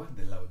is what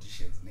the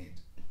Laodiceans need.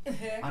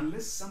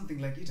 Unless something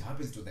like it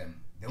happens to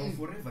them, they will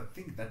forever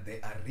think that they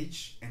are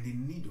rich and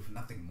in need of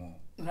nothing more.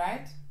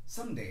 Right?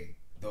 Someday,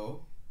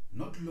 though,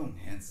 not long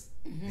hence,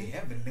 the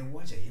heavenly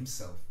watcher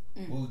himself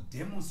will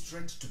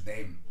demonstrate to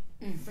them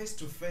face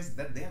to face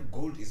that their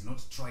gold is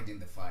not tried in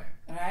the fire.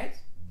 Right?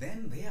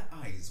 Then their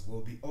eyes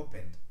will be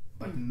opened,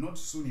 but not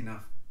soon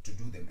enough to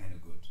do them any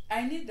good.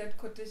 I need that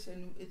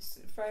quotation. It's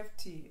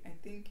 5T, I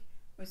think,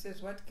 where it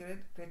says, what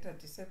greater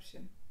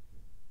deception?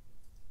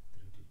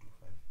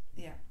 3225.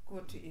 Yeah, go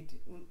to it.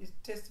 It's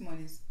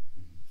Testimonies,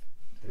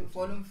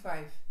 volume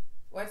 5.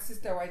 What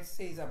Sister White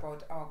says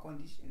about our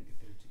condition.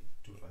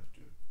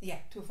 252. Yeah,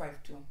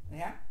 252.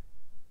 Yeah?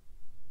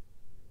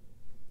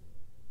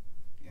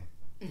 Yeah,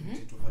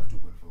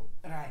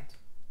 252.4. Right.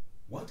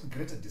 What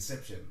greater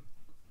deception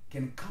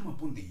can come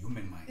upon the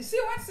human mind? You see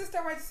what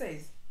Sister White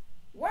says?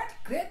 What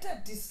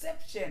greater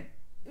deception?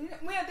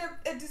 We had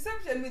a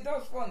deception with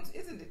those phones,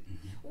 isn't it?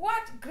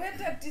 What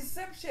greater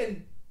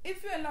deception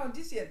If you're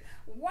Laodicean,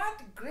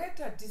 what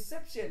greater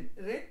deception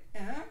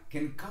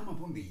can come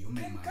upon the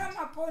human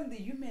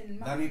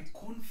mind than a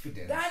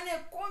confidence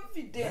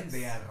that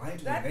they are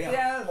right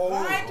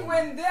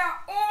when they are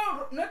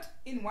all not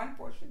in one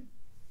portion.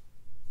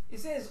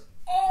 It says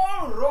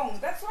all wrong.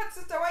 That's what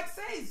Sister White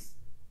says.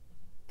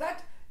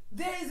 That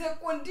there is a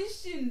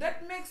condition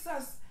that makes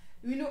us,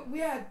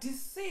 we are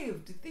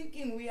deceived,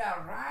 thinking we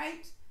are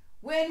right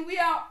when we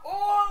are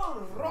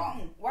all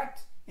wrong.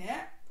 What?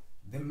 Yeah?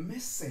 The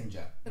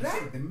messenger,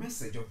 the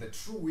message of the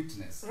true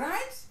witness,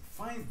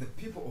 finds the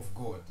people of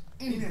God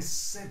in a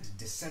sad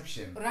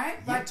deception,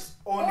 but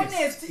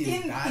honest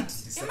in that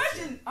deception.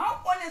 Imagine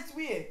how honest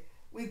we are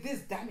with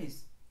these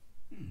dummies.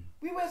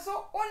 We were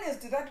so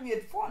honest that we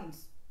had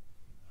phones.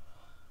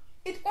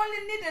 It only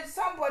needed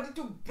somebody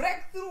to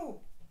break through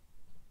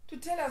to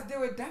tell us they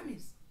were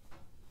dummies.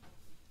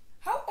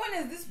 How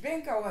honest this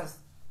banker was,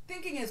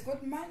 thinking he's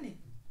got money.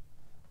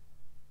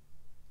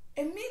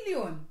 1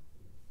 million.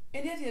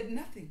 And yet he had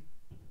nothing.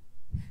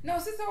 Now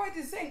Sister White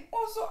is saying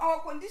also our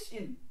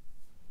condition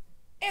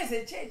as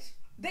a church,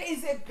 there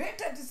is a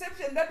greater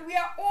deception that we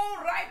are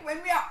all right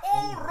when we are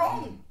all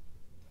wrong.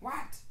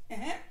 What?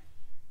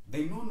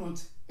 They know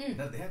not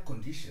that their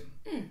condition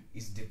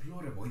is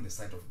deplorable in the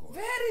sight of God.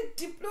 Very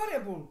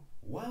deplorable.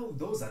 While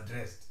those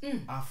addressed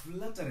are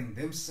flattering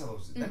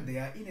themselves that they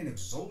are in an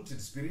exalted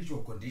spiritual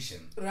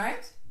condition,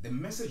 the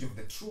message of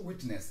the true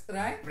witness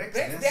breaks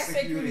their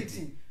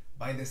security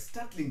by the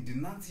startling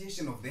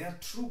denunciation of their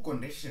true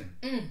condition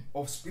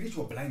of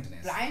spiritual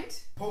blindness,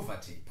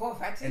 poverty,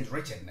 and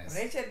wretchedness.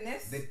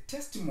 The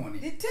testimony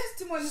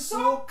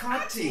so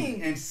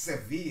cutting and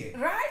severe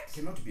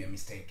cannot be a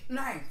mistake.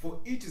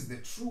 For it is the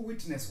true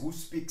witness who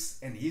speaks,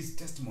 and his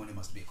testimony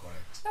must be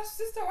correct. That's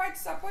Sister White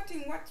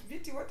supporting what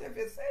Viti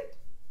whatever said.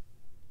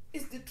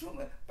 It's the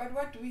truth. But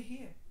what do we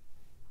hear?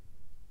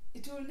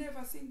 It will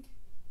never sink.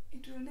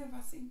 It will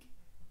never sink.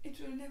 It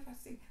will never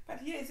sink. But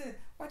here it says,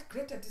 what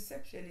greater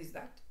deception is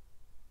that?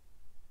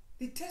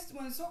 The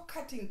testimony so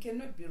cutting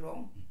cannot be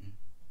wrong.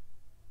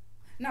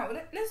 Now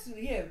let's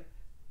hear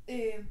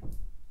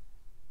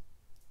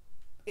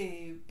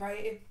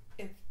by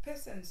a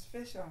person's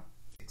facial.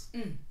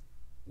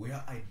 We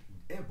are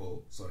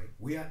able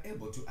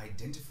to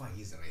identify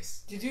his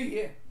race. Did you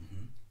hear?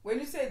 When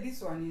you say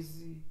this one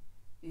is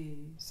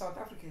South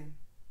African,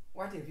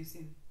 what have you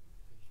seen?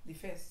 The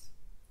face.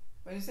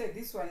 When you say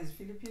this one is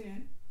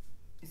Filipinian,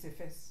 it's a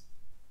face.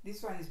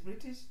 This one is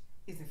British,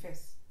 it's a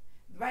face.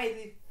 By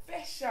the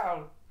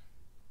facial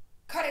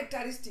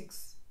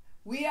characteristics,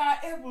 we are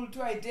able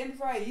to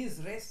identify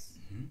his race.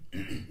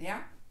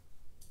 Yeah?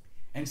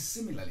 And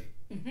similarly,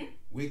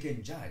 we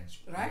can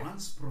judge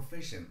one's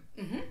profession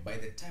by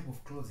the type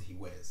of clothes he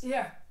wears.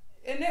 Yeah.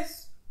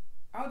 NS.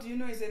 How do you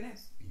know it's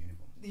NS? The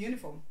uniform. The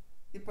uniform.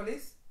 The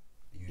police?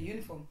 The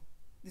uniform.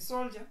 The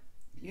soldier?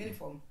 The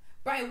uniform.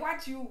 By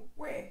what you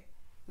wear,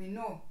 we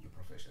know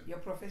your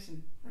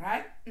profession,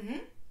 right?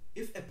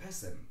 If a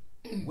person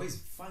wears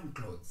fine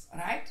clothes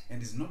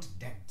and is not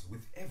decked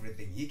with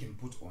everything he can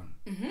put on,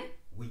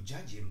 we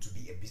judge him to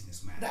be a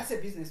businessman. That's a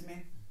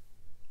businessman,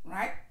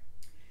 right?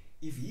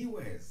 If he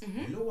wears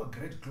lower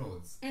grade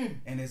clothes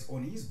and has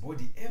on his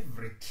body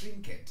every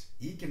trinket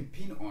he can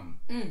pin on,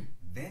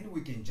 then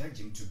we can judge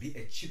him to be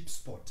a cheap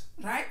sport,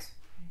 right?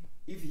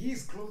 If he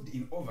is clothed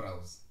in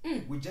overalls,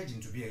 we judge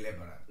him to be a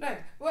laborer.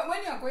 Right.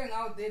 When you are going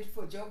out there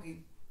for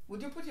jogging,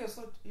 would you put your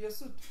suit?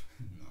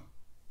 No.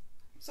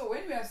 So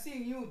when we are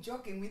seeing you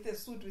jogging with a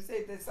suit, we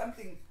say there's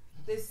something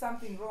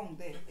wrong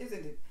there,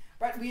 isn't it?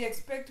 But we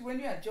expect when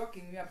you are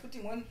jogging, we are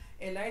putting on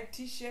a light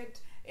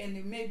T-shirt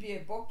and maybe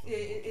a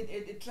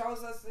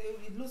trousers,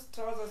 loose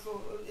trousers,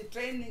 or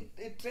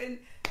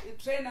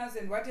trainers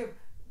and whatever.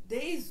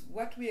 There is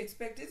what we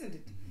expect, isn't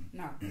it?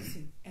 Now,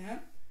 listen.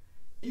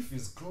 If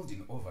he's clothed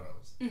in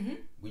overalls,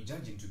 we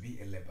judge him to be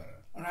a laborer.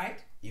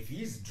 Right. If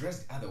he is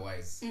dressed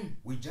otherwise,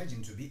 we judge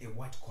him to be a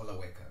white-collar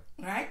worker.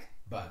 Right.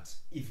 But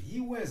if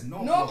he wears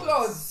no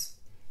clothes,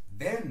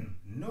 then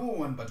no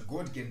one but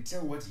God can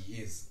tell what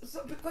he is.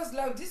 So because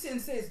Laodicean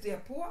says they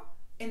are poor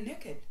and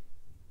naked.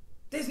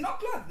 There's no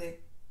cloth there.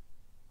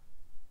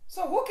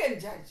 So who can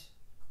judge?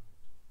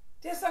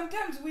 There's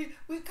sometimes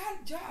we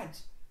can't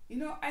judge.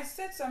 I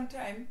sat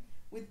sometime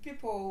with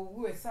people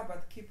who were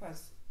Sabbath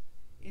keepers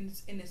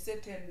in a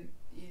certain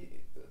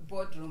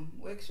boardroom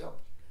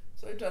workshop.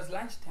 So it was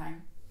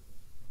lunchtime,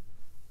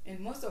 and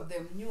most of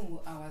them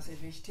knew I was a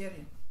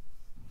vegetarian.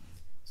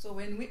 So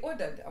when we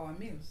ordered our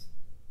meals,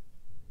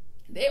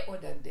 they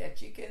ordered their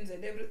chickens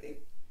and everything,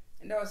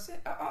 and I was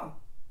saying,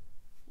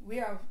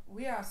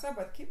 we are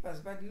Sabbath keepers,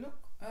 but look,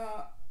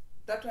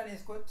 that one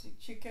has got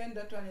chicken,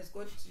 that one has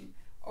got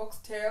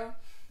oxtail,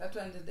 that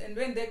one. And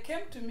when they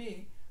came to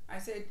me, I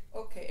said,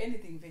 okay,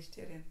 anything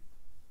vegetarian.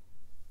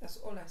 That's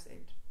all I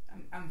said.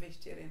 I'm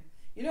vegetarian.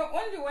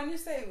 Only when you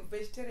say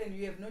vegetarian,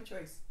 you have no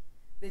choice.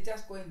 They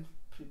just go and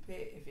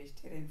prepare a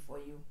vegetarian for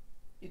you.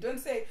 You don't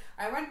say,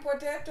 I want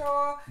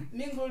potato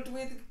mingled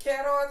with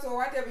carrots or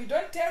whatever. You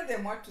don't tell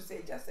them what to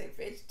say. Just say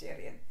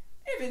vegetarian.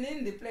 Even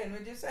in the plane,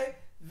 when you say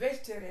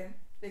vegetarian,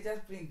 they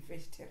just bring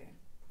vegetarian.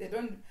 They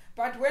don't.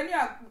 But when you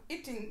are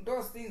eating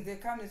those things, they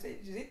come and say,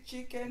 is it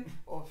chicken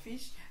or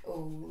fish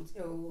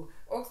or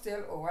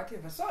oxtail or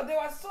whatever? So there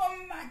was so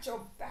much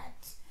of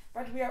that.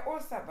 But we are all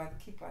Sabbath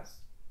keepers.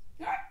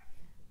 Yeah?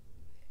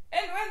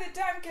 And when the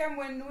time came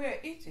when we were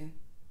eating,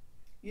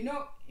 you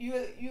know,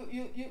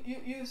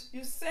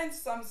 you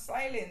sense some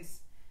silence,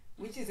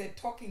 which is a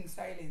talking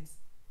silence.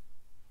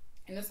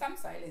 You know, some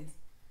silence.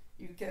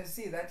 You can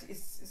see that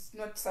it's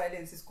not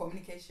silence, it's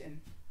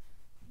communication.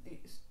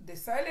 The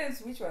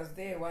silence which was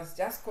there was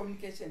just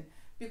communication,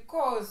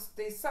 because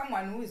there's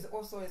someone who is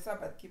also a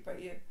Sabbath keeper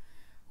here,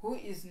 who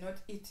is not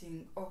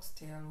eating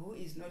oxtail, who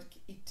is not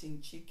eating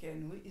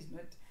chicken, who is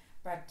not,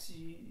 but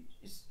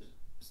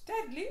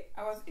steadily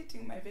I was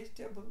eating my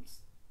vegetables,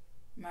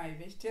 my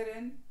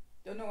vegetarian,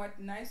 don't know what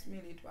nice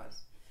meal it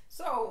was.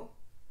 So,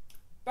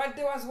 but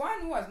there was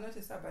one who was not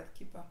a Sabbath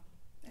keeper.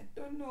 I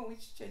don't know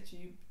which church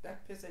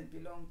that person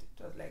belonged.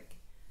 It was like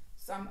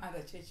some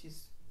other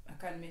churches, I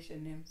can't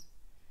mention names.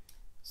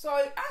 So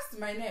I asked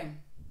my name,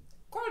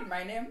 called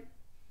my name,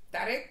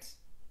 direct,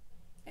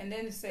 and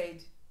then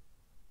said,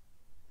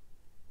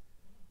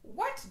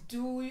 what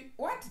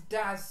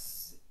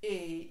does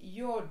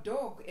your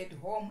dog at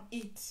home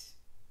eat?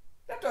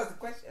 That was the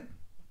question.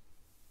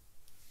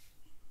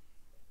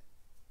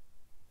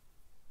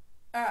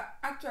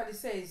 Actually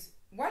says,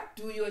 what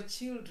do your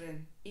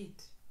children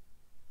eat?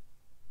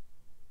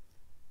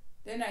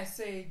 Then I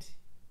said,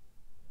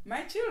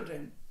 my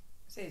children?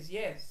 Says,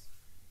 yes.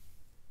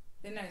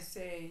 Then I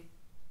say,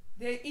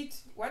 they eat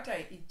what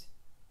I eat,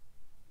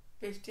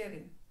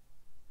 vegetarian.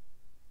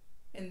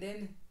 And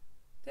then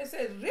they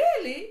said,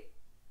 really?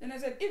 Then I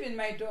said, even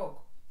my dog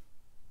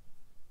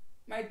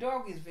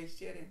is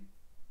vegetarian.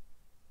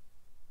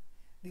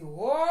 The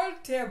whole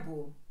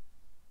table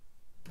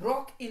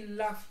broke in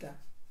laughter.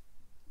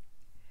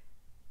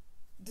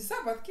 The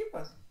Sabbath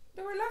keepers,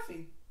 they were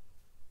laughing.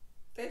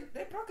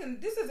 They broke in.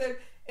 This is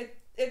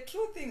a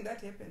true thing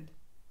that happened.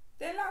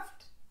 They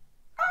laughed.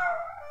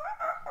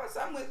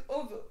 Some was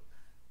over,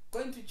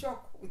 going to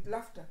choke with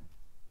laughter.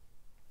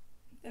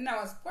 And I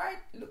was quite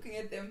looking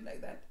at them like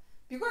that.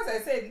 Because I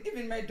said,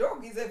 even my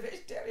dog is a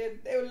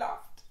vegetarian, they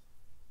laughed.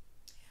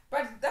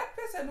 But that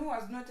person who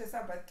was not a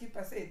Sabbath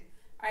keeper said,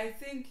 I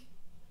think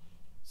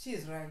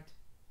she's right.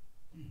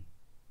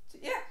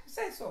 Yeah,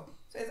 says so.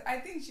 Says, I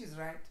think she's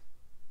right.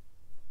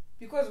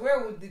 Because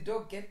where would the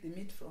dog get the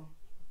meat from?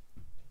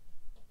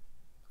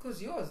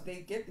 Because yours, they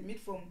get the meat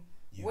from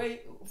where,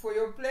 for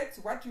your plates,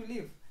 what you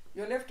leave.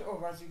 Your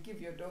leftovers you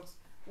give your dogs.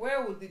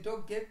 Where would the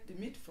dog get the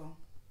meat from?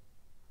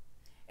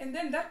 And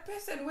then that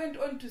person went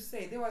on to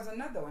say, there was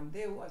another one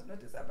there who was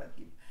not a Sabbath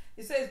keeper.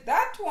 He says,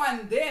 that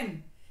one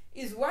then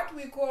is what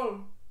we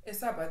call a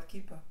Sabbath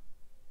keeper.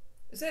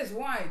 He says,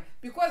 why?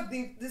 Because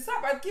the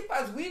Sabbath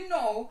keepers we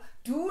know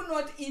do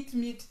not eat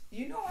meat.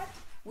 You know what?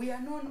 We are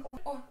known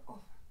all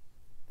over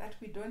that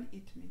we don't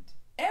eat meat.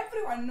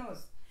 Everyone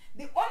knows.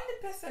 The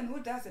only person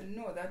who doesn't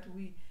know that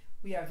we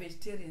are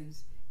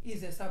vegetarians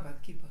is a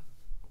Sabbath keeper.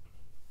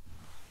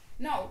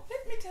 Now,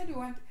 let me tell you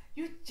what,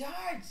 you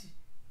judge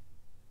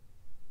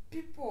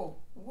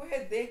people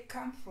where they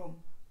come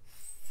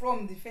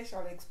from the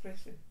facial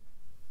expression,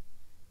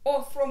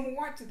 or from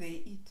what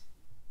they eat.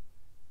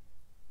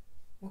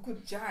 We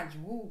could judge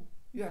who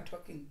you are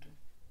talking to.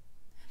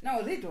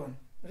 Now, read on,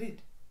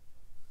 read.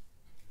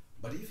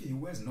 But if he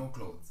wears no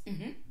clothes,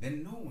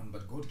 then no one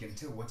but God can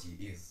tell what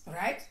he is.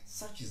 Right.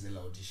 Such is the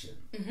Laodicean.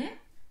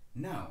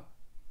 Now,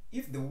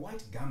 if the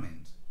white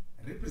garment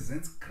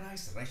represents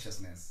Christ's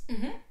righteousness,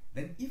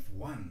 then if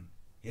one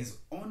has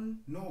on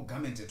no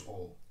garment at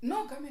all,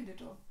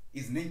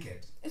 is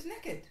naked,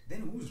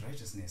 then whose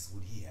righteousness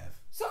would he have?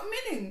 So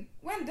meaning,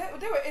 when they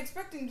were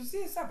expecting to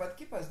see Sabbath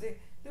keepers, they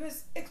were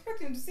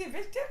expecting to see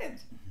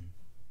vegetarians.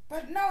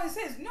 But now he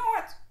says, you know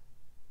what?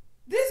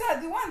 These are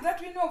the ones that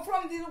we know.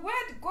 From the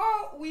word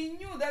go, we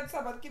knew that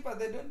Sabbath keepers,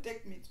 they don't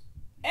take meat.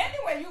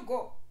 Anywhere you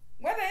go,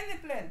 whether in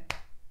the plane,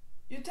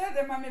 you tell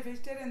them I'm a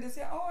vegetarian, they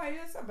say, oh, are you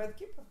a Sabbath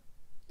keeper?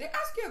 They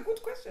ask you a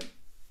good question.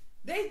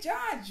 They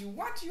judge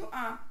what you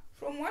are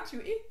from what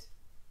you eat.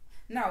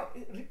 Now,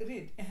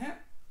 read.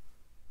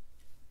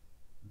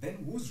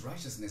 Then whose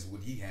righteousness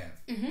would he have?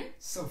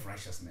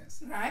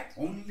 Self-righteousness. Right.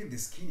 Only the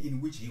skin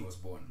in which he was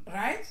born.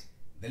 Right.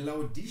 The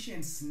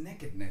Laodicean's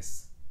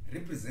nakedness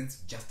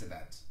represents just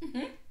that.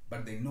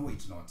 But they know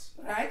it not.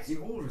 Right. In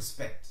all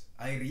respect,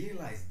 I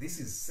realize this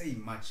is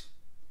saying much,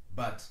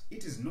 but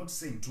it is not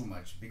saying too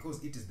much,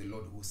 because it is the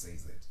Lord who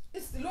says it.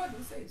 It's the Lord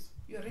who says,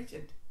 you are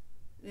wretched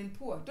and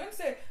poor. Don't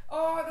say,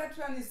 oh, that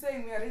one is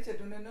saying we are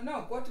wretched.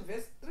 No. Go to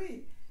verse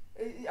 3.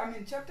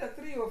 Chapter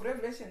 3 of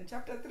Revelation,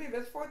 chapter 3,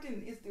 verse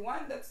 14 is the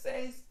one that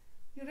says,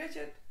 you're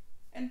wretched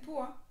and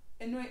poor.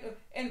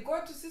 And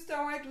go to Sister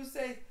White, who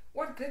says,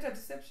 what greater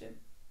deception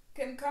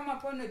can come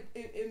upon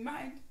a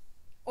mind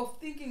of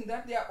thinking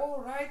that they are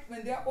all right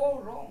when they are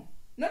all wrong.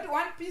 Not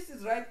one piece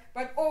is right,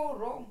 but all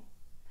wrong.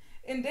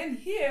 And then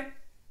here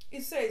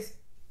it says,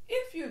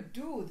 if you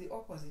do the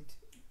opposite.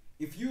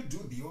 If you do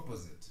the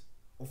opposite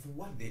of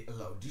what the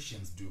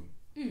Laodiceans do,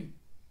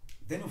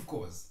 then of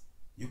course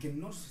you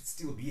cannot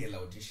still be a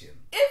Laodicean.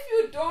 If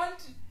you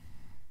don't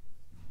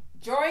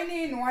join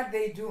in what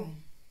they do,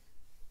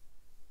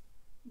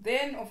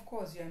 then of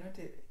course you are not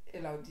a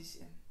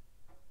Laodicean.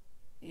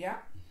 Yeah?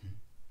 Mm-hmm.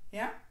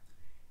 Yeah?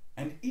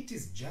 And it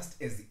is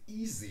just as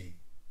easy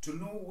to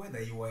know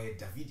whether you are a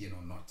Davidian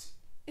or not.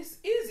 It's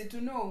easy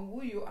to know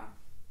who you are,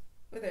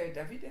 whether you're a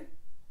Davidian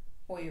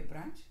or a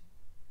branch.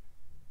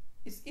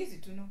 It's easy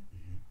to know,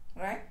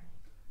 right?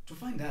 To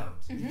find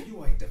out if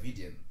you are a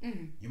Davidian,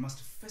 you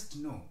must first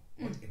know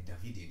what a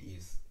Davidian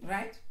is.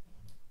 Right.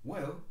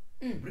 Well,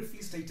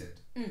 briefly stated,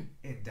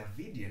 a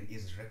Davidian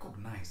is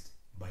recognized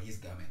by his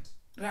garment.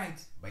 Right.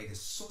 By the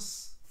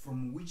source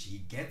from which he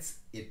gets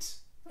it.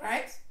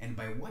 Right. And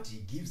by what he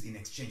gives in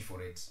exchange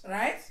for it.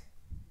 Right.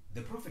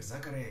 The prophet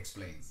Zechariah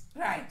explains.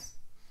 Right.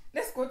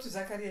 Let's go to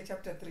Zechariah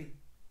chapter 3.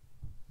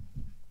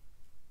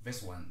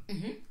 Verse 1.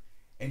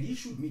 And he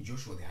showed me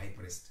Joshua the high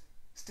priest,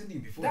 standing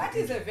before that the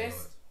is angel a of the verse.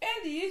 Lord.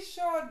 And he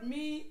showed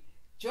me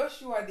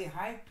Joshua the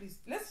high priest.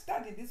 Let's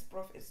study this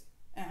prophecy.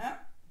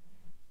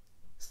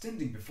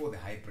 Standing before the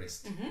high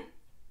priest.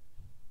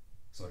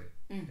 Sorry,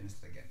 finish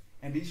it again.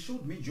 And he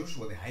showed me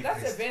Joshua the high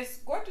priest. That's a verse.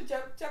 Go to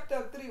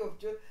chapter 3 of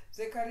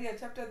Zechariah,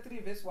 chapter 3,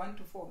 verse 1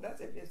 to 4.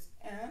 That's a verse.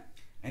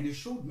 And he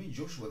showed me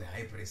Joshua the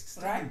high priest,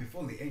 standing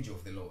before the angel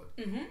of the Lord,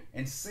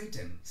 and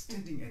Satan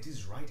standing at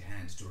his right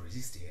hand to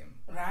resist him.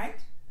 Right.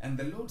 And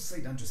the Lord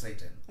said unto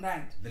Satan,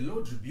 right. The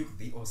Lord rebuke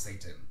thee, O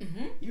Satan.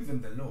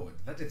 Even the Lord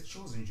that hath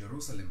chosen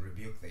Jerusalem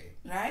rebuke thee.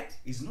 Right.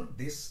 Is not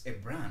this a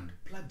brand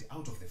plucked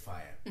out of the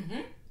fire?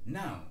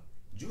 Now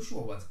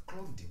Joshua was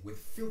clothed with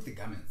filthy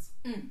garments,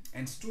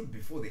 and stood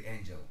before the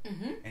angel.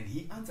 And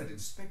he answered and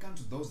spake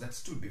unto those that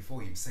stood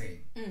before him,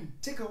 saying,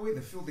 Take away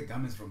the filthy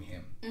garments from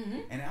him.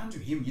 And unto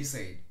him he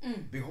said,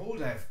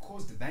 Behold, I have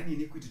caused thine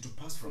iniquity to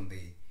pass from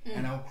thee,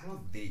 and I will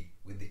clothe thee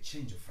with the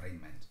change of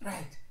raiment.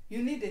 Right.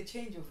 You need a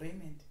change of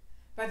raiment.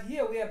 But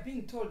here we are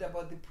being told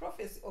about the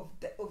prophecy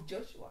of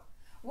Joshua.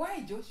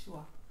 Why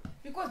Joshua?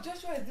 Because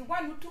Joshua is the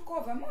one who took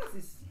over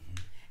Moses.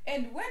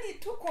 And when he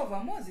took over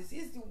Moses,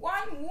 he's the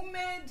one who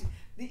made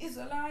the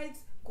Israelites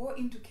go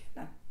into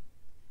Canaan.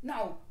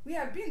 Now, we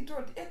are being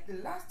told at the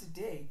last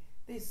day,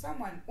 there is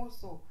someone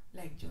also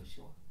like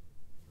Joshua.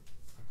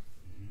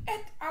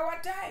 At our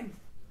time,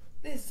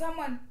 there is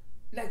someone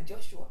like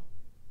Joshua.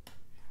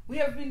 We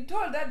have been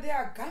told that there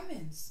are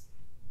garments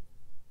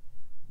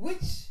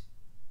which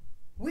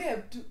we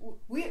have to,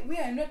 we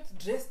are not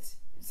dressed.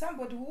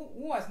 Somebody who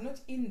was not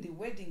in the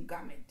wedding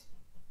garment.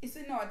 It's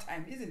in our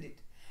time, isn't it?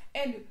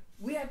 And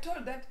we are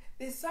told that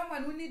there's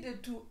someone who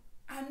needed to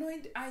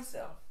anoint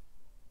ourselves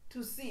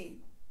to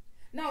see.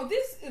 Now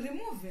this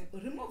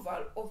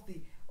removal of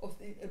the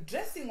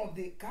dressing of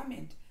the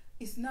garment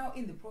is now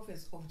in the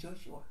prophets of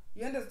Joshua.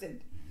 You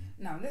understand?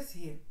 Now let's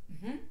hear.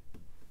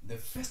 The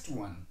first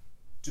one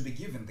to be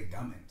given the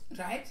garment,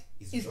 right,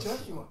 is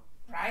Joshua.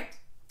 Right?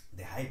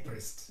 The high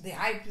priest. The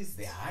high priest.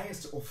 The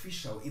highest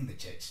official in the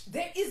church.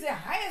 There is a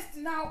highest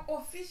now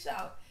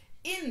official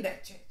in the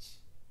church.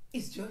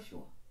 Is Joshua.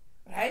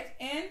 Right?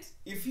 And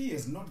if he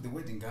is not the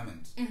wedding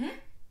garment,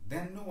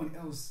 then no one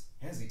else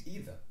has it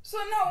either. So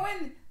now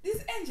when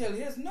this angel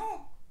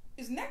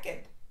is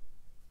naked,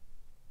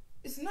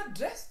 it's not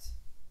dressed.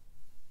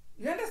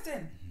 You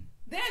understand?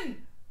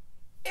 Then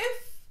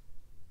if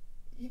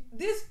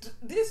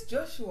this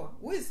Joshua,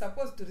 who is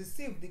supposed to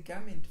receive the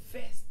garment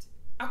first,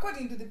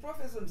 according to the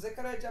prophets of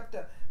Zechariah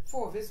chapter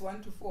 4, verse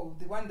 1 to 4,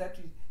 the one that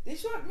they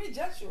showed me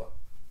Joshua.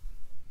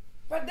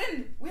 But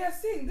then we are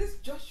seeing this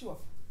Joshua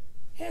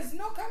has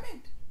no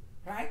garment,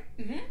 right?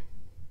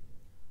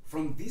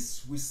 From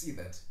this we see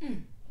that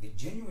the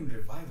genuine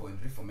revival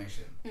and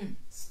reformation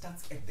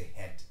starts at the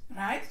head.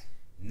 Right.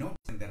 Not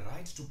in the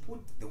right to put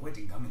the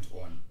wedding garment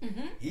on.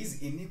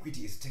 His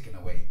iniquity is taken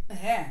away.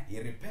 He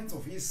repents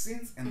of his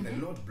sins and the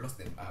Lord blots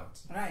them out.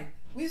 Right.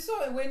 We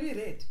saw when we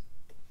read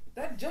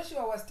that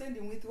Joshua was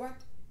standing with what?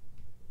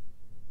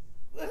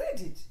 We read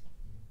it.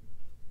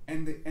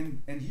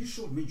 And he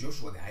showed me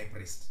Joshua the high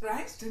priest,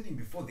 right, standing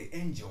before the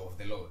angel of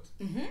the Lord,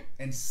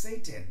 and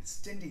Satan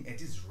standing at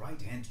his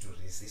right hand to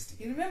resist him.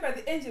 You remember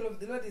the angel of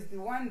the Lord is the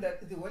one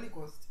that the Holy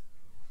Ghost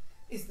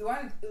is the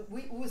one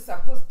who is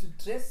supposed to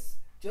dress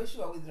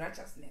Joshua with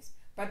righteousness,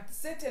 but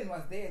Satan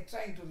was there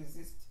trying to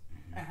resist.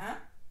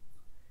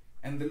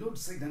 And the Lord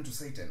said unto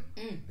Satan,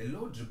 The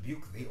Lord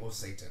rebuke thee, O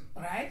Satan.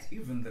 Right.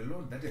 Even the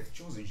Lord that hath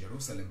chosen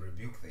Jerusalem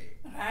rebuke thee.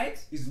 Right.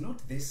 Is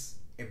not this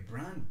a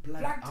brand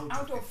plucked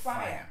out of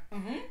fire?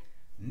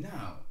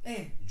 Now,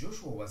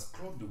 Joshua was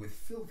clothed with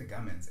filthy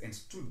garments and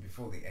stood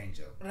before the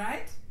angel.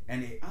 Right.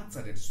 And he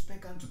answered and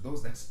spake unto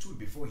those that stood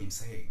before him,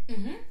 saying,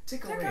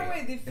 Take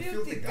away the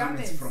filthy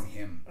garments from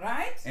him.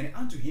 Right. And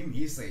unto him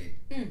he said,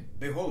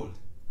 Behold,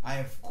 I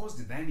have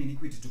caused thine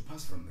iniquity to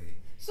pass from thee.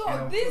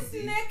 So this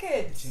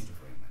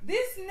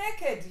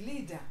naked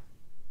leader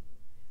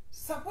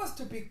supposed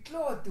to be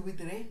clothed with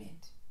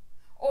raiment,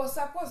 or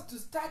supposed to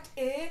start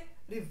a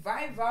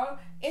revival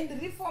and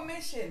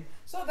reformation,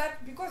 so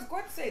that, because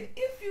God said,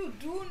 if you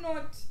do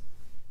not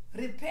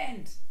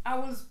repent, I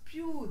will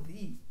spew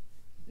thee.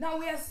 Now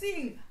we are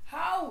seeing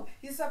how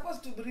he's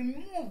supposed to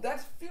remove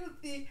that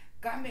filthy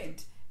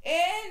garment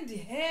and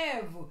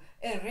have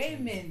a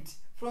raiment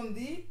from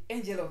the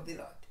angel of the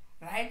Lord.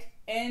 Right?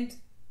 And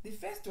the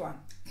first one.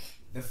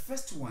 The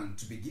first one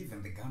to be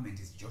given the garment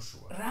is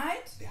Joshua.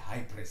 Right? The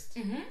high priest.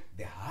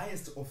 The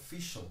highest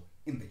official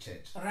in the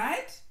church.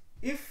 Right?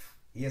 If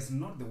he has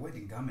not the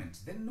wedding garment,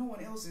 then no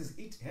one else has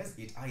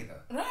it either.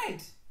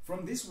 Right?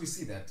 From this we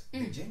see that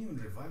the genuine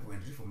revival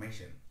and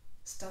reformation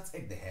starts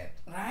at the head.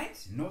 Right?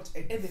 Not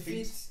at the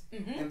feet.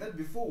 And that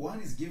before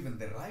one is given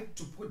the right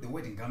to put the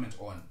wedding garment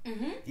on,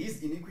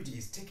 his iniquity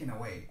is taken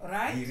away.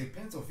 Right? He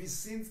repents of his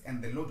sins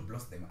and the Lord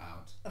blots them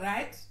out.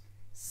 Right?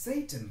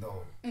 Satan,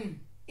 though,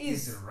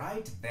 is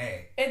right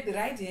there at the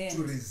right hand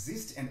to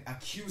resist and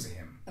accuse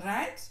him.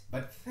 Right?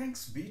 But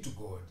thanks be to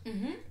God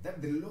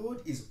that the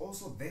Lord is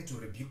also there to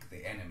rebuke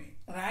the enemy.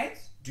 Right?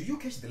 Do you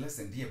catch the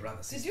lesson, dear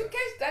brother, sister? Did you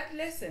catch that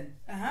lesson?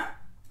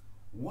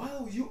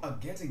 While you are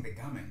getting the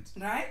garment,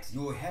 right,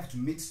 you will have to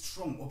meet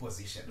strong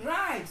opposition.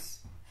 Right.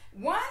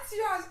 Once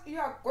you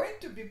are going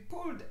to be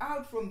pulled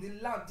out from the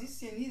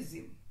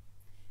Laodiceanism,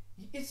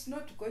 it's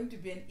not going to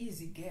be an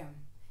easy game.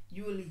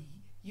 You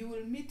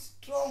will meet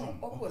strong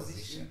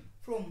opposition.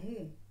 From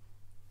who?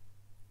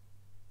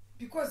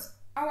 Because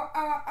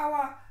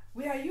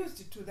we are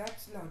used to that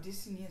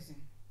Laodiceanism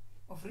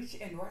of rich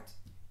and what?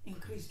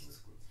 Increased.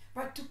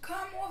 But to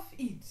come off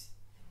it,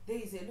 there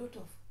is a lot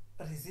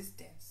of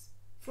resistance.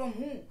 From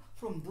who?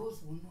 From those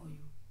who know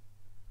you.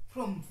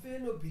 From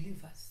fellow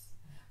believers.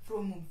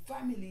 From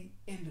family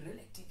and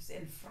relatives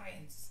and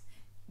friends.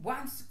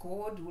 Once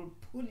God will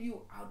pull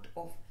you out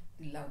of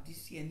the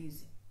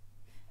Laodiceanism.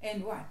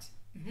 And what?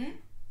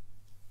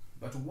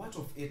 But what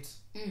of it?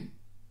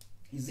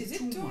 Is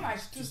it too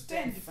much to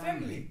stand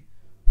firmly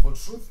for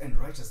truth and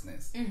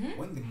righteousness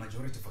when the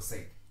majority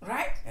forsake?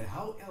 Right. And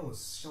how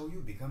else shall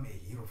you become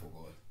a hero for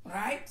God?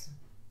 Right.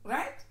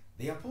 Right.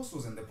 The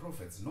apostles and the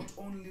prophets not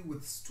only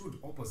withstood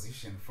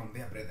opposition from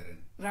their brethren,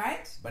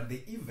 right, but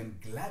they even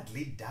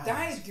gladly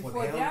died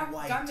for their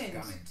white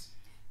garment.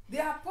 The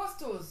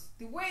apostles,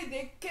 the way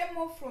they came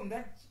off from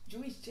that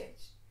Jewish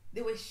church,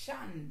 they were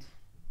shunned,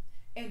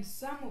 and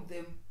some of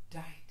them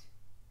died.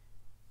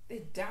 They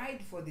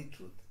died for the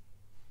truth.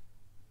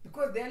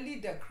 Because their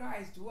leader,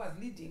 Christ, who was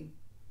leading,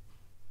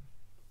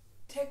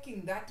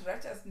 taking that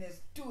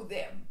righteousness to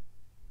them.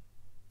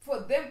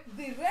 For them,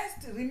 the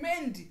rest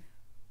remained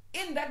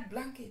in that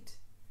blanket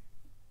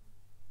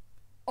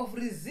of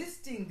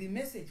resisting the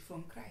message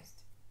from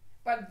Christ.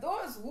 But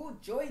those who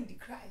joined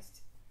Christ,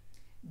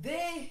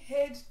 they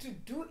had to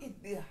do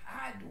it the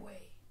hard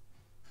way.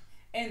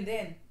 And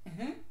then,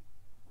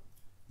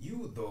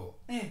 you though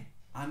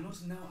are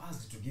not now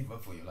asked to give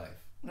up for your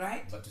life,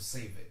 right, but to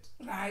save it.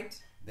 Right.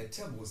 The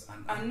tables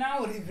are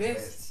now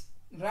reversed.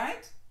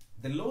 Right.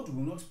 The Lord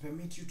will not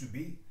permit you to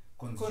be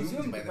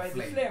consumed by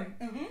the flame.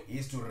 He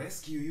is to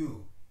rescue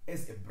you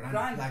as a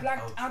brand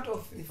plucked out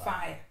of the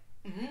fire.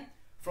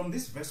 From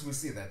this verse we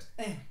see that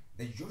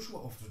the Joshua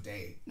of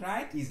today,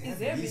 right, is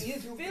having his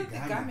filthy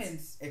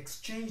garments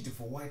exchanged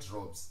for white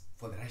robes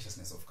for the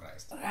righteousness of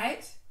Christ.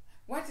 Right?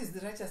 What is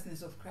the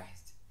righteousness of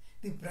Christ?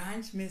 The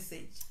branch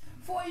message.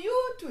 For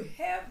you to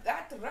have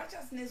that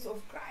righteousness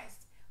of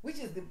Christ, which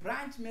is the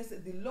branch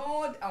message, the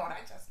Lord our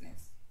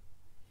righteousness,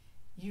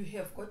 you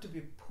have got to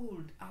be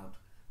pulled out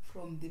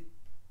from the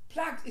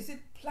plucked. Is it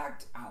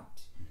plucked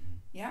out?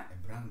 Yeah?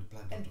 A brand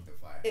plucked out of the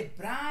fire. A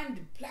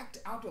brand plucked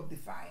out of the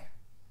fire.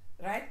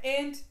 Right?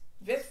 And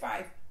verse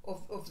 5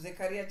 of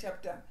Zechariah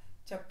chapter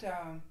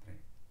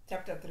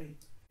 3.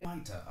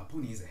 Mitre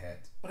upon his head.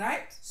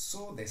 Right?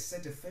 So they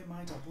set a fair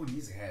mitre upon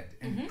his head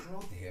and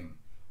clothed him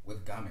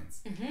with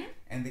garments.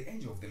 And the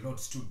angel of the Lord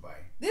stood by.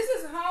 This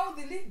is how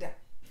the leader,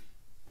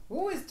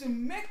 who is to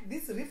make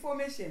this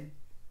reformation,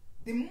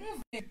 the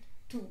movement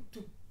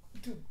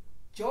to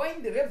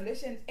join the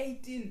Revelation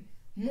 18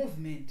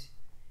 movement,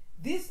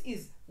 this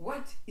is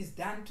what is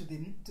done to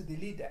the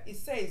leader. It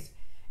says,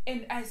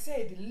 and I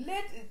said,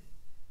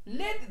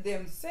 let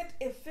them set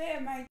a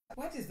fair mitre.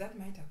 What is that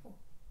mitre for?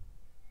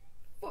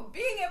 For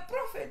being a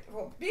prophet,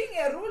 for being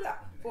a ruler,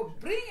 for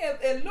being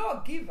a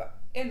lawgiver,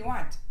 and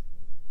what?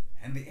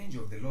 And the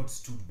angel of the Lord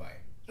stood by.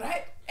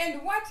 Right?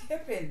 And what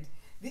happened?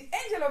 The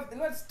angel of the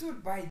Lord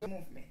stood by the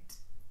movement.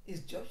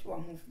 Is Joshua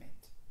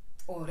movement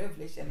or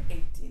Revelation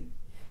 18.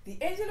 The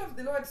angel of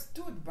the Lord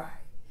stood by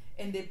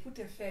and they put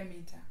a fair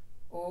meter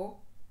or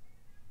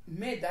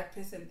made that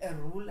person a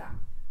ruler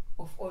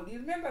of all. You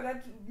remember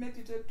that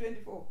Matthew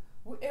 24?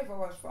 Whoever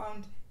was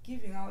found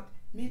giving out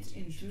meat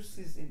in due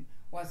season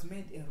was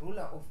made a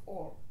ruler of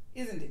all.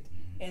 Isn't it?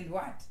 And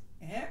what?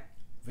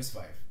 Verse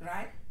 5.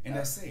 Right? And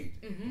I said,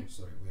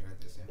 sorry, we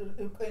read this.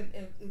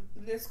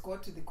 Let's go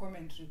to the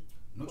commentary.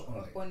 Not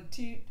only.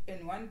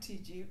 On 1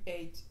 TG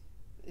 8,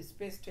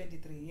 space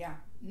 23. Yeah.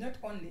 Not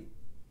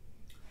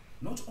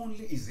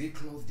only is he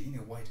clothed in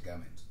a white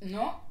garment.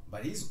 No.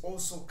 But he is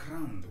also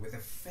crowned with a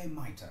fair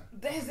mitre.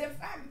 There's a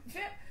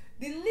fair.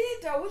 The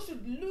leader who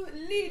should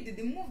lead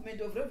the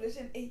movement of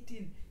Revelation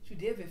 18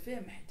 should have a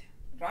fair mitre.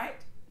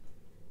 Right?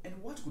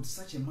 And what could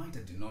such a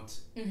mitre denote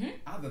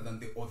other than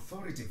the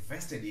authority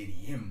vested in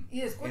him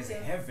as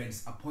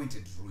heaven's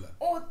appointed ruler?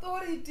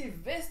 Authority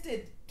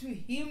vested to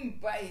him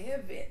by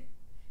heaven.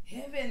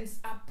 Heaven's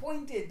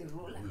appointed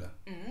ruler.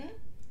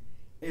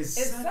 As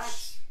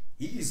such,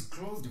 he is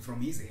clothed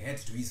from his head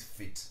to his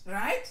feet.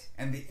 Right?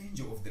 And the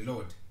angel of the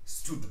Lord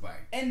stood by.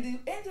 And the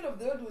angel of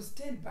the Lord will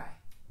stand by.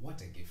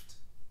 What a gift.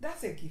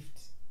 That's a gift.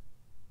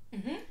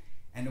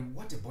 And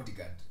what a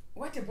bodyguard.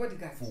 What a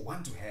bodyguard. For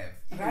one to have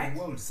in a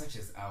world such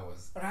as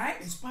ours.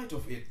 Right? In spite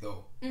of it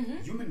though,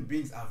 human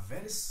beings are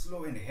very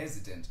slow and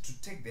hesitant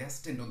to take their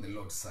stand on the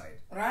Lord's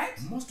side. Right?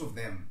 Most of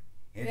them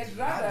had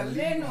rather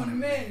lean on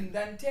men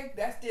than take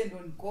their stand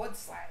on God's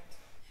side.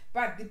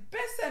 But the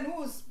person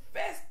who's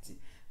first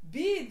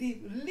be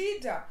the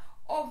leader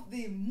of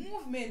the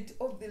movement,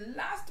 of the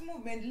last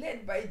movement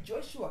led by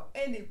Joshua,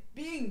 and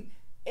being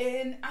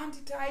an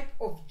antitype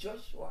of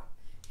Joshua,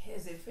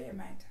 has a fair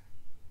mitre.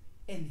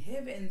 And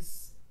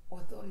heaven's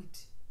authority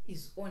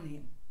is on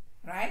him.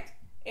 Right?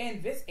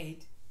 And verse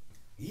 8.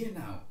 Here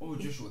now, O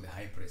Joshua the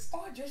high priest.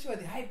 Oh, Joshua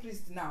the high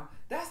priest now.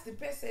 That's the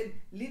person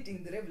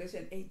leading the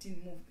Revelation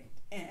 18 movement.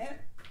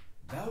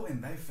 Thou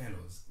and thy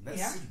fellows that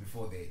sit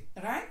before thee,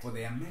 right? For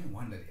they are men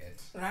wondered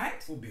at.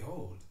 Right? For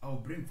behold, I will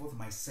bring forth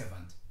my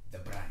servant, the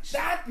branch.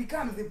 That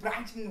becomes the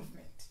branch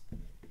movement.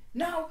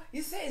 Now,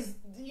 he says,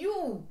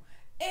 you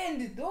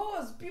and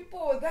those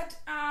people that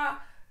are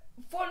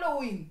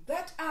following,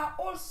 that are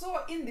also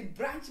in the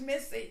branch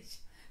message,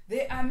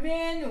 they are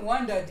men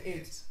wondered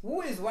at.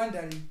 Who is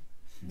wondering?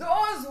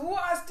 Those who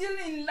are still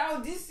in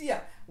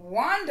Laodicea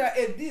wonder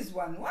at this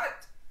one.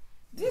 What?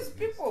 These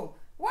people.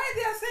 Why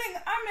they are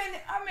saying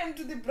amen, amen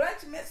to the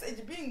branch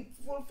message being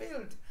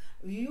fulfilled?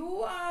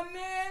 You are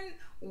men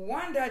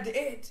wondered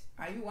at.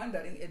 Are you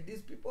wondering at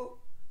these people?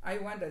 Are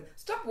you wondering?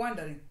 Stop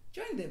wondering.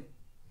 Join them.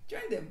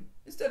 Join them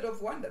instead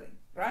of wondering.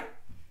 Right?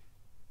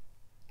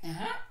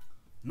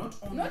 Not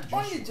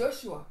only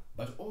Joshua,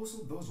 but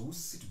also those who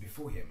sit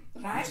before him,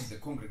 which is the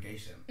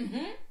congregation,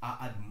 are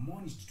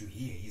admonished to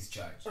hear his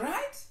charge.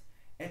 Right?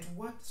 And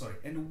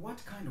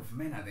what kind of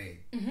men are they?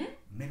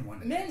 Men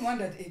wondered at. Men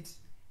wondered at.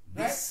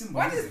 Right?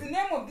 What is the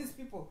name of these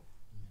people?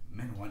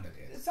 Men wondered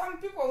at. Some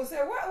people will say,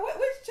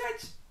 which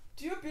church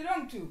do you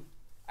belong to?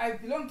 I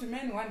belong to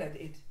Men Wondered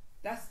At.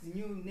 That's the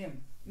new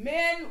name.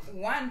 Men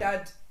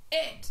Wondered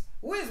At.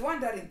 Who is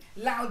wondering?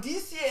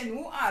 Laodicean,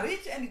 who are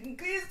rich and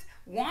increased,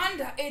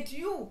 wonder at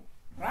you.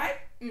 Right?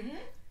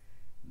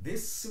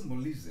 This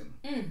symbolism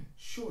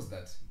shows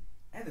that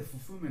at the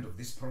fulfillment of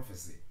this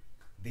prophecy,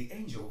 the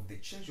angel of the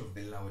church of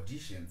the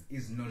Laodiceans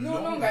is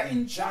no longer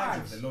in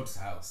charge of the Lord's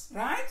house.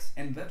 Right?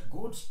 And that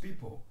God's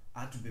people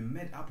are to be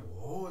made up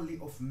wholly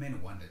of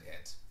men wondered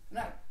at.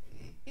 Now,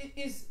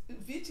 is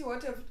V.T.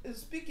 Water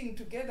speaking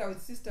together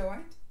with Sister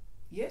White?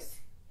 Yes.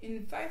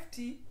 In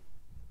 5T,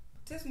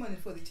 Testimony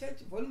for the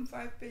Church, Volume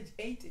 5, page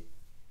 80,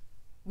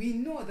 we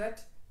know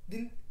that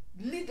the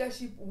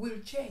leadership will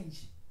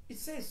change. It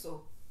says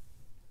so.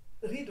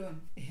 Read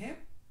on.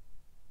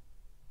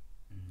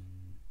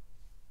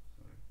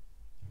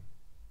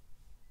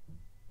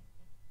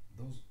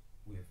 Those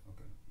we have,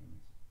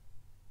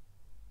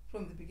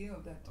 from the beginning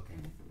of that. Okay.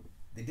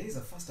 The days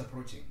are fast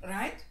approaching.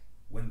 Right?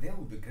 When there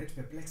will be great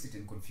perplexity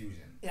and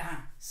confusion. Yeah.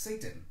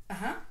 Satan,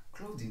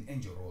 clothed in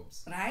angel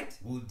robes, right,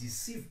 will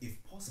deceive,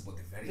 if possible,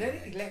 the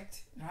very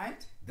elect.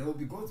 Right? There will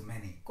be God's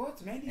many.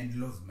 And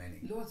Lord's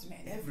many.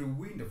 Every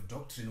wind of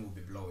doctrine will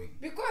be blowing.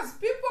 Because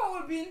people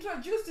will be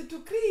introduced to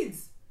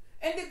creeds.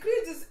 And the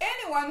creeds is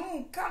anyone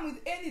who come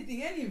with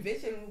anything, any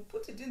invention, will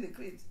put it in the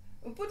creeds.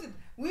 We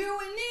will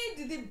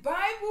need the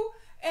Bible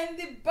and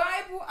the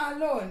Bible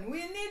alone.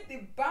 We need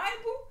the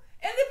Bible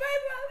and the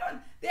Bible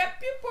alone. There are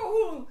people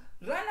who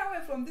run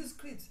away from these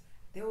creeds.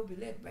 They will be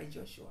led by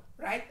Joshua.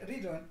 Right?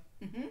 Read on.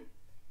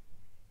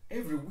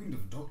 Every wind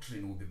of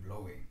doctrine will be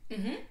blowing.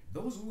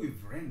 Those who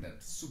have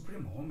rendered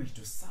supreme homage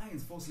to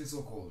science falsely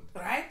so called,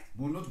 right,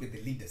 will not be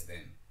the leaders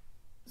then.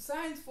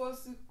 Science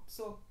falsely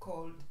so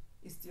called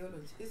is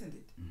theology, isn't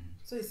it?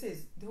 So he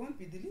says they won't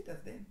be the leaders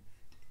then.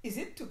 Is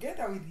it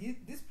together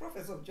with this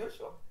prophecy of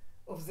Joshua,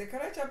 of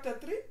Zechariah chapter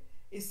 3?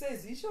 It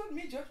says, he showed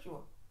me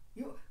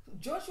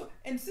Joshua.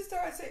 And Sister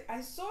I say,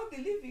 I saw the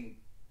living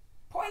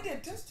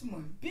pointed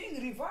testimony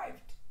being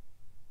revived.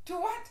 To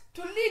what?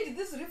 To lead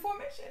this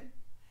reformation.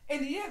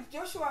 And here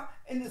Joshua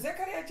in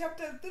Zechariah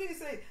chapter 3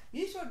 say,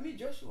 he showed me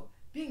Joshua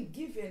being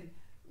given,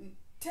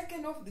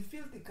 taken off the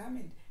filthy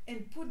garment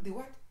and put the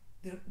what?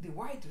 The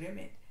white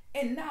raiment.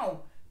 And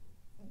now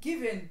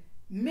given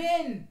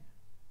men,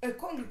 a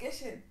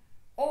congregation,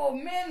 or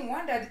men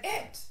wondered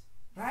at,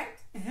 right?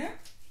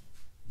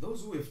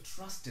 Those who have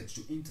trusted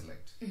to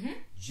intellect,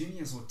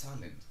 genius or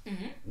talent,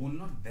 will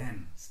not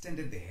then stand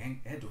at the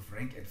head of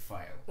rank and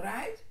file.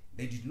 Right?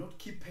 They did not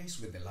keep pace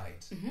with the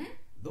light.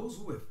 Those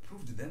who have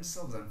proved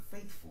themselves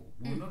unfaithful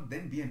will not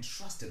then be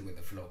entrusted with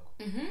the flock.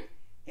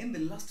 In the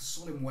last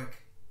solemn work,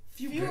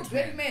 few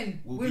great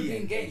men will be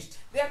engaged.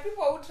 There are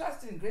people who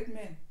trust in great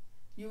men.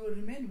 You will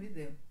remain with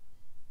them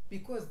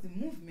because the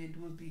movement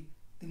will be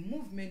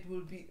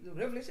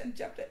Revelation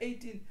chapter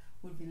 18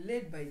 will be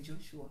led by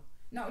Joshua.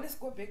 Now let's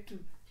go back to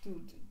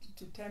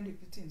timely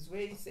greetings,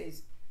 where it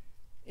says,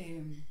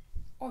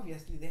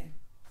 obviously then,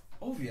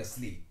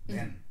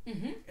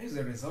 as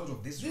a result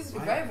of this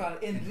revival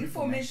and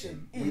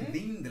reformation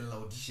within the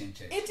Laodicean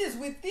church, it is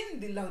within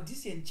the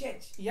Laodicean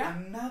church,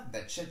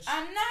 another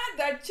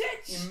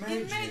church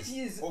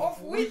emerges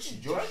of which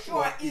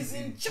Joshua is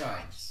in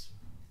charge.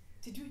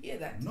 Did you hear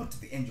that? Not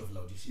the angel of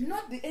Laodicea.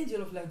 Not the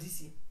angel of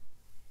Laodicea.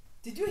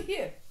 Did you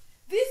hear?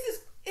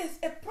 This is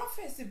a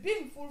prophecy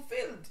being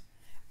fulfilled.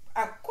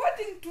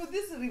 According to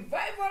this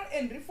revival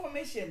and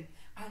reformation,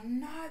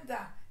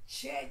 another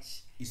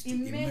church is to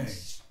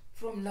emerge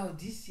from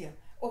Laodicea,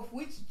 of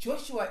which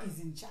Joshua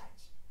is in charge.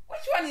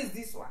 Which one is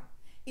this one?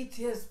 It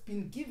has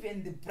been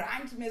given the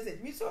branch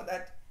message. We saw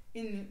that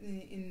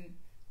in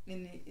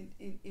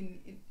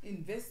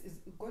verse.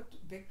 Go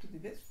back to the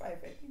verse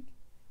 5, I think,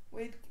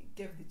 where it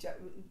gave the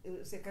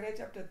Zechariah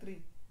chapter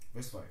 3.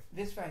 Verse 5.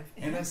 Verse 5.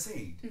 And I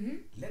said,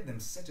 let them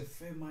set a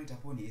firmite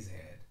upon his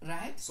head.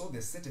 Right. So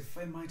they set a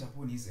firmite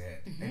upon his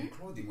head and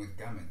clothed him with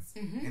garments.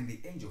 And the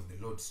angel of the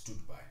Lord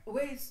stood by.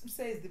 Where it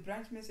says the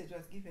branch message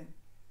was given.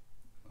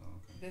 Oh,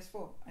 okay. Verse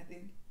 4, I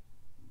think.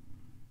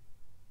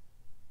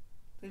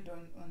 Read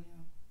on your...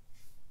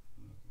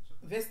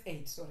 Verse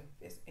 8, sorry.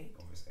 Verse 8.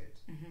 Oh, verse 8.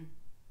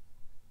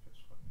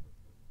 Verse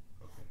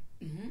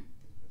 5. Okay.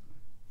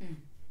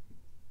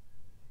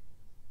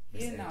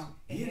 Hear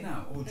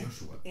now, O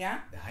Joshua,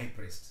 the high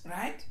priest,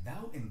 right?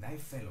 Thou and thy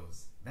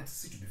fellows that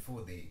sit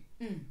before thee,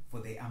 for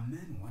they are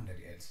men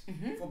wondered at.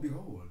 For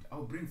behold,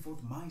 I'll bring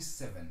forth my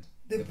servant,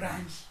 the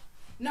branch.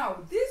 Now,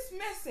 this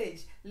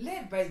message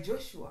led by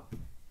Joshua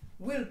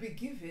will be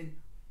given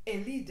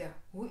a leader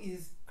who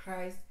is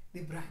Christ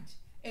the branch.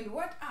 And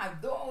what are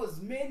those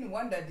men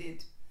wondered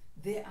at?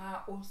 They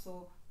are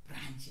also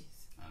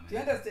branches. Amen. Do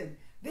you understand?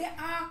 They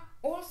are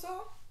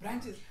also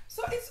branches.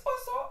 So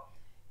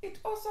it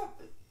also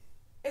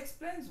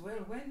explains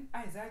well when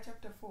Isaiah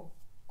chapter 4.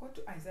 Go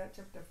to Isaiah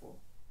chapter 4.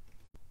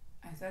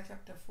 Isaiah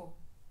chapter 4,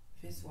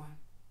 verse 1.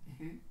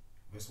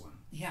 Verse 1.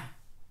 Yeah.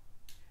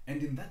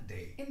 And in that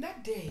day.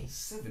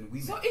 7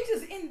 women. So it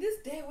is in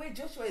this day where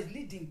Joshua is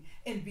leading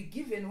and be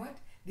given what?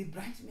 The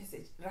branch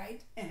message,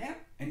 right? And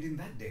in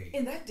that day.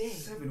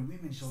 7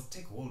 women shall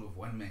take hold of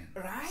one man.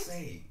 Right.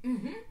 Saying,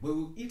 we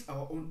will eat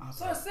our own apples.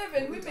 So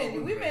 7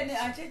 women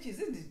are churches,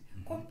 isn't it?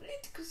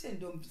 Complete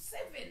Christendom.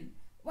 7.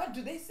 What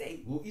do they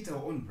say? We'll eat our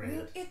own bread.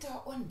 We'll eat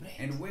our own bread.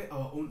 And wear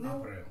our own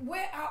apparel.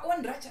 Wear our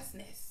own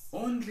righteousness.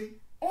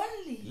 Only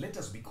let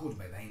us be called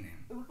by thy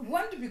name. We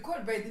want to be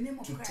called by the name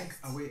of Christ. To take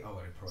away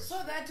our reproach.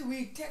 So that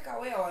we take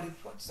away our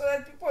reproach. So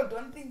that people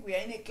don't think we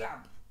are in a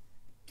club.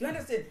 Do you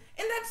understand?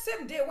 In that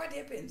same day, what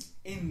happens?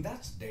 In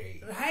that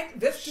day, right?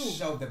 Verse 2.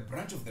 Shall the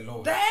branch of the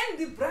Lord. Then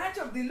the branch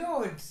of the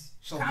Lord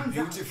shall be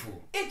beautiful.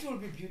 Out. It will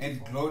be beautiful.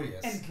 And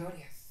glorious. And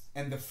glorious.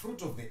 And the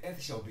fruit of the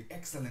earth shall be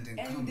excellent and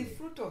comely. And the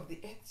fruit of the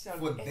earth shall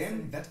be excellent. For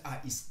them that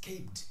are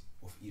escaped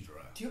of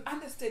Israel. Do you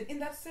understand? In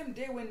that same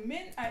day when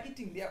men are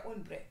eating their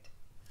own bread,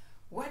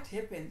 what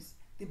happens?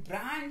 The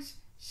branch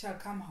shall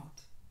come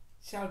out,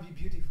 shall be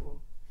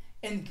beautiful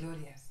and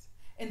glorious,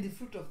 and the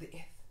fruit of the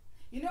earth.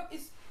 You know,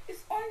 it's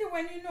only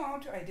when you know how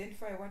to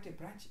identify what a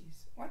branch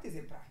is. What is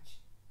a branch?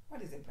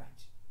 What is a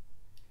branch?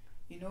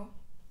 You know,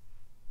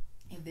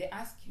 if they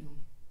ask you,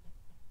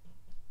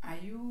 are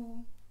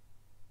you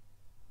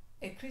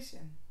a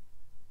Christian?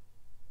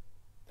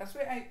 That's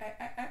why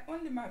I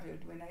only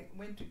marveled when I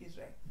went to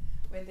Israel.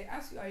 When they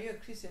ask you, are you a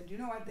Christian? Do you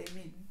know what they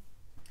mean?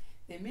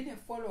 They mean a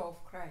follower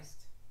of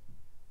Christ,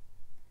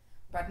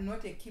 but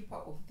not a keeper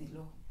of the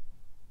law.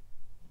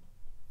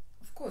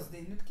 Of course,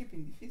 they're not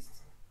keeping the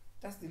feast.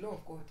 That's the law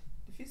of God.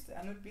 The feasts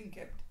are not being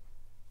kept,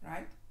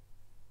 right?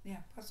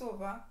 Yeah,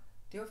 Passover,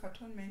 Day of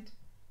Atonement,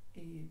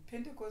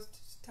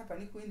 Pentecost,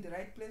 Tabernacle in the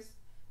right place.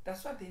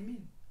 That's what they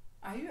mean.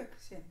 Are you a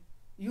Christian?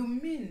 You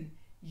mean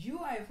you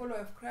are a follower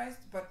of Christ,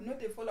 but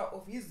not a follower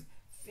of his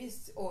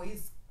feasts or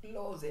his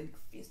laws and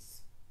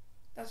feasts.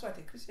 That's what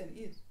a Christian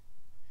is.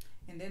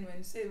 And then when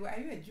you say, well, are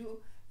you a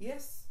Jew?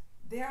 Yes,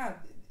 they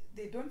are.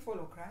 They don't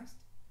follow Christ,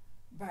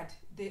 but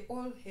they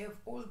all have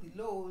all the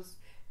laws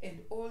and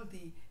all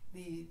the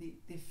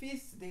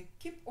feasts. They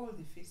keep all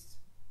the feasts,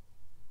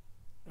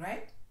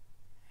 right?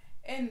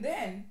 And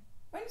then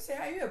when you say,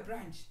 are you a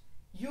branch?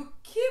 You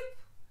keep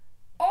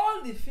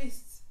all the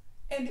feasts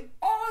and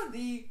all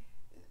the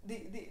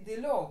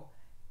law,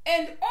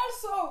 and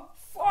also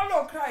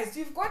follow Christ.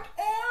 You've got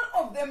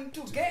all of them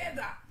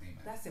together. Amen.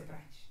 That's a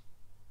branch.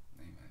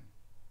 Amen.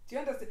 Do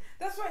you understand?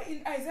 That's why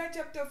in Isaiah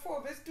chapter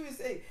 4 verse 2 it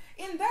says,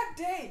 in that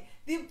day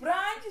the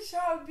branch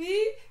shall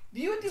be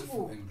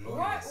beautiful. And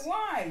glorious.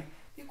 Why?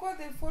 Because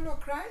they follow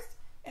Christ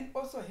and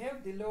also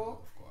have the law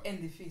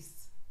and the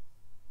feasts.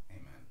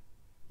 Amen.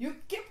 You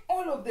keep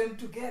all of them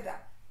together.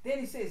 Then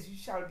he says, you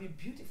shall be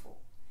beautiful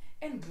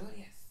and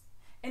glorious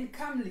and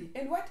comely.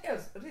 And what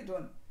else? Read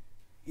on.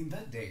 In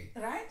that day,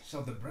 right,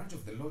 shall the branch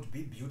of the Lord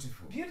be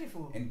beautiful,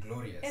 and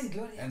glorious,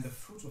 and the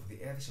fruit of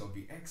the earth shall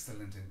be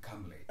excellent and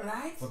comely,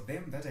 right, for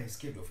them that are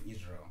escaped of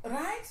Israel,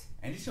 right.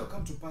 And it shall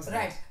come to pass,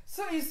 right.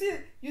 So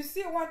you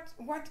see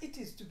what it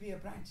is to be a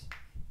branch.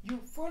 You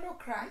follow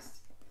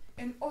Christ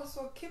and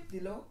also keep the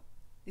law,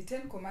 the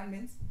 10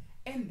 commandments,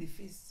 and the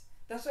feasts.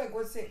 That's why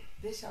God said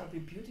they shall be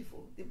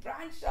beautiful. The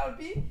branch shall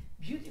be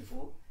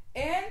beautiful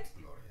and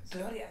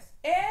glorious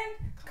and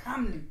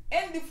comely,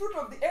 and the fruit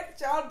of the earth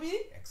shall be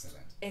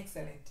excellent.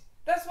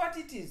 That's what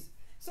it is.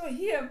 So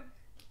here,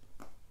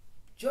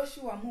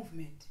 Joshua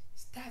movement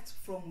starts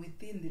from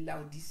within the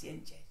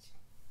Laodicean church.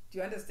 Do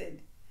you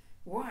understand?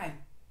 Why?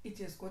 It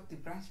has got the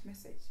branch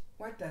message.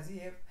 What does he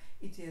have?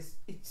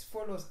 It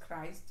follows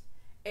Christ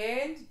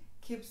and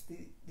keeps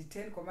the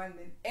 10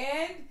 commandments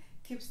and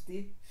keeps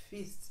the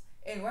feasts.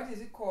 And what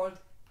is it called?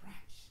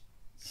 Branch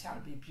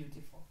shall be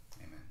beautiful.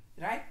 Amen.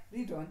 Right?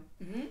 Read on.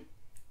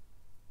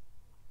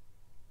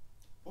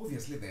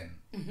 Obviously then,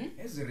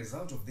 as a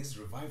result of this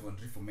revival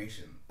and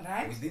reformation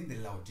within the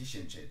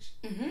Laodicean church,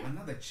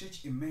 another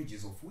church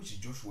emerges of which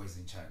Joshua is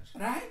in charge.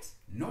 Right?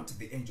 Not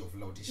the angel of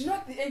Laodicea.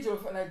 Not the angel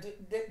of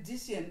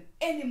Laodicean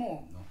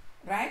anymore. No.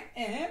 Right?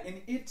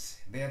 In it,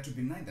 there are to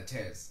be neither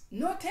tares.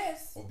 No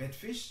tares. Or bad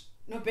fish.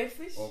 No bad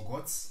fish. Or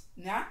goats.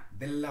 Nah.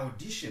 The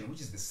Laodicean,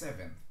 which is the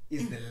 7th,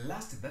 is the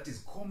last that is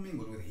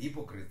commingled with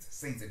hypocrites,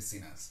 saints and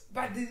sinners.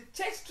 But the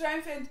church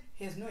triumphant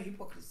has no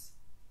hypocrites.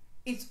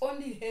 It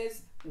only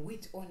has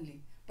wheat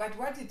only. But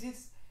what it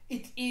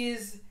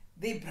is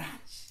the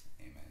branch.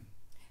 Amen.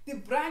 The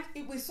branch,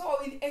 we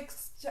saw in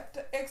Acts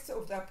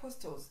of the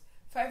Apostles,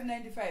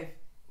 595.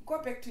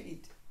 Go back to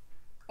it.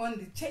 On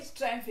the church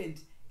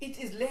triumphant, it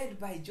is led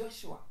by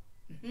Joshua.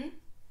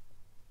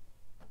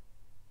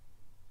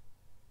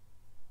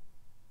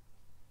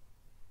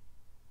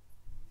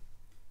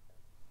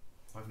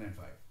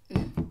 595.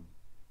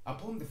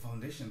 Upon the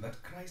foundation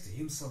that Christ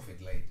himself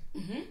had laid,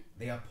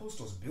 the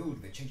apostles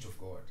build the church of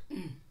God.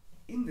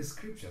 In the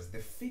scriptures, the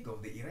figure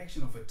of the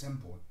erection of a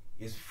temple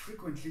is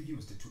frequently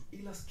used to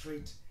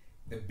illustrate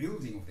the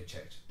building of the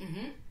church.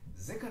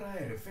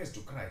 Zechariah refers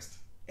to Christ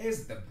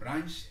as the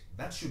branch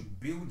that should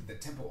build the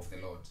temple of the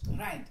Lord.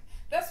 Right.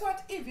 That's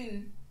what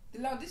even the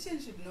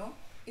Laodicean should know,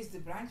 is the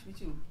branch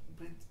which will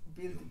build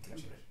the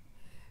temple.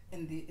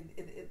 And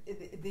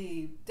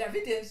the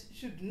Davidians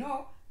should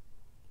know,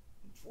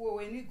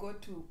 when we go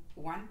to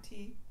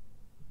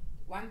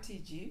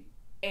 1TG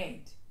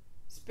 8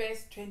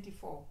 space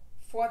 24,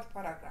 4th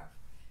paragraph,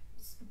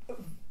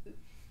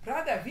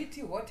 Brother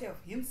V.T. Water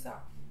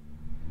himself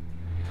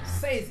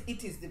says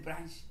it is the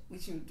branch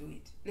which will do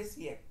it. Let's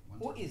hear.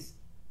 Who is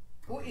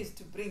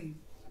to bring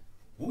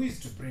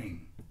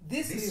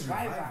this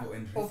revival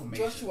and of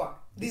Joshua?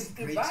 This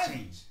great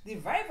change. The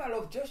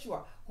revival of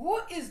Joshua.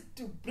 Who is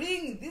to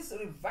bring this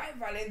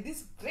revival and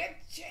this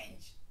great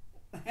change?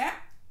 The branch.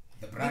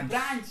 The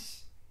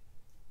branch.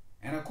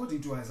 And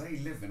according to Isaiah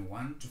 11,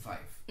 1-5,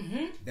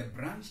 the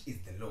branch is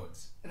the Lord,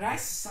 right,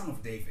 the son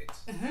of David.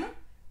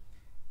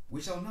 We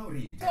shall now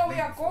read. So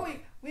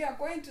we are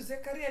going to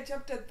Zechariah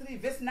chapter 3,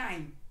 verse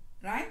 9,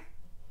 right?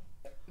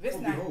 Verse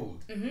 9.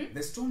 Behold,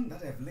 the stone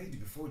that I have laid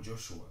before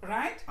Joshua,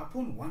 right,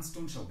 upon one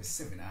stone shall be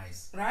 7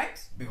 eyes. Right.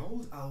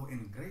 Behold, I will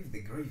engrave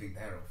the graving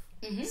thereof,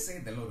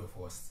 saith the Lord of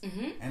hosts,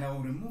 and I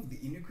will remove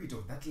the iniquity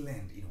of that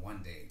land in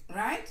one day.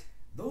 Right.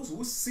 Those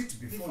who sit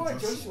before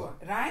Joshua,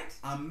 right,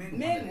 are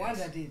men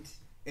wondered it.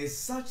 As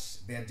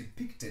such, they are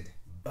depicted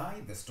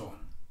by the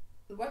stone.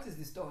 What is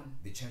the stone?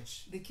 The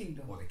church. The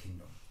kingdom. Or the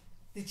kingdom.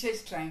 The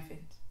church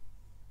triumphant.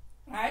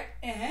 Right?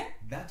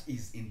 That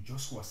is in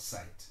Joshua's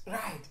sight.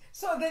 Right.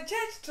 So the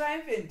church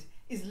triumphant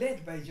is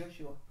led by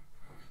Joshua.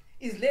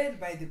 Is led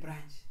by the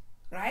branch.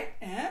 Right?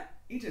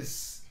 It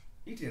is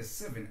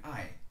 7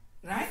 eye.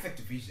 Right? Perfect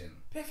vision.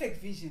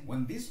 Perfect vision.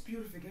 When this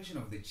purification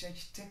of the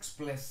church takes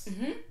place,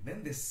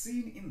 then the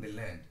sin in the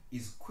land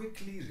is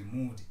quickly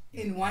removed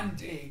in one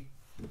day.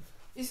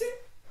 You see,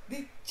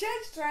 the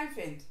church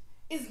triumphant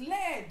is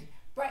led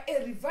by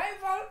a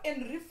revival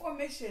and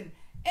reformation,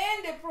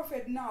 and a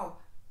prophet now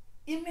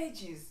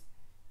images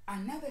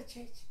another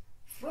church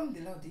from the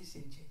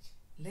Laodicean church,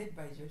 led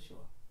by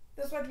Joshua.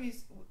 That's what we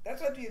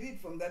read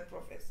from that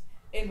prophet.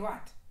 And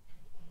what?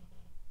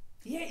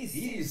 He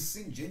is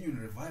seeing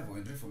genuine revival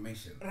and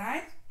reformation.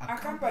 Right?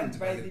 Accompanied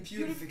by the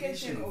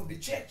purification of the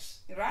church.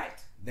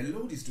 Right? The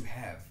Lord is to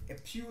have a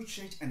pure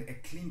church and a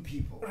clean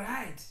people.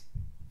 Right.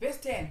 Verse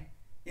 10.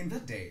 In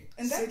that day,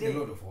 said the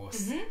Lord of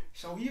hosts,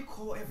 shall ye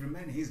call every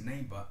man his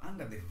neighbor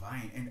under the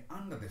vine and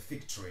under the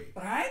fig tree.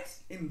 Right?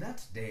 In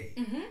that day,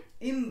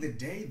 in the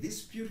day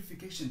this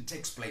purification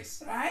takes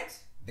place, right,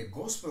 the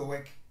gospel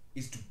work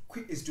is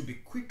to be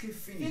quickly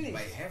finished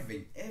by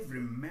having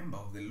every member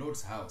of the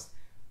Lord's house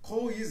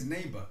call his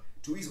neighbor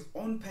to his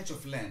own patch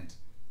of land,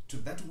 to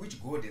that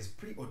which God has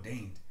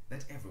preordained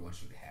that everyone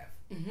should have.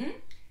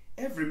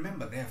 Every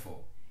member,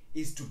 therefore,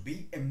 is to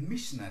be a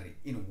missionary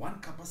in one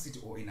capacity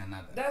or in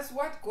another. That's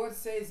what God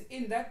says.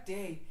 In that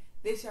day,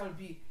 the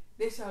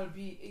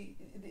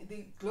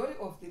glory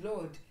of the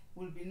Lord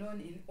will be known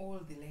in all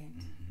the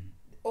land.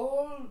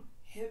 All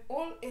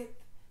all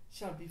earth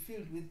shall be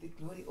filled with the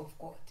glory of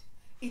God.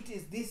 It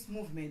is this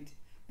movement,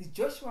 the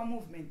Joshua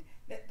movement.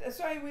 That's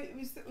why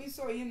we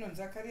saw in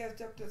Zechariah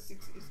chapter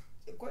 6,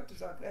 according to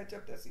Zechariah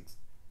chapter 6,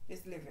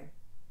 verse 11.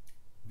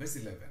 Verse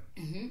 11.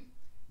 Mm-hmm.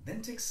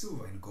 Then take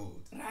silver and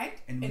gold, right,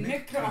 and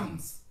make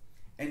crowns,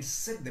 and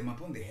set them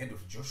upon the head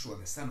of Joshua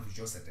the son of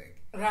Josedek,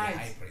 right, the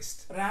high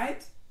priest.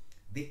 Right.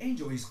 The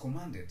angel is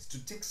commanded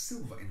to take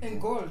silver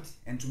and gold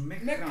and to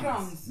make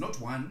crowns. Not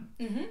one,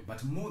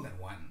 but more than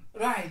one.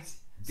 Right.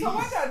 So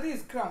what are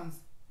these crowns?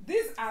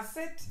 These are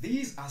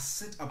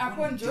set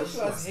upon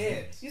Joshua's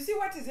head. You see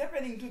what is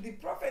happening to the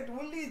prophet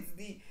who leads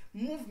the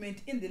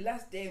movement in the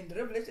last day in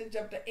Revelation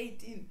chapter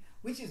 18,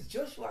 which is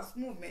Joshua's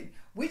movement,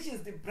 which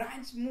is the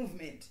branch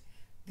movement.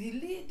 The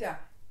leader,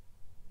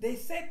 they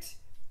set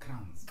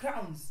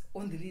crowns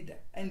on the leader.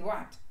 And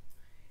what?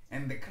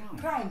 And the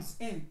crowns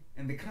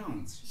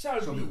shall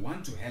be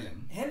one to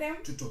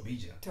Helem, to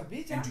Tobijah,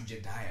 and to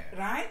Jedaiah,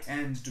 right,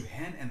 and to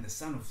Han and the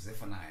son of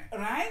Zephaniah,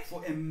 right,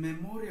 for a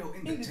memorial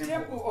in the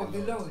temple of the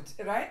Lord.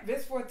 Right,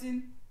 verse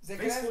 14.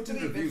 Verse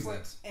 14 reviews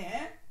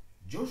that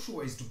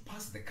Joshua is to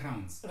pass the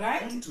crowns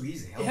on to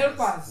his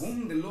helpers,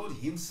 whom the Lord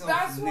himself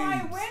That's names.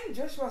 why when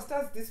Joshua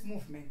starts this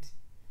movement,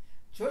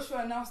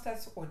 Joshua now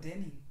starts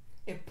ordaining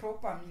a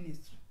proper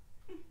ministry.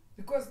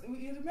 Because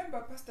you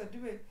remember Pastor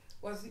Dube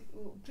was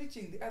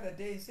preaching the other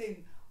day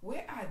saying,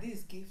 where are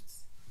these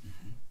gifts?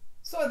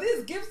 So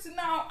these gifts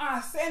now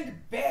are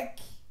sent back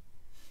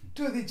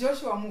to the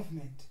Joshua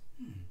movement.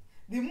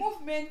 The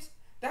movement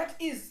that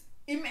is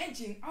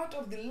emerging out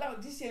of the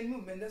Laodicean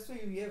movement. That's why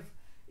you have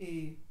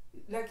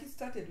like it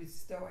started with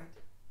Sister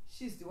White.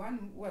 She's the one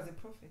who was a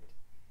prophet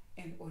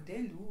and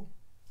ordained who?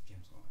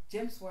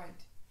 James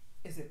White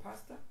as a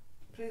pastor,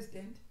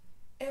 president,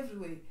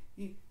 everywhere.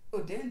 He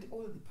ordained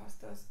all the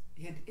pastors,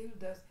 he had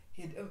elders,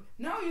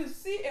 now you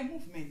see a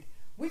movement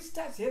which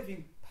starts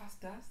having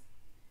pastors,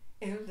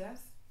 elders,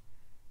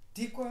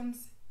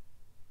 deacons,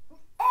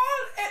 all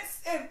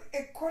as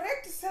a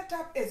correct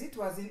setup as it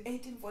was in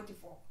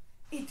 1844.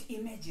 It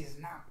emerges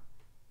now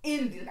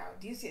in the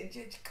Laodicean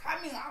church,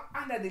 coming out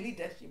under the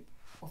leadership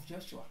of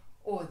Joshua,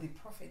 or the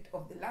prophet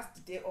of the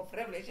last day of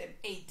Revelation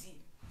 18.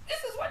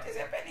 This is what is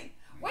happening.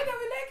 Whether we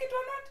like it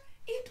or not,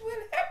 it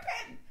will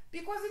happen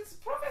because it's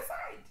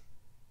prophesied.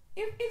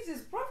 If it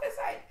is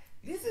prophesied,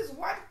 this is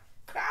what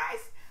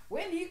Christ,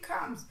 when he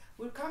comes,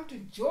 will come to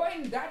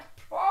join that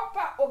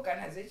proper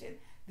organization.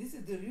 This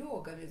is the real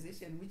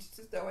organization which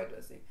Sister White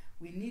was saying.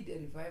 We need a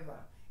revival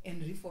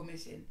and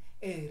reformation,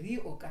 a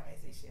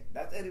reorganization.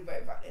 That's a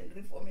revival and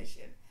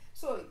reformation.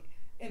 So,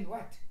 and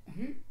what?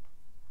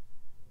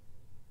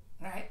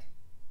 Right?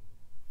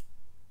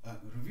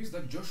 Reviews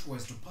that Joshua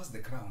is to pass the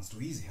crowns to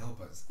his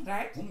helpers,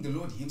 right, whom the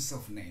Lord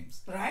himself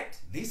names. Right?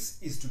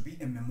 This is to be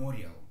a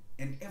memorial,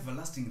 an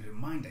everlasting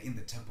reminder in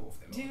the temple of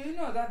the Lord. Do you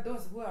know that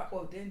those who are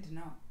ordained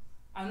now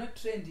are not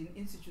trained in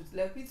institutes?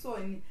 Like we saw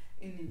in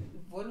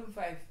volume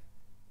 5,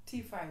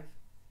 T5,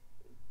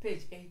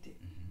 page 80.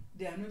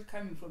 They are not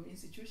coming from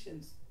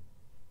institutions.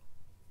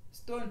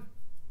 Stone,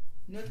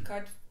 not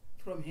cut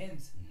from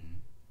hands,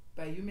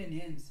 by human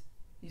hands.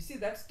 You see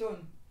that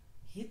stone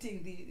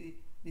hitting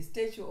the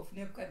statue of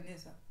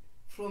Nebuchadnezzar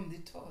from the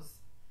toes.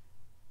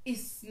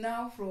 It's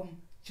now from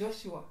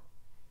Joshua,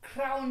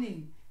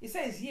 crowning. It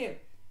says here,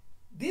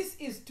 this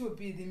is to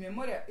be the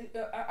memorial.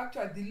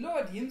 Actually, the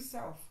Lord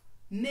himself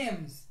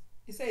names.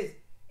 He says,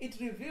 it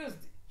reveals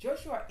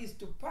Joshua is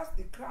to pass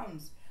the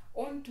crowns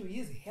on to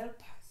his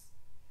helpers,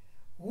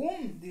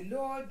 whom the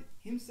Lord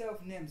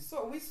himself names.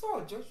 So we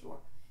saw Joshua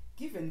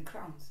given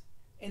crowns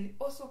and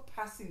also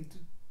passing to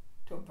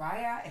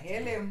Tobiah,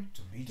 Helem,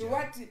 to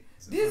what?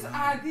 These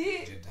are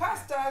the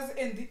pastors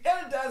and the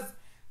elders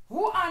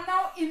who are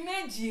now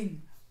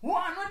emerging, who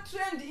are not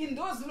trained in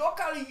those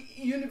local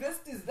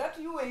universities that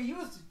you were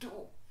used to.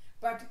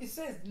 But it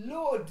says,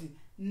 Lord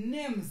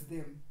names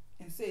them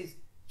and says,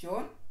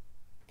 John,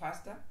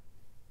 pastor,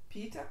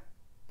 Peter,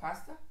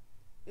 pastor.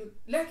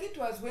 Like it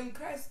was when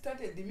Christ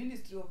started the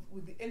ministry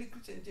with the early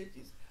Christian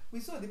churches. We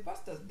saw the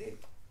pastors there,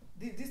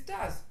 the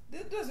stars,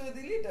 those were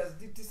the leaders,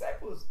 the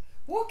disciples.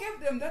 Who gave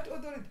them that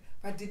authority?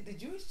 But did the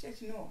Jewish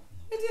church know?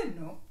 They didn't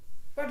know.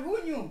 But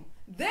who knew?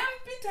 Them,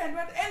 Peter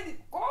and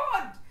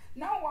God.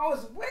 Now I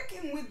was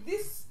working with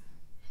this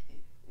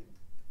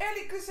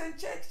early Christian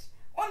church.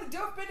 On the day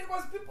of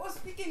Pentecost, people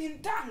speaking in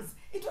tongues.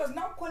 It was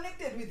now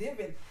connected with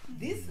heaven.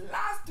 This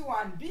last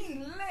one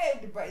being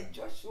led by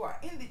Joshua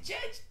in the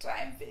church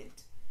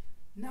triumphant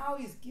now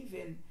is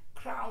given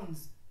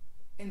crowns.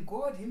 And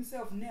God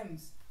himself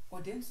names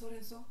ordained so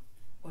and so,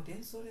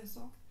 ordained so and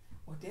so,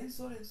 ordained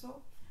so and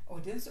so,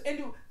 ordained so.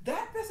 And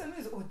that person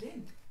who is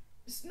ordained,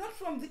 it's not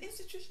from the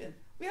institution.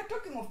 We are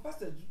talking of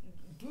Pastor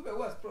Dube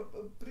was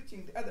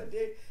preaching the other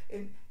day,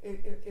 and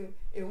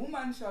a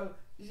woman shall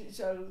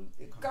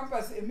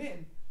compass a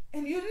man.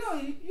 And you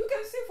know, you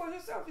can see for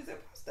yourself, he's a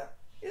pastor.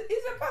 He's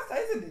a pastor,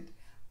 isn't it?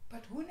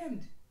 But who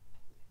named?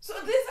 So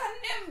these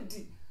are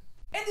named.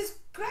 And it's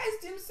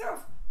Christ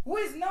himself who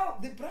is now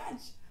the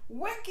branch,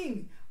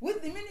 working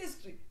with the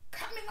ministry.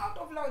 coming out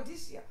of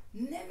Laodicea,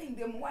 naming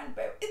them one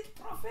by one. It's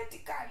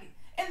prophetically.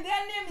 And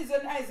their name is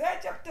in Isaiah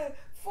chapter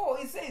 4.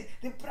 It says,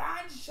 the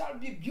branch shall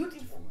be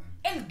beautiful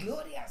and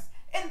glorious.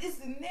 And it's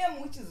the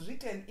name which is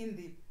written in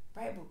the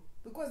Bible.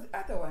 Because the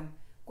other one,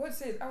 God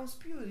says, I will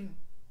spew you.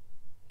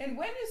 And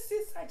when you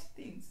see such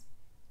things,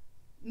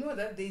 know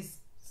that there is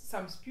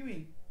some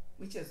spewing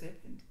which has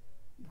happened.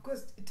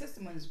 Because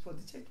testimonies for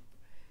the church,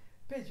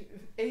 page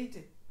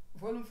 80,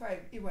 volume 5,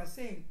 it was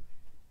saying,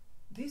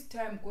 this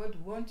time God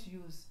won't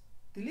use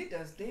the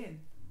leaders then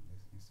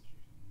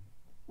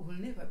will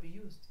never be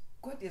used.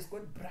 God has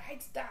got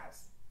bright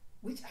stars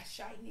which are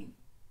shining.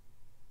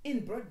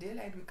 In broad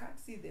daylight we can't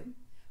see them.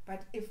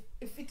 But if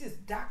it is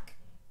dark,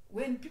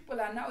 when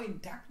people are now in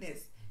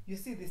darkness, you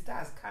see the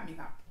stars coming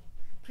up,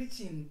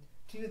 preaching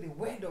to you the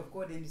word of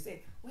God, and you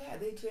say, where are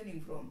they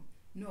training from?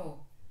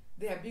 No,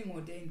 they are being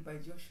ordained by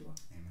Joshua.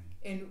 Amen.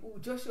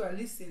 And Joshua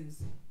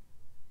listens.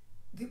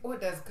 The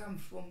orders come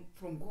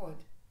from God.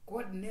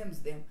 God names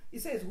them. He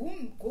says,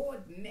 whom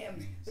God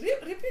names.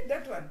 Repeat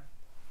that one.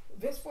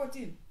 Verse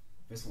 14.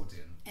 Verse 14.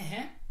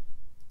 Uh-huh.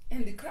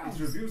 And the crowns.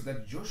 It reveals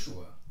that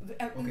Joshua.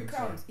 The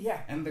crowns,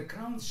 yeah. And the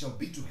crowns shall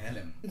be to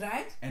Helem.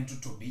 Right. And to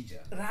Tobijah.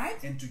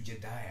 Right. And to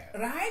Jedaiah.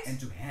 Right. And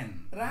to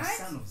Hen, right.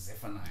 the son of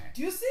Zephaniah.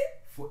 Do you see?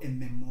 For a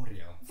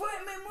memorial. For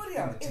a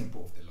memorial. In the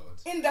temple of the Lord.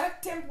 In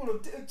that temple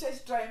of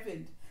church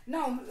triumphant.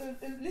 Now,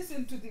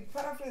 listen to the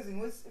paraphrasing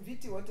what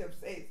VT Watep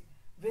says.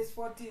 Verse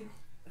 14.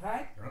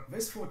 Right?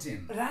 Verse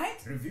 14 right?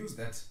 reveals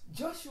that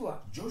Joshua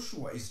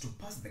is to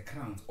pass the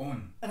crowns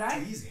on right?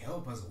 to his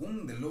helpers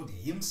whom the Lord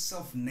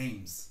himself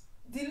names.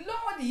 The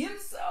Lord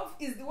himself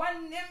is the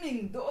one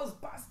naming those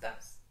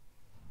pastors.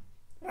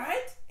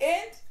 Right?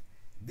 And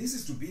this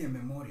is to be a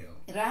memorial.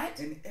 Right?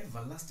 An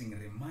everlasting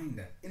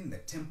reminder in the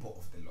temple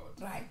of the Lord.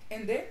 Right.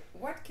 And then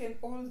what can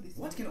all this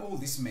mean? What can all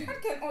this mean?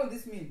 What can all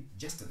this mean?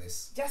 Just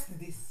this. Just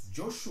this.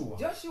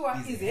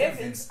 Joshua is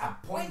heaven's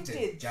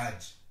appointed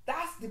judge.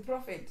 That's the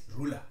prophet.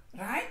 Ruler.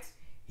 Right?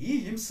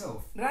 He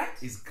himself right?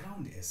 is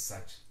crowned as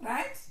such.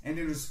 Right? And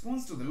in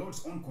response to the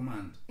Lord's own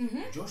command,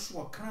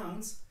 Joshua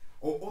crowns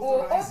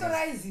or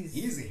authorizes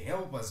his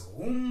helpers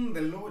whom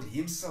the Lord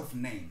himself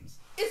names.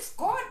 It's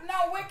God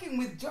now working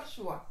with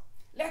Joshua.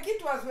 Like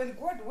it was when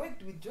God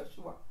worked with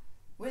Joshua.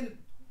 When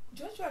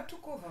Joshua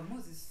took over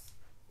Moses'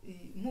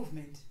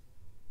 movement,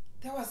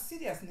 there was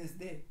seriousness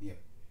there. Yeah.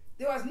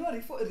 There was no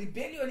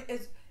rebellion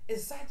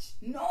as such.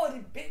 No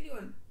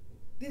rebellion.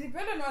 The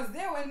rebellion was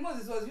there when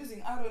Moses was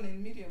using Aaron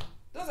and Miriam.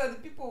 Those are the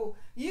people,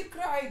 he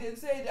cried and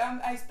said,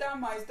 I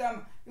stammer.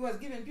 He was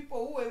given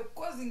people who were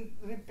causing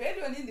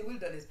rebellion in the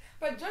wilderness.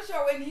 But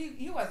Joshua, when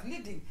he was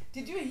leading,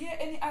 did you hear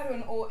any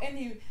Aaron or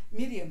any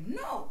Miriam?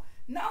 No.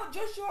 Now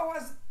Joshua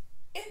was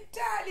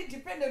entirely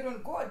dependent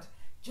on God.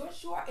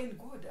 Joshua and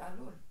God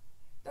alone.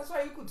 That's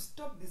why he could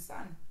stop the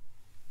sun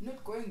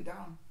not going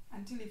down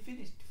until he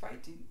finished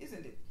fighting,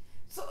 isn't it?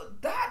 So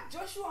that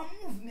Joshua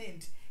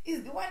movement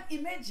is the one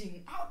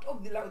emerging out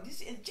of the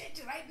Laodicean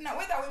church right now,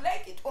 whether we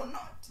like it or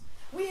not.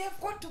 We have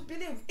got to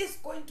believe it's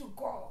going to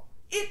go.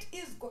 It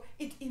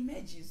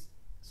emerges.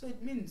 So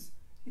it means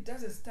it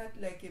doesn't start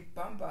like a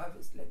bumper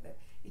harvest like that.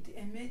 It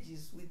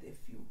emerges with a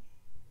few.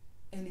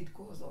 And it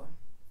goes on.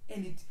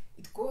 And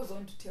it goes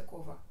on to take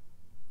over.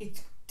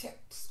 It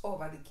takes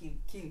over the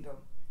kingdom.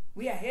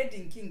 We are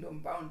heading kingdom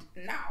bound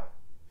now.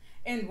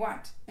 And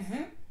what?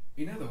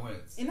 In other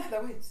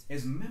words,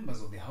 as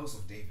members of the house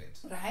of David,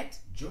 right?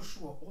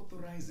 Joshua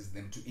authorizes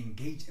them to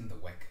engage in the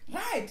work.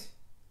 Right.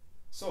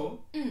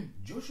 So,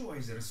 Joshua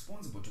is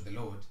responsible to the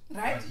Lord,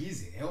 right? But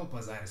his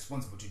helpers are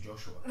responsible to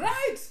Joshua.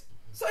 Right.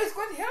 So it's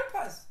got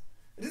helpers.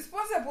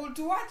 Responsible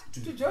to what?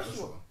 To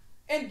Joshua.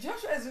 And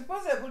Joshua is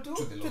responsible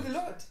to the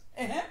Lord.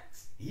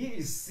 Here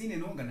is seen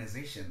an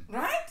organization,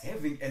 right?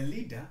 Having a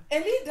leader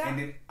and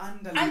an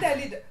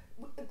under-leader.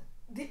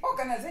 The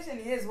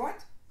organization has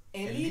what?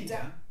 A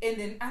leader and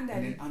an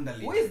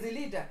under-leader. Who is the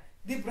leader?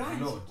 The branch,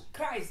 the Lord.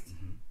 Christ.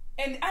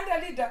 And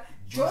under-leader,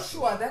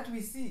 Joshua that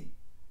we see.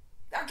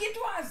 Like it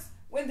was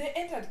when they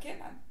entered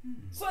Canaan.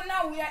 So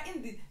now we are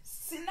in the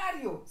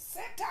scenario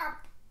set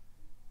up.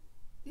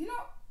 You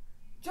know,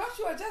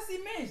 Joshua just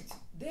emerged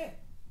there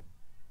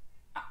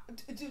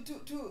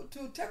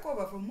to take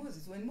over from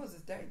Moses when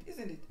Moses died,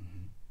 isn't it?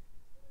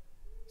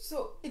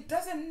 So it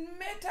doesn't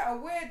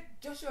matter where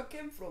Joshua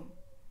came from.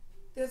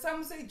 There's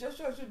some say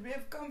Joshua should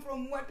have come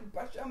from what?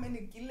 Basham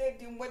and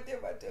Gilead and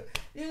whatever.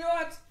 You know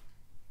what?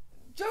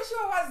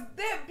 Joshua was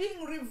there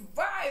being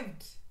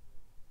revived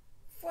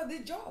for the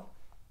job.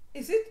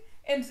 Is it?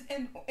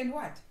 And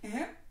what?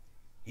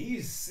 He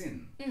is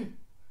seen.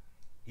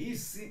 Here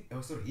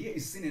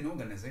is seen an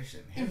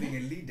organization having a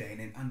leader and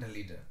an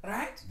under-leader.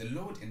 Right. The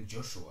Lord and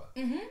Joshua.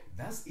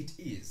 Thus it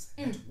is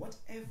that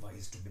whatever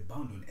is to be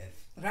bound on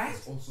earth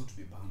is also to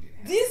be bound in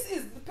heaven. This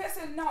is the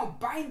person now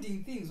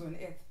binding things on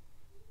earth.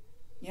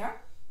 Yeah?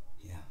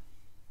 Yeah.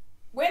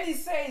 When he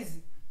says,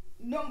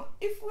 no,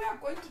 if we are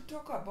going to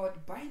talk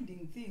about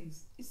binding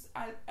things, it's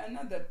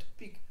another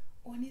topic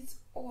on its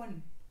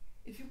own.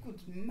 If you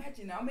could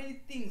imagine how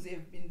many things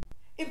have been.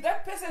 If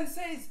that person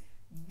says,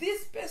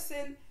 this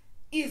person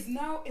is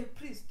now a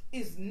priest,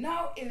 is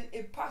now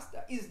a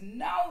pastor, is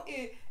now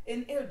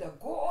an elder.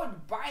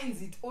 God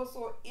binds it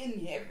also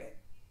in heaven.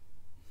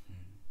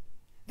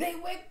 They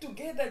work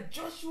together,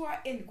 Joshua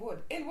and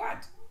God. And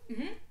what?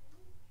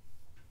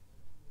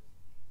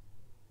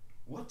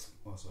 What?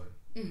 Oh, sorry.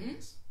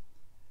 Yes.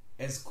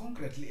 As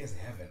concretely as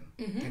heaven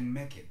can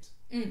make it,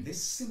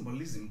 this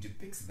symbolism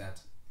depicts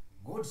that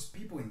God's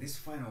people in this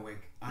final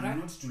work are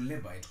not to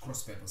labor at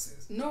cross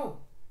purposes. No.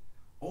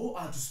 All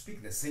are to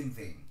speak the same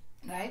thing.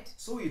 Right.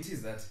 So it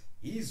is that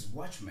his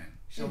watchmen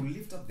shall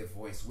lift up the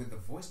voice, with the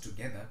voice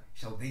together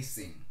shall they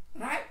sing.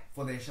 Right.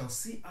 For they shall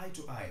see eye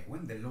to eye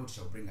when the Lord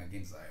shall bring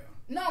against Zion.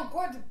 Now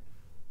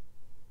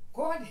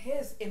God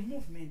has a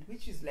movement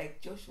which is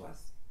like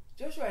Joshua's.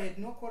 Joshua had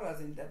no chorus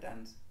in the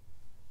dance.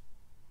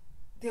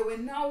 They were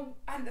now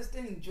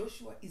understanding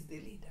Joshua is the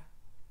leader.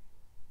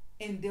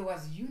 And there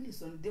was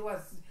unison. There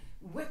was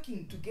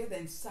working together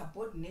in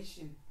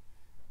subordination.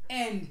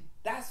 And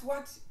that's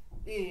what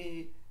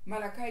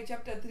Malachi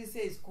chapter 3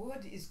 says.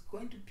 God is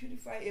going to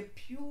purify a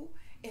pure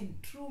and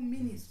true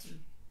ministry.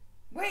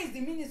 Where is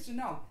the ministry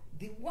now?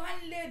 The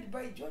one led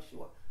by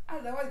Joshua.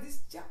 Otherwise,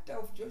 this chapter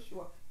of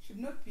Joshua should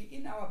not be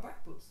in our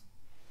Bibles.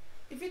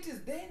 If it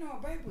is there in our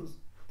Bibles,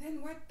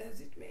 then what does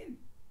it mean?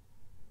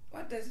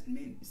 What does it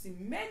mean? It's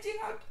emerging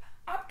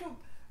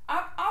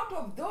out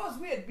of those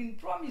who had been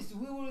promised,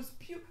 we will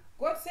spew.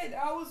 God said,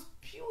 I will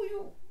spew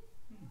you.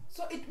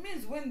 So it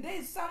means when there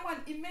is someone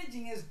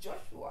emerging as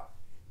Joshua,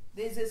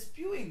 there is a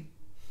spewing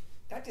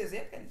that has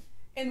happened.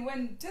 And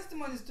when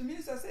Testimonies to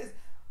Minister says,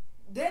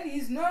 then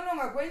he's no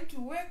longer going to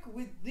work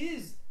with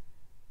these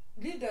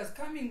leaders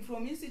coming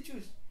from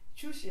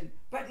institution,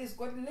 but he's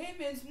got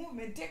layman's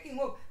movement taking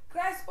off.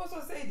 Christ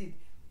also said it.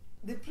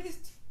 The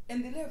priest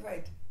and the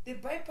Levite, they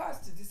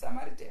bypassed the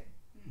Samaritan.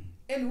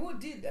 And who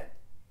did that?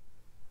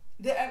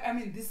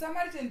 The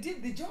Samaritan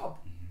did the job.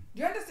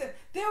 Do you understand?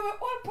 They were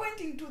all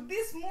pointing to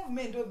this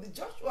movement of the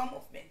Joshua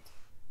movement.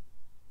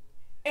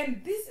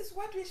 And this is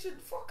what we should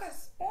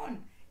focus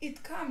on.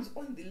 It comes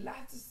on the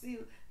last seal,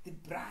 the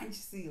branch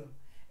seal.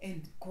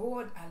 And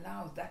God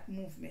allows that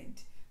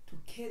movement to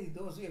carry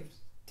those who have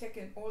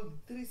taken all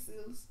the three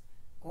seals,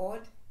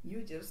 God,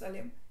 New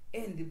Jerusalem,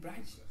 and the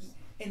branch,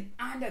 and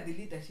under the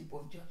leadership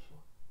of Joshua.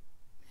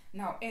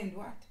 Now, and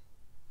what?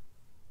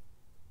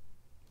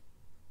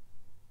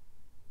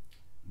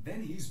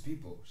 Then his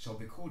people shall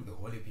be called the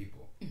holy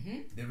people,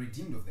 the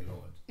redeemed of the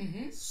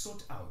Lord,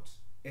 sought out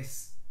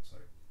as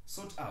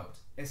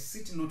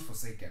city not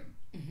forsaken,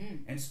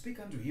 and speak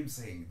unto him,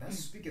 saying, Thus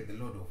speaketh the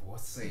Lord of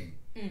hosts, saying,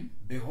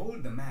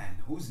 Behold the man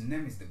whose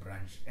name is the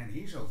branch, and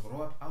he shall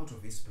grow up out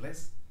of his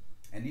place,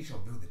 and he shall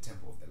build the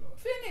temple of the Lord.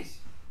 Finish.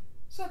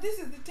 So this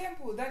is the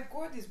temple that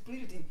God is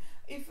building.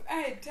 If I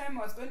had time,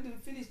 I was going to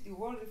finish the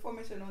whole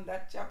Reformation on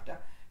that chapter,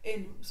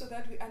 and so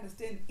that we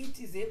understand it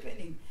is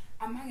happening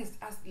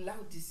amongst us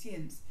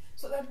Laodiceans,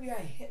 so that we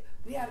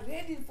are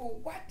ready for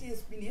what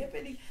has been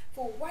happening,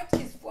 for what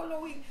is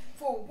following,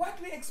 for what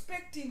we're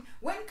expecting.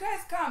 When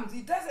Christ comes,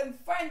 he doesn't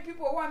find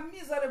people who are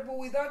miserable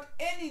without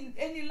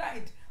any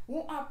light,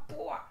 who are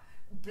poor,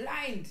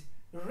 blind,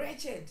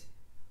 wretched,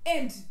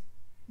 and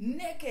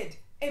naked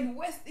and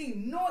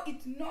wasting. No,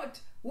 it's not.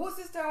 Who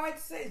Sister White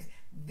says,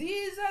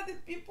 these are the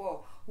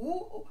people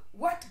who,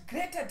 what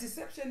greater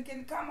deception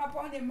can come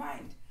upon a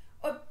mind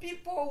of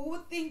people who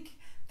think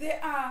they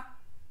are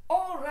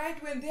all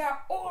right when they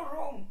are all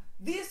wrong.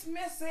 This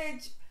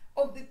message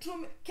of the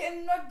truth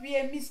cannot be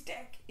a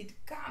mistake.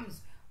 It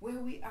comes where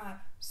we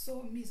are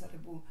so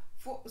miserable.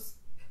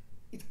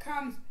 It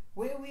comes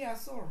where we are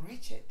so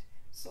wretched,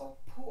 so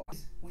poor.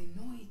 We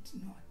know it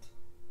not.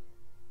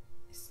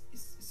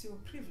 It's your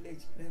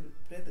privilege,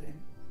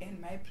 brethren, and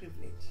my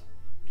privilege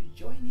to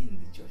join in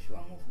the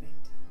Joshua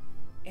movement.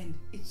 And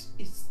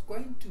it's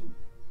going to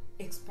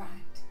expand.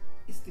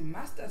 It's the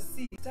master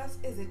seed. It starts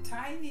as a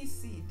tiny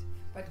seed,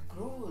 but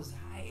grows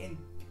high, and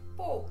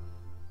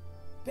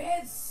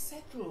birds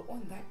settle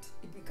on that.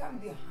 It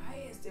becomes the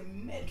highest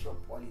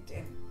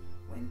metropolitan.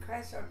 When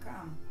Christ shall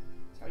come,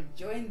 shall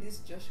join this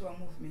Joshua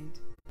movement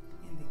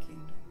in the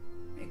kingdom.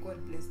 May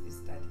God bless this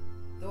study.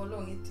 Though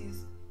long it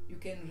is, you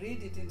can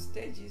read it in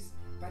stages,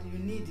 but you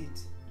need it.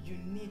 You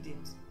need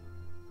it.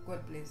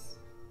 God bless.